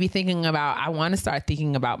and maybe thinking about, I want to start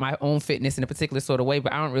thinking about my own fitness in a particular sort of way,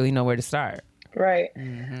 but I don't really know where to start? Right.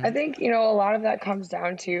 I think, you know, a lot of that comes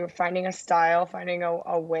down to finding a style, finding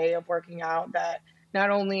a way of working out that not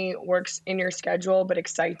only works in your schedule, but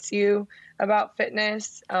excites you about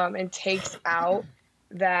fitness, and takes out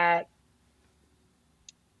that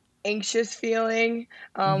anxious feeling,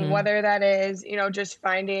 whether that is, you know, just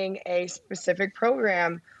finding a specific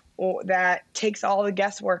program that takes all the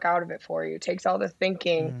guesswork out of it for you, takes all the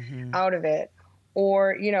thinking out of it,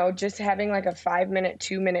 or, you know, just having like a 5-minute,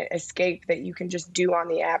 2-minute escape that you can just do on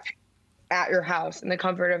the app at your house in the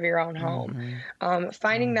comfort of your own home.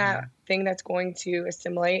 Finding that thing that's going to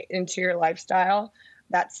assimilate into your lifestyle,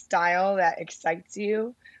 that style that excites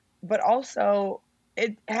you, but also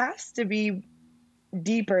it has to be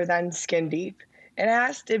deeper than skin deep. It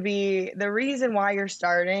has to be, the reason why you're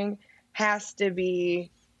starting has to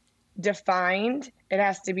be defined. It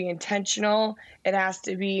has to be intentional. It has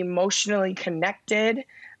to be emotionally connected,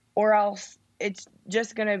 or else it's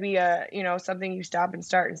just going to be something you stop and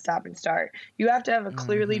start and stop and start. You have to have a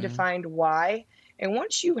clearly defined why. And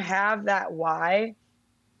once you have that why,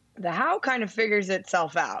 the how kind of figures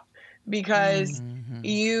itself out, because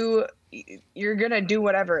you're going to do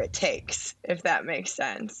whatever it takes, if that makes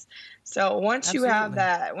sense. So once you have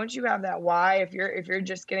that why, if you're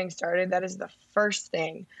just getting started, that is the first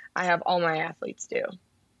thing I have all my athletes do.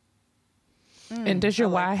 And does your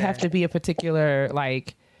why have to be a particular,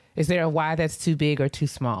 like, is there a why that's too big or too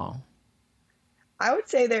small? I would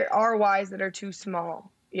say there are whys that are too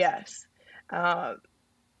small. Yes.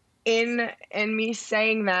 In me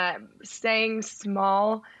saying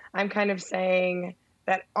small, I'm kind of saying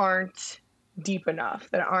that aren't deep enough,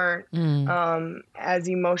 that aren't as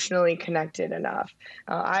emotionally connected enough.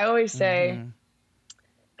 I always say,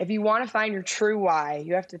 if you want to find your true why,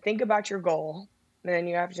 you have to think about your goal, and then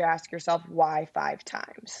you have to ask yourself why 5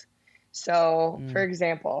 times. So, for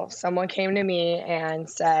example, someone came to me and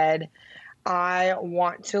said, I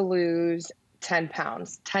want to lose 10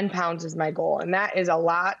 pounds. 10 pounds is my goal. And that is a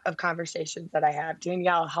lot of conversations that I have.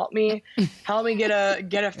 Danielle, help me get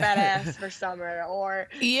a fat ass for summer, or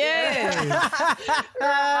the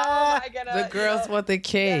girls want the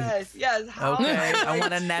cake. Yes. I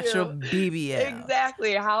want a natural BBL.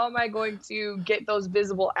 Exactly. How am I going to get those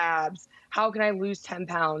visible abs? How can I lose 10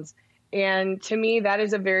 pounds? And to me, that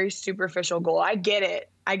is a very superficial goal. I get it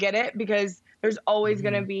because there's always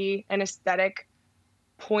going to be an aesthetic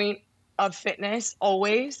point of fitness,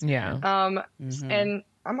 always. Yeah. And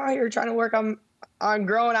I'm out here trying to work on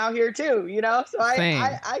growing out here too, you know? So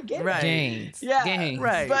I get it. Gains. Yeah. Gains.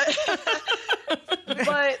 Right. But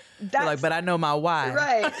that's but I know my why.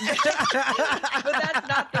 Right. But that's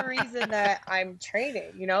not the reason that I'm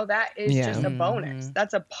training, you know? That is just a bonus.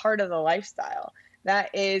 That's a part of the lifestyle.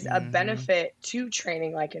 That is a benefit to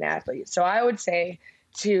training like an athlete. So I would say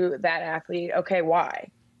to that athlete, okay,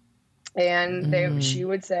 why? And she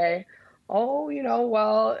would say, oh, you know,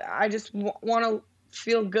 well, I just want to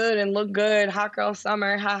feel good and look good. Hot girl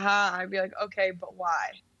summer, haha. I'd be like, okay, but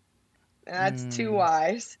why? And that's 2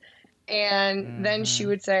 whys. And then she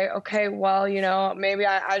would say, okay, well, you know, maybe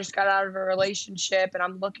I just got out of a relationship and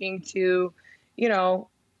I'm looking to, you know,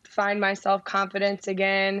 find my self-confidence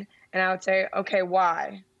again. And I would say, okay,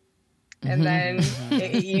 why? And then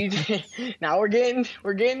now we're getting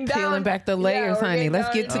down. Peeling back the layers, honey.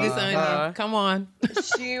 Let's get to this onion. Come on.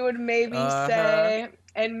 She would maybe say,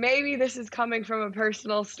 and maybe this is coming from a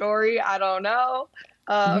personal story. I don't know.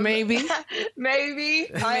 Maybe. Maybe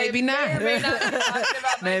not.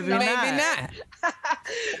 Maybe not.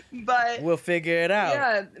 But we'll figure it out.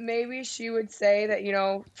 Yeah, maybe she would say that, you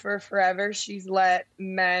know, for forever she's let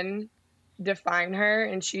men define her,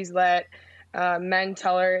 and she's let men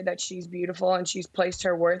tell her that she's beautiful, and she's placed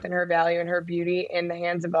her worth and her value and her beauty in the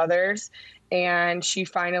hands of others, and she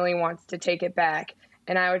finally wants to take it back.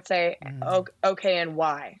 And I would say, okay, and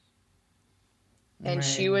why? And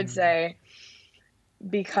she would say,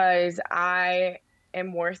 because I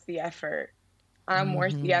am worth the effort. I'm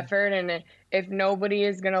worth the effort, and if nobody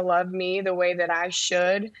is going to love me the way that I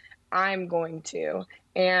should, I'm going to.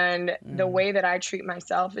 And the way that I treat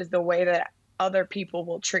myself is the way that other people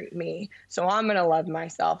will treat me. So I'm going to love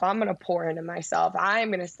myself. I'm going to pour into myself. I'm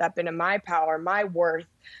going to step into my power, my worth,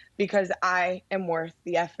 because I am worth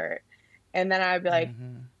the effort. And then I'd be like,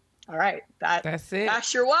 all right, that's it.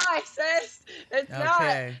 That's your why, sis. It's not.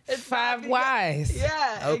 It's 5 whys.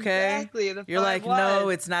 Yeah, okay. Exactly. You're like, no,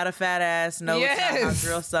 it's not a fat ass. No, it's not Hot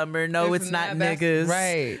Girl Summer. No, it's not niggas.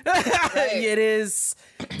 Right. It is.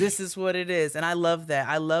 This is what it is. And I love that.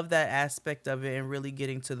 I love that aspect of it, and really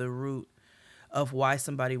getting to the root of why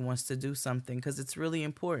somebody wants to do something, because it's really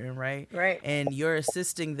important, right? Right. And you're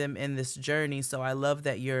assisting them in this journey. So I love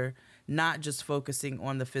that you're not just focusing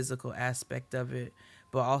on the physical aspect of it,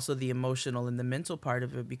 but also the emotional and the mental part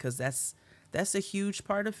of it, because that's a huge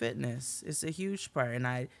part of fitness. It's a huge part, and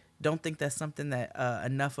I don't think that's something that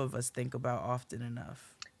enough of us think about often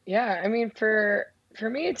enough. Yeah, I mean, for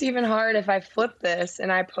me, it's even hard if I flip this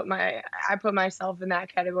and I put myself in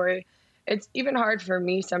that category. It's even hard for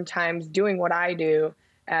me sometimes doing what I do,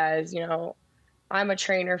 as, you know, I'm a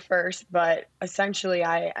trainer first, but essentially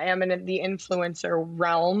I am in the influencer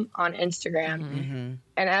realm on Instagram.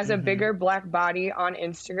 And as a bigger Black body on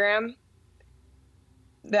Instagram,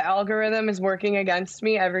 the algorithm is working against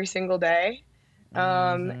me every single day.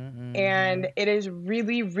 And it is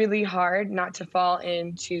really, really hard not to fall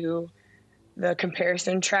into the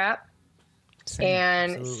comparison trap.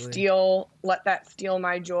 And let that steal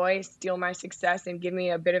my joy, steal my success, and give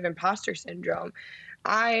me a bit of imposter syndrome.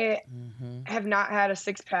 I have not had a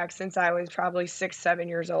six-pack since I was probably 6-7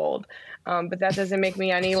 years old, but that doesn't make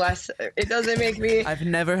me any less. It doesn't make me. I've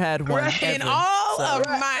never had one in all of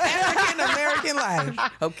my African-American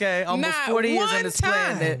life. Okay, almost not 40 years on this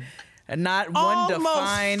planet, and not one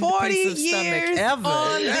defined piece of stomach ever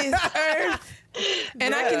on this earth.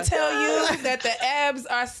 And I can tell you that the abs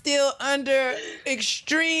are still under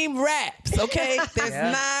extreme wraps, okay? There's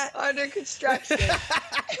not under construction.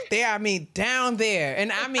 They are, down there.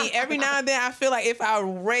 And every now and then I feel like if I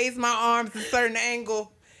raise my arms a certain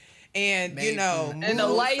angle and, and the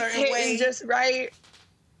light hitting just right,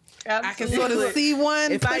 absolutely. I can sort of see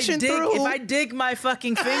one pushing through. If I dig my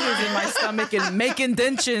fucking fingers in my stomach and make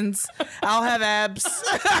indentions, I'll have abs.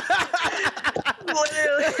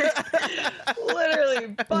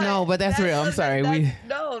 Literally. But that's real. I'm sorry.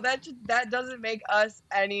 That doesn't make us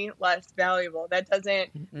any less valuable. That doesn't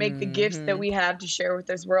make the gifts that we have to share with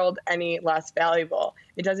this world any less valuable.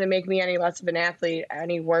 It doesn't make me any less of an athlete,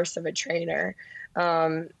 any worse of a trainer.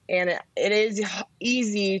 And it is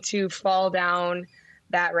easy to fall down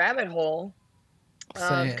that rabbit hole,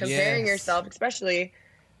 comparing yourself, especially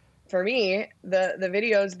for me, the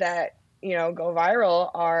videos that go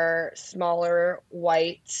viral are smaller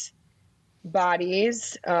white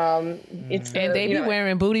bodies. And they be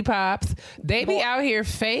wearing booty pops. They be out here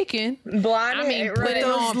faking. Blonde, putting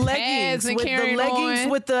those on leggings pads and with carrying the leggings on.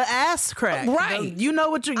 with the ass crack. Right. You know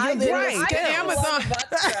what you're right. The Amazon.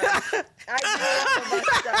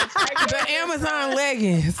 The Amazon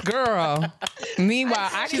leggings, girl. Meanwhile,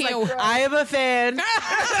 I can't. I am a fan.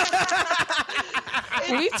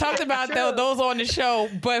 We've talked about those on the show,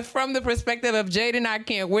 but from the perspective of Jaden, I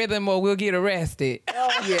can't wear them or we'll get arrested.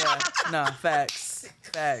 Yeah, no, facts.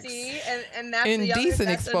 See, and that's indecent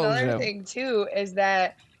exposure. Another thing too is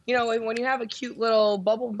that when you have a cute little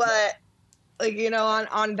bubble butt, like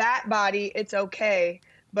on that body, it's okay.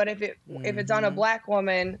 But if it's on a Black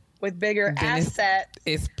woman with bigger assets,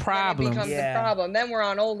 it's problem. It becomes a problem. Then we're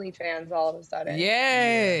on OnlyFans all of a sudden.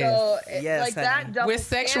 Yes. So that double we're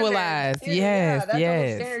sexualized. Standard, yes. That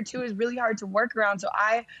double standard too is really hard to work around. So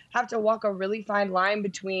I have to walk a really fine line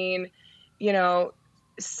between,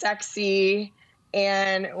 sexy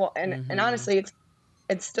and honestly,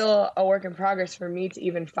 it's still a work in progress for me to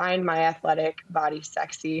even find my athletic body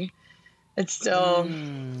sexy. It's still.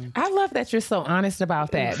 I love that you're so honest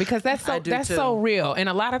about that, because that's so real. And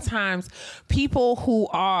a lot of times people who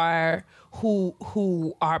are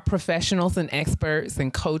professionals and experts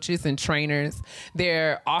and coaches and trainers,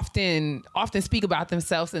 they're often speak about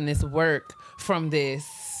themselves in this work from this,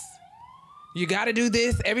 you got to do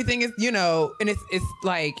this, everything is, and it's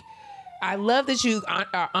like, I love that you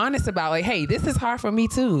are honest about, like, hey, this is hard for me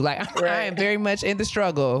too. Like, right. I am very much in the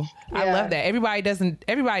struggle. Yeah. I love that. Everybody doesn't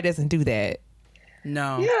do that.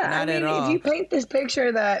 No, yeah, not at all. If you paint this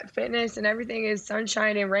picture that fitness and everything is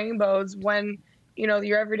sunshine and rainbows, when,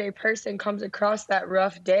 your everyday person comes across that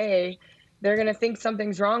rough day, they're going to think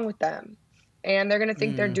something's wrong with them. And they're going to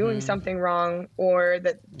think they're doing something wrong, or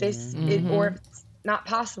that this is, or it's not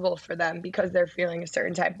possible for them because they're feeling a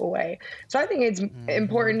certain type of way. So I think it's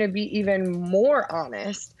important to be even more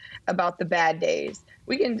honest about the bad days.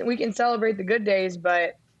 We can celebrate the good days,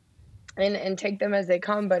 but and take them as they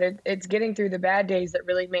come, but it's getting through the bad days that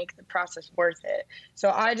really make the process worth it.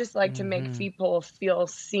 So I just like to make people feel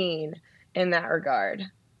seen in that regard.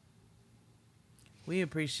 We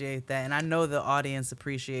appreciate that, and I know the audience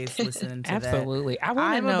appreciates listening to Absolutely. that.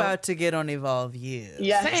 I'm about to get on Evolve You.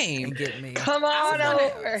 Yes. Same. And get me. Come on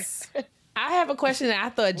over. I have a question that I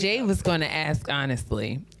thought Jay was going to ask,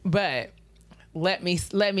 honestly, but let me.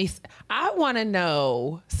 I want to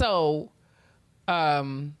know. So,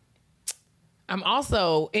 I'm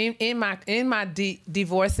also in my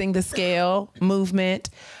divorcing the scale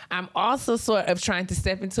movement. I'm also sort of trying to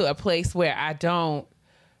step into a place where I don't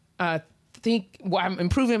I'm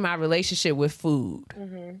improving my relationship with food,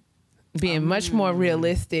 being much more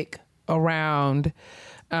realistic around,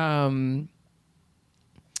 thinking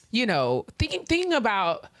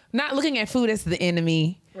about not looking at food as the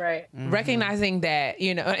enemy. Right. Recognizing that,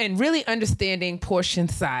 and really understanding portion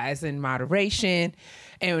size and moderation.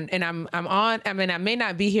 And I may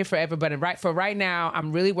not be here forever, but right now,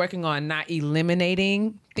 I'm really working on not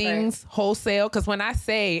eliminating things wholesale. Because when I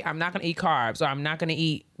say I'm not going to eat carbs, or I'm not going to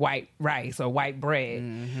eat white rice or white bread,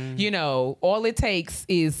 all it takes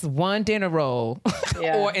is one dinner roll,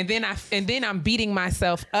 and then I'm beating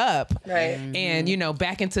myself up, and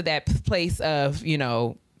back into that place of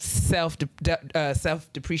self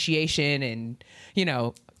depreciation and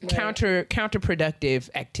counterproductive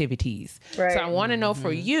activities. Right. So I want to know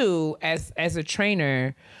for you as a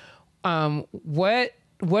trainer, what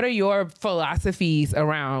are your philosophies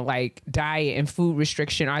around like diet and food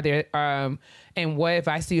restriction? Are there and what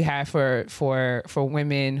advice do you have for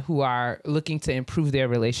women who are looking to improve their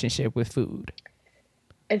relationship with food?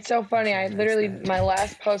 It's so funny. My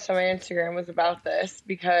last post on my Instagram was about this,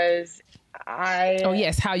 because oh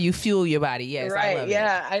yes, how you fuel your body. Yes, right. I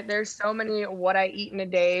love it. There's so many what I eat in a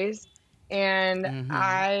days, and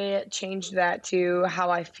I changed that to how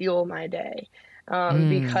I fuel my day,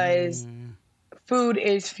 because food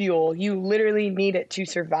is fuel. You literally need it to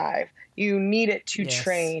survive. You need it to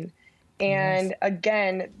train, and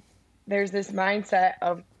again, there's this mindset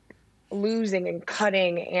of losing and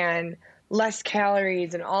cutting and less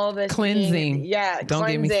calories and all this cleansing. Don't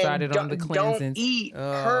get me started on the cleansing. Don't eat,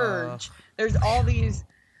 purge. There's all these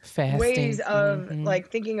fasting ways of like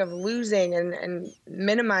thinking of losing and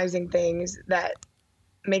minimizing things that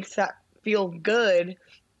makes that feel good,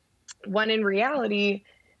 when in reality,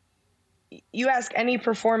 you ask any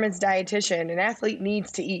performance dietitian, an athlete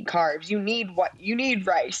needs to eat carbs. You need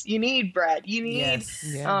rice, you need bread, you need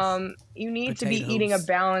you need to be eating a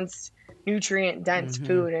balanced, nutrient dense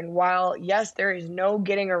food. And while yes, there is no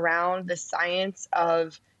getting around the science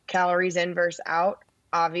of calories in versus out,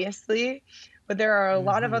 obviously, but there are a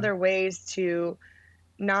lot of other ways to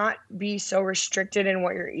not be so restricted in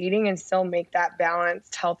what you're eating and still make that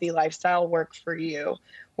balanced, healthy lifestyle work for you.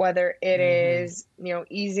 Whether it is,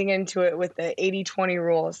 easing into it with the 80-20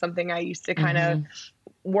 rule is something I used to kind of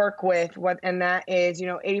work with, and that is,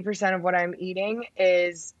 80% of what I'm eating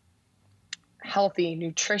is healthy,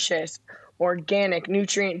 nutritious, organic,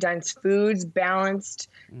 nutrient-dense foods, balanced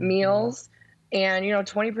meals. And,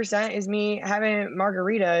 20% is me having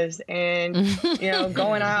margaritas and,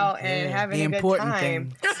 going out and having a good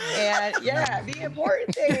time. And the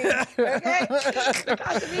important thing, okay? The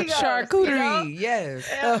Casamigos, charcuterie, yes.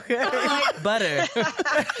 Okay. Butter.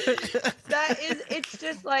 It's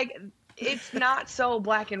just like, it's not so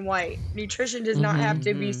black and white. Nutrition does not have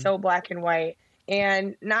to be so black and white.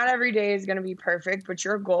 And not every day is going to be perfect, but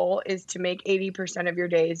your goal is to make 80% of your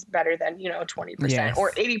days better than, 20%,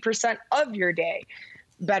 or 80% of your day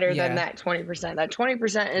better than that 20%. That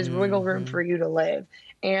 20% is wiggle room for you to live.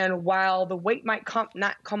 And while the weight might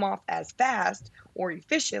not come off as fast or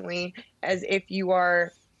efficiently as if you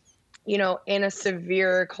are, in a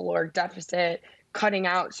severe caloric deficit, cutting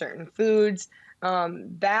out certain foods,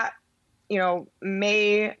 that, you know,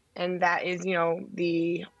 and that is, you know,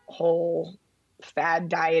 the whole fad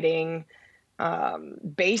dieting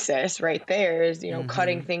basis right there is, you know,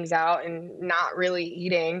 cutting things out and not really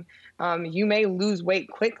eating. You may lose weight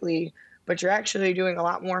quickly, but you're actually doing a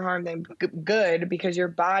lot more harm than good, because your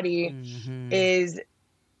body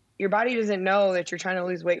doesn't know that you're trying to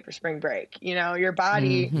lose weight for spring break. You know, your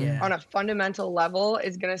body on a fundamental level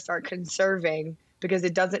is going to start conserving, because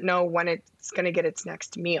it doesn't know when it's going to get its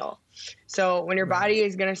next meal. So when your body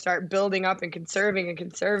is going to start building up and conserving,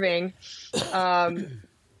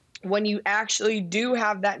 when you actually do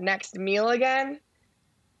have that next meal again,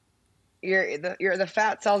 the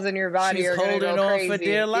fat cells in your body are going to go crazy. For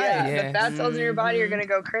dear life. Yeah, the fat cells in your body are going to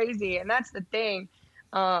go crazy. And that's the thing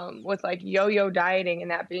with like yo-yo dieting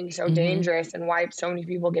and that being so dangerous, and why so many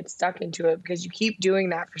people get stuck into it, because you keep doing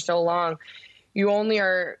that for so long.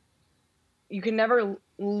 You can never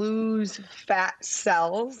lose fat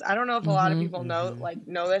cells. I don't know if a lot of people know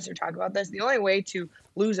this or talk about this. The only way to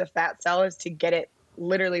lose a fat cell is to get it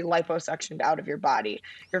literally liposuctioned out of your body.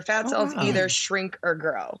 Your fat cells either shrink or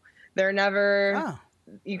grow. They're never,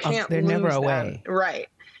 you can't they're lose never them. away. Right.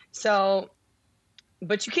 So,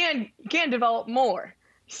 but you can develop more.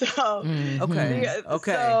 So, okay.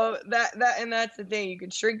 So and that's the thing. You can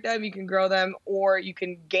shrink them, you can grow them, or you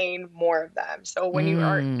can gain more of them. So when you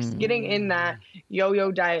are getting in that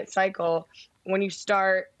yo-yo diet cycle, when you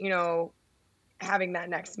start, you know, having that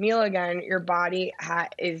next meal again, your body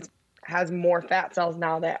has more fat cells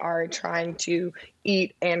now that are trying to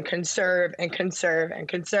eat and conserve,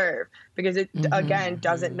 because it again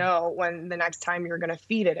doesn't know when the next time you're going to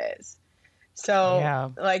feed it is.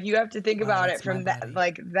 So like you have to think about it from that,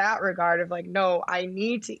 like that regard of like, no, I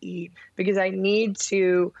need to eat because I need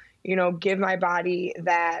to, you know, give my body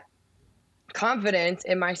that confidence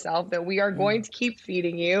in myself that we are going to keep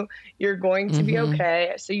feeding you. You're going to be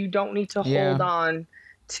okay. So you don't need to hold on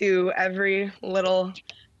to every little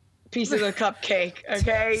piece of the cupcake.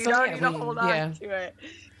 Okay. You don't need to hold on to it.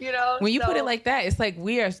 You know, when you put it like that, it's like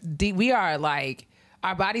we are like,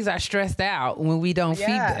 our bodies are stressed out when we don't feed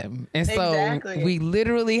them. And so we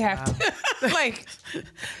literally have to like,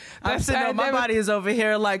 I'm sitting on my body is over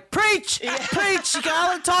here like, preach, preach, y'all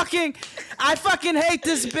are talking. I fucking hate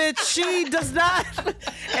this bitch. She does not.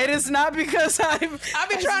 And it's not because I've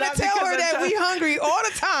been trying to tell her that we hungry all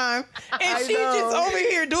the time, and she just over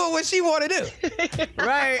here doing what she want to do.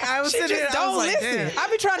 Right. I was sitting there. Don't listen. I've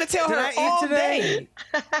been trying to tell her all day.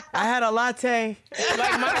 I had a latte.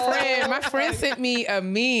 Like my friend sent me a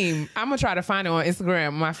meme. I'm gonna try to find it on Instagram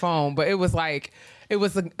on my phone, but it was like, it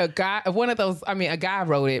was a guy, one of those, I mean, a guy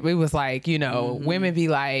wrote it. It was like, you know, women be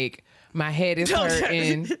like, my head is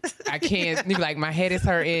hurting. I can't, be like, my head is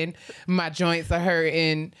hurting. My joints are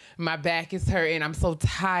hurting. My back is hurting. I'm so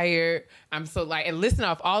tired. I'm so like, and listen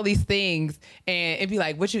off all these things. And it'd be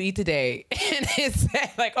like, what you eat today? And it's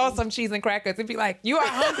like, oh, some cheese and crackers. It'd be like, you are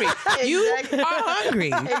hungry. You are hungry.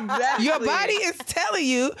 Exactly. Your body is telling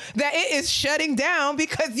you that it is shutting down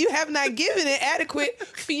because you have not given it adequate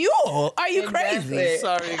fuel. Are you crazy?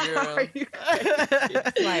 Sorry, girl. Are you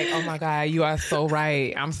crazy? Like, oh my God, you are so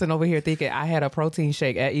right. I'm sitting over here thinking I had a protein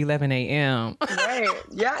shake at 11 a.m. Right.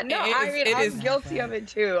 Yeah. No, I'm guilty of it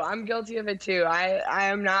too. I'm I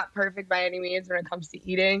am not perfect by any means when it comes to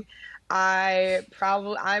eating. I'm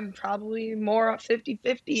probably more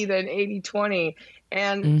 50-50 than 80-20.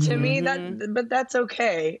 And to me but that's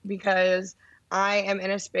okay, because I am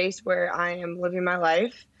in a space where I am living my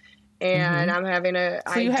life. And I'm having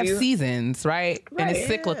So you have seasons, right? And it's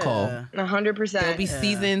cyclical. 100%. There'll be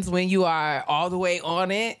seasons when you are all the way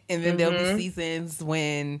on it, and then there'll be seasons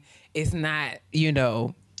when it's not, you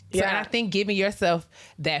know. So and I think giving yourself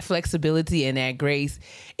that flexibility and that grace,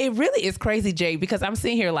 it really is crazy, Jay, because I'm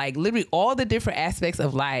sitting here like literally all the different aspects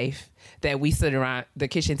of life that we sit around the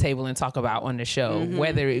kitchen table and talk about on the show,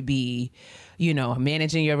 whether it be, you know,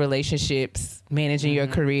 managing your relationships, managing your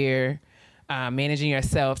career, managing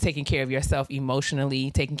yourself, taking care of yourself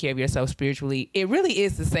emotionally, taking care of yourself spiritually. It really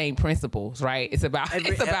is the same principles, right? It's about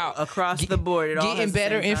across the board. Getting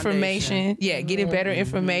better information. Yeah, getting better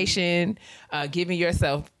information, giving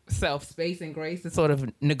yourself space and grace to sort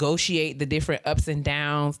of negotiate the different ups and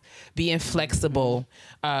downs, being flexible,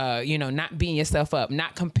 you know, not beating yourself up,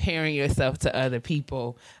 not comparing yourself to other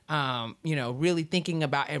people, you know, really thinking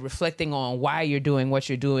about and reflecting on why you're doing what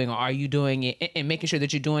you're doing, or are you doing it, and making sure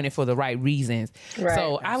that you're doing it for the right reasons. Right.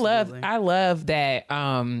 So I love that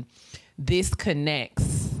this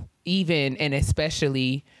connects even and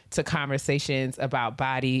especially to conversations about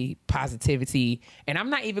body positivity. And I'm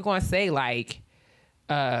not even going to say like,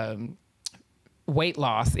 weight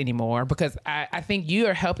loss anymore, because I think you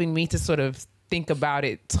are helping me to sort of think about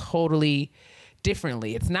it totally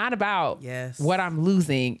differently. It's not about what I'm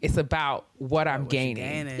losing. It's about what I'm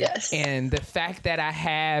gaining. Yes. And the fact that I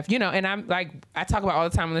have, and I'm like, I talk about all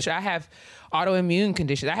the time on the show, I have autoimmune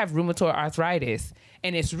conditions. I have rheumatoid arthritis.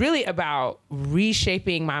 And it's really about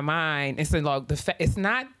reshaping my mind. And so like it's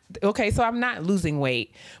not, okay, so I'm not losing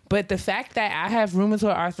weight, but the fact that I have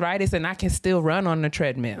rheumatoid arthritis and I can still run on the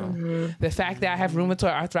treadmill, the fact that I have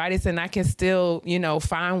rheumatoid arthritis and I can still,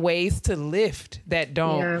 find ways to lift that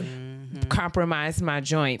don't compromise my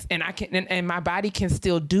joints, and I can, and my body can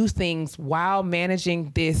still do things while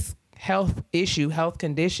managing this health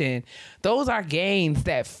condition. Those are gains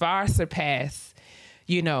that far surpass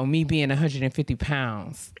me being 150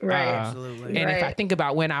 pounds. Right. Absolutely. And if I think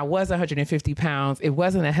about when I was 150 pounds, it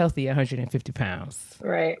wasn't a healthy 150 pounds.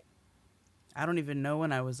 Right. I don't even know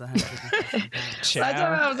when I was 150 pounds. Last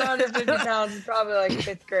time I was 150 pounds is probably like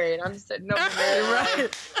 5th grade. I'm sitting over there. Right.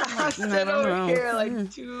 I'm sitting over here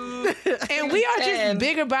like 2. And we are just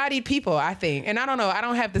bigger bodied people, I think. And I don't know. I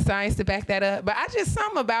don't have the science to back that up. But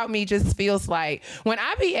something about me just feels like when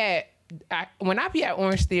I be at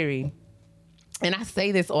Orange Theory, and I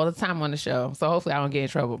say this all the time on the show, so hopefully I don't get in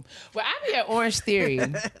trouble. But I be at Orange Theory,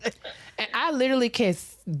 and I literally can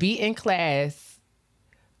be in class,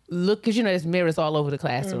 look, because there's mirrors all over the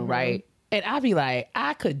classroom, right? And I be like,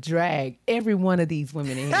 I could drag every one of these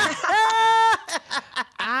women in here.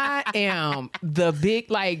 I am the big,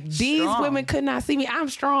 these women could not see me. I'm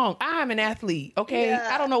strong. I'm an athlete, okay? Yeah.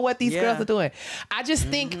 I don't know what these girls are doing. I just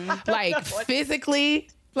think, physically...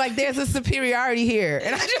 there's a superiority here.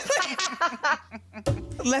 And I just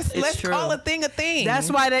let's call a thing a thing. That's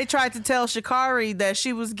why they tried to tell Sha'Carri that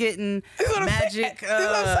she was getting magic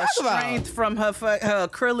strength from her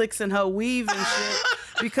acrylics and her weave and shit.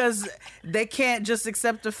 Because they can't just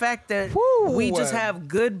accept the fact that we just have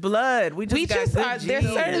good blood. We just got good genes.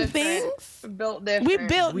 There's certain things built different. We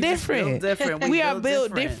built different. We are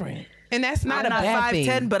built different. And that's not I'm a bad thing.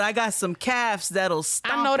 5'10", but I got some calves that'll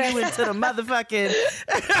stomp you into the motherfucking...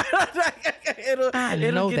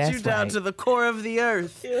 it'll get you down to the core of the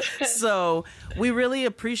earth. So we really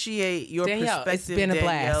appreciate your Danielle, perspective, it's been a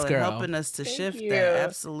blast, girl. and helping us to shift that.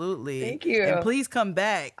 Absolutely. Thank you. And please come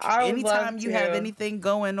back. Anytime you have anything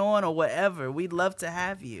going on or whatever, we'd love to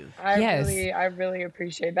have you. I really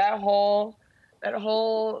appreciate that whole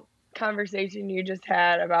conversation you just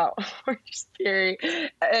had about Orange Theory,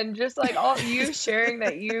 and just all you sharing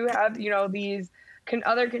that you have these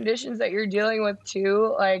other conditions that you're dealing with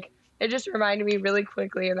too. It just reminded me really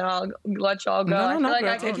quickly, and then I'll let y'all go. I feel like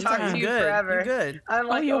I could talk to you forever. You're good.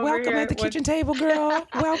 You're welcome at the kitchen table, girl.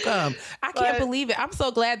 Welcome. I can't believe it. I'm so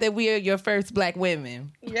glad that we are your first Black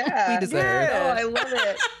women. Yeah. We deserve. Yeah. I love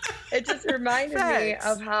it. It just reminded me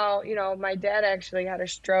of how, my dad actually had a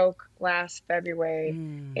stroke last February.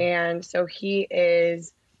 And so he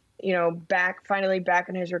is, finally back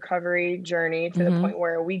on his recovery journey to the point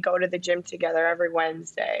where we go to the gym together every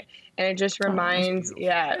Wednesday. And it just reminds, you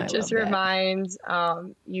that,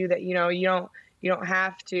 you don't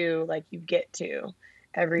have to, you get to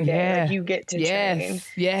every day. Yeah. You get to train.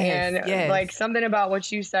 Yes. And something about what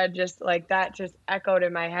you said, just that just echoed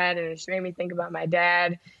in my head, and it just made me think about my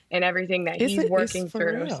dad and everything that he's working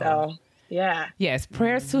through. Real. So yeah. Yes.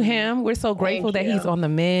 Prayers to him. We're so grateful that he's on the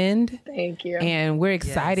mend. Thank you. And we're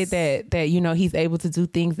excited that he's able to do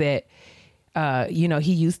things that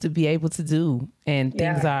he used to be able to do, and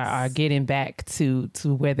things are getting back to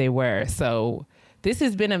where they were. So this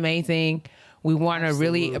has been amazing. We want to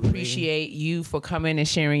really appreciate you for coming and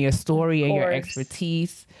sharing your story and your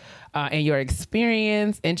expertise and your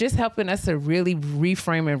experience, and just helping us to really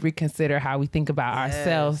reframe and reconsider how we think about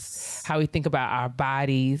ourselves, how we think about our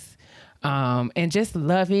bodies, and just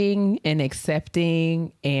loving and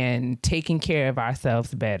accepting and taking care of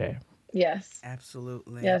ourselves better. Yes.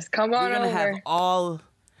 Absolutely. Yes. Come on over. We're going to have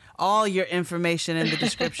all your information in the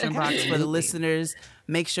description box for the listeners.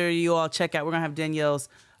 Make sure you all check out. We're going to have Danielle's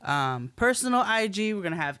personal IG. We're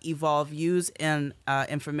going to have Evolve Use and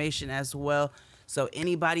information as well. So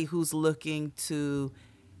anybody who's looking to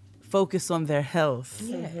focus on their health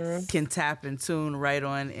can tap and tune right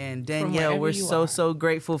on. And Danielle, we're so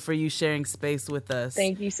grateful for you sharing space with us.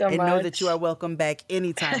 Thank you so much. And know that you are welcome back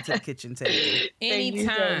anytime to the kitchen table. Thank you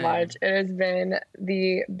so much. It has been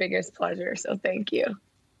the biggest pleasure. So thank you.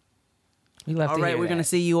 We love all to right, hear we're going to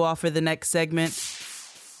see you all for the next segment.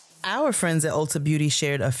 Our friends at Ulta Beauty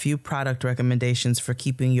shared a few product recommendations for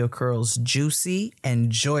keeping your curls juicy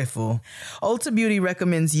and joyful. Ulta Beauty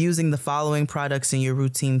recommends using the following products in your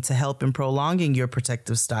routine to help in prolonging your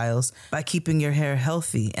protective styles by keeping your hair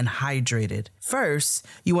healthy and hydrated. First,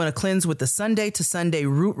 you want to cleanse with the Sunday to Sunday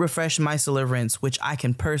Root Refresh Micellar Rinse, which I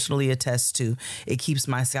can personally attest to. It keeps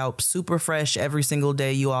my scalp super fresh every single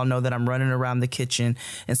day. You all know that I'm running around the kitchen,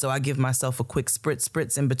 and so I give myself a quick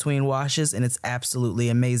spritz in between washes, and it's absolutely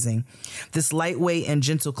amazing. This lightweight and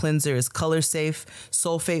gentle cleanser is color safe,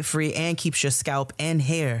 sulfate free, and keeps your scalp and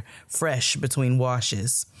hair fresh between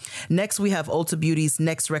washes. Next, we have Ulta Beauty's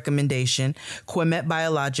next recommendation, Quimette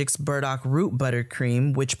Biologics Burdock Root Butter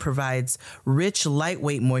Cream, which provides rich,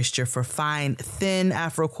 lightweight moisture for fine, thin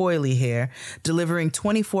Afro-coily hair, delivering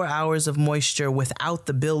 24 hours of moisture without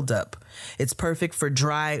the buildup. It's perfect for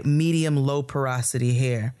dry, medium, low porosity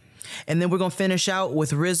hair. And then we're going to finish out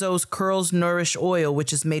with Rizzo's Curls Nourish Oil,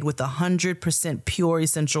 which is made with 100% pure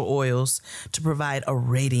essential oils to provide a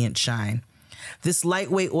radiant shine. This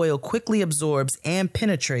lightweight oil quickly absorbs and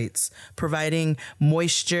penetrates, providing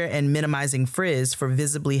moisture and minimizing frizz for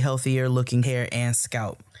visibly healthier looking hair and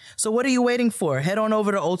scalp. So what are you waiting for? Head on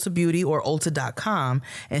over to Ulta Beauty or Ulta.com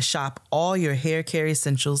and shop all your hair care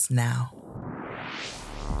essentials now.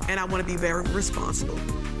 And I want to be very responsible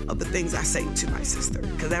of the things I say to my sister,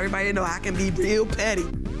 because everybody know I can be real petty.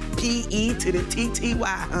 P-E to the T-T-Y,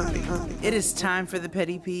 honey. It is time for the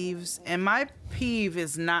petty peeves, and my peeve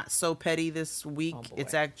is not so petty this week.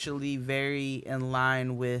 It's actually very in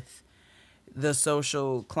line with the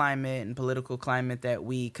social climate and political climate that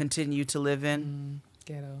we continue to live in.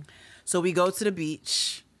 Ghetto. So we go to the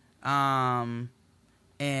beach, and,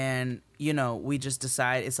 you know, we just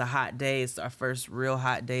decide it's a hot day. It's our first real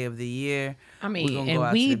hot day of the year. I mean,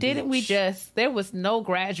 and we didn't, there was no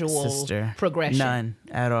gradual progression. None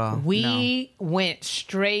at all. We went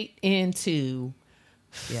straight into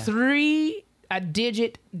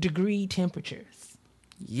 3-digit degree temperatures.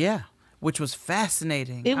 Yeah, which was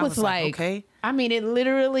fascinating. It was like, okay. I mean, it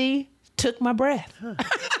literally took my breath.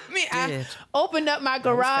 I opened up my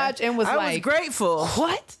garage and I was grateful.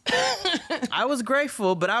 What? I was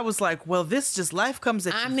grateful, but I was like, well, this just life comes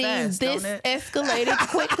at you fast, this don't it? Escalated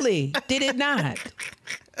quickly. Did it not?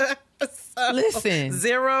 So, listen.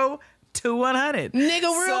 0 to 100.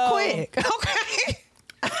 Nigga, real quick. Okay?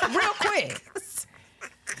 Real quick.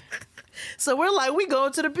 So we're like, we go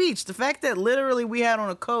to the beach. The fact that literally we had on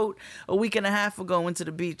a coat a week and a half ago and went to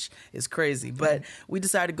the beach is crazy. But we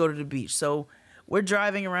decided to go to the beach. So we're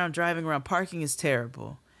driving around. Parking is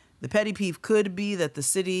terrible. The petty peeve could be that the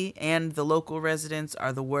city and the local residents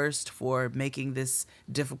are the worst for making this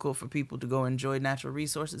difficult for people to go enjoy natural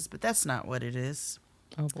resources. But that's not what it is.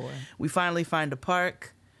 Oh, boy. We finally find a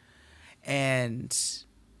park, and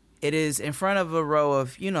it is in front of a row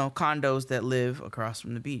of, you know, condos that live across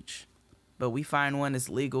from the beach. But we find one that's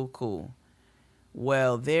legal, cool.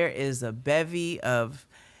 Well, there is a bevy of,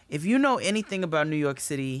 if you know anything about New York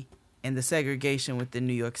City and the segregation within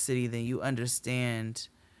New York City, then you understand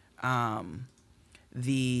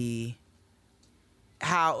the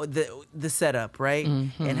setup, right?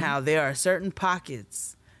 Mm-hmm. And how there are certain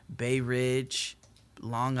pockets, Bay Ridge,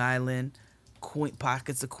 Long Island,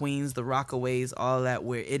 pockets of Queens, the Rockaways, all that,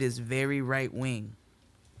 where it is very right wing.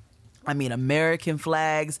 I mean, American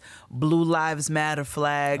flags, Blue Lives Matter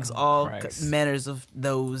flags, all manners of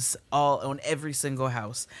those, all on every single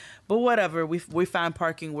house. But whatever, we find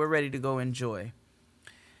parking, we're ready to go enjoy.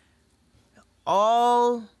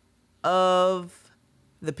 All of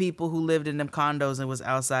the people who lived in them condos and was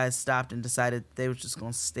outside stopped and decided they were just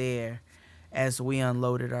going to stare as we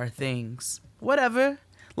unloaded our things. Whatever.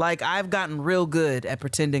 Like, I've gotten real good at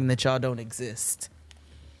pretending that y'all don't exist.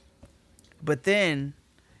 But then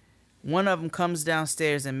one of them comes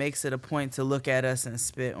downstairs and makes it a point to look at us and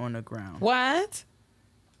spit on the ground. What?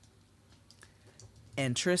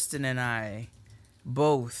 And Tristan and I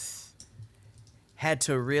both had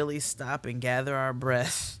to really stop and gather our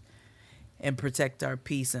breath and protect our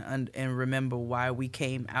peace and remember why we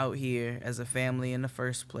came out here as a family in the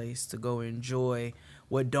first place, to go enjoy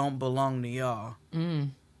what don't belong to y'all.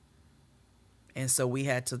 And so we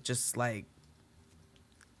had to just like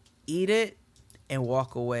eat it and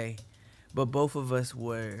walk away. But both of us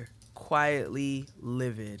were quietly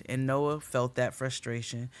livid, and Noah felt that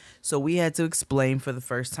frustration. So we had to explain for the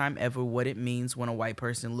first time ever what it means when a white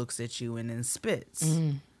person looks at you and then spits.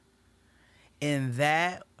 And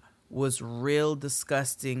that was real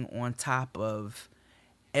disgusting, on top of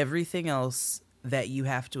everything else that you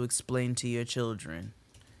have to explain to your children.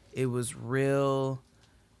 It was real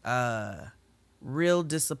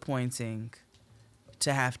disappointing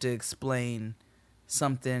to have to explain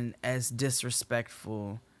something as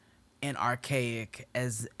disrespectful and archaic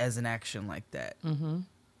as an action like that.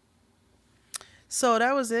 So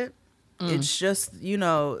that was it. It's just, you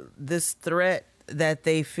know, this threat that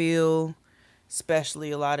they feel,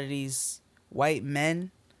 especially a lot of these white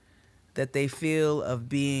men, that they feel of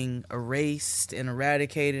being erased and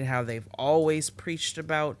eradicated, how they've always preached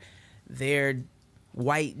about their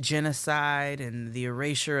white genocide and the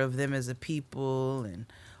erasure of them as a people and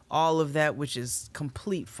all of that, which is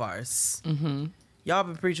complete farce. Y'all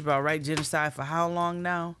been preaching about white genocide for how long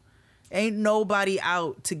now? Ain't nobody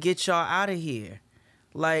out to get y'all out of here.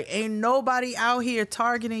 Like, ain't nobody out here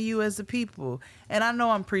targeting you as a people. And I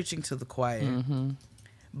know I'm preaching to the choir.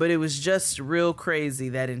 But it was just real crazy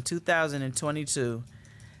that in 2022,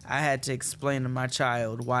 I had to explain to my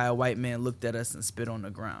child why a white man looked at us and spit on the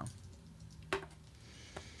ground.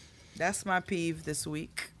 That's my peeve this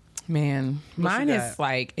week. Man, mine is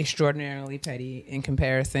like extraordinarily petty in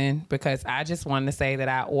comparison, because I just wanted to say that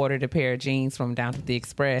I ordered a pair of jeans from Down to the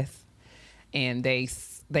Express, and they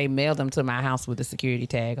mailed them to my house with a security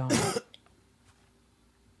tag on.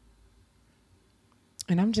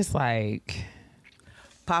 And I'm just like,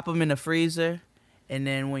 pop them in the freezer, and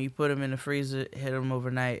then when you put them in the freezer, hit them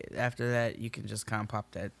overnight. After that, you can just kind of pop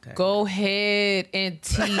that tag. Go ahead and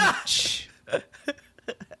teach.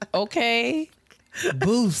 Okay?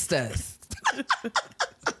 Boost us.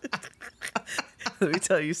 Let me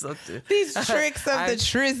tell you something. These tricks of the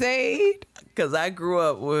Trizade. Because I grew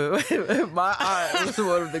up with my aunt was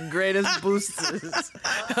one of the greatest boosters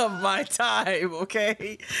of my time,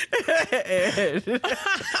 okay?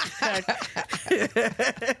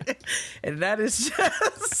 And that is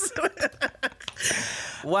just...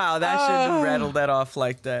 Wow, that shouldn't have rattled that off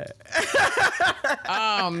like that.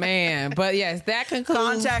 Oh, man. But yes, that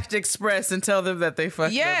concludes... Contact Express and tell them that they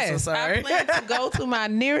fucked up. So sorry. I plan to go to my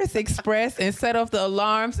nearest Express and set off the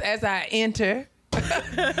alarms as I enter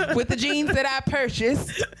with the jeans that I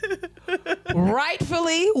purchased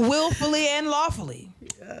rightfully, willfully, and lawfully.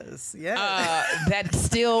 Yes. That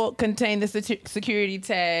still contain the security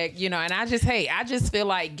tag, you know, and I just feel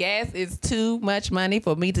like gas is too much money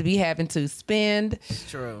for me to be having to spend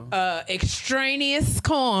extraneous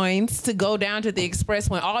coins to go down to the Express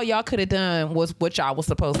when all y'all could have done was what y'all was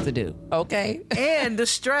supposed to do. Okay. And the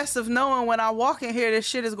stress of knowing when I walk in here, this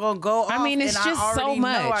shit is gonna go off. I mean, it's just so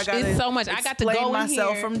much. It's so much. I got to go in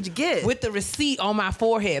here with the receipt on my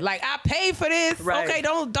forehead. Like, I paid for this. Right. Okay,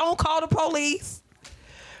 don't call the police.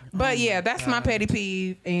 But yeah, that's my petty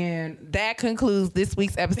peeve. And that concludes this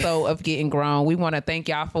week's episode of Getting Grown. We want to thank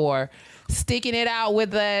y'all for sticking it out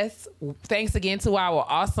with us. Thanks again to our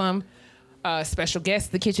awesome special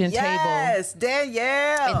guest, the kitchen table. Yes,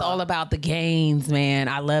 Danielle. It's all about the gains, man.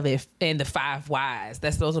 I love it. And the 5 whys.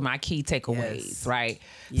 Those are my key takeaways, right?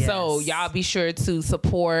 Yes. So y'all be sure to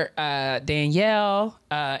support Danielle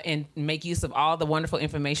and make use of all the wonderful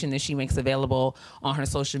information that she makes available on her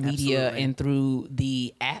social media and through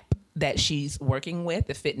the app that she's working with,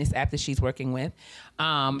 the fitness app that she's working with.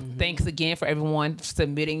 Thanks again for everyone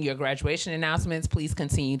submitting your graduation announcements. Please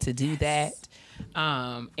continue to do that.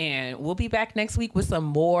 And we'll be back next week with some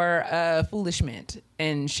more foolishment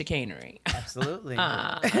and chicanery. Absolutely.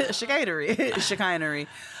 Chicanery.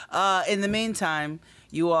 In the meantime,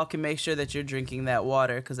 you all can make sure that you're drinking that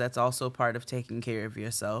water, because that's also part of taking care of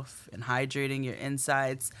yourself and hydrating your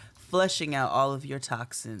insides, flushing out all of your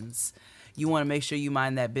toxins. You want to make sure you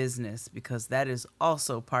mind that business, because that is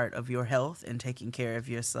also part of your health and taking care of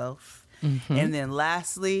yourself. And then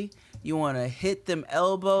lastly, you want to hit them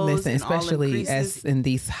elbows. Listen, especially as in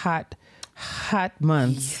these hot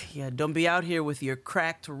months. Yeah, don't be out here with your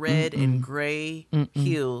cracked red and gray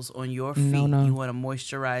heels on your feet. No. You want to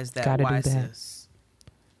moisturize that. Gotta do that.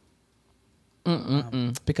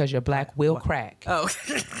 Because your black will crack. Oh,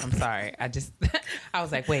 I'm sorry. I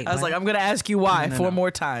was like, wait. I was like, I'm going to ask you why 4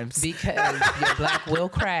 more times. Because your black will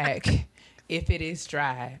crack if it is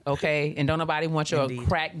dry, okay? And don't nobody want your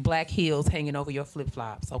cracked black heels hanging over your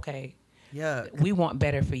flip-flops, okay? Yeah. We want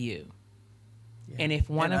better for you. Yeah. And if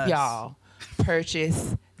one of y'all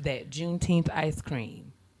purchase that Juneteenth ice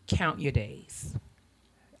cream, count your days.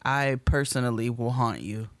 I personally will haunt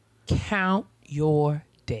you. Count your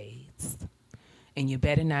days. And you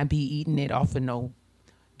better not be eating it off of no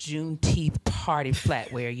Juneteenth party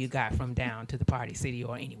flatware you got from Down to the Party City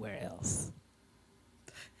or anywhere else.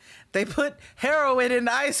 They put heroin in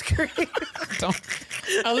the ice cream.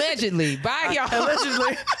 Allegedly. Bye, y'all.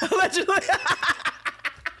 Allegedly.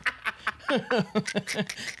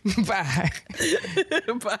 Bye.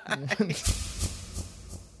 Bye.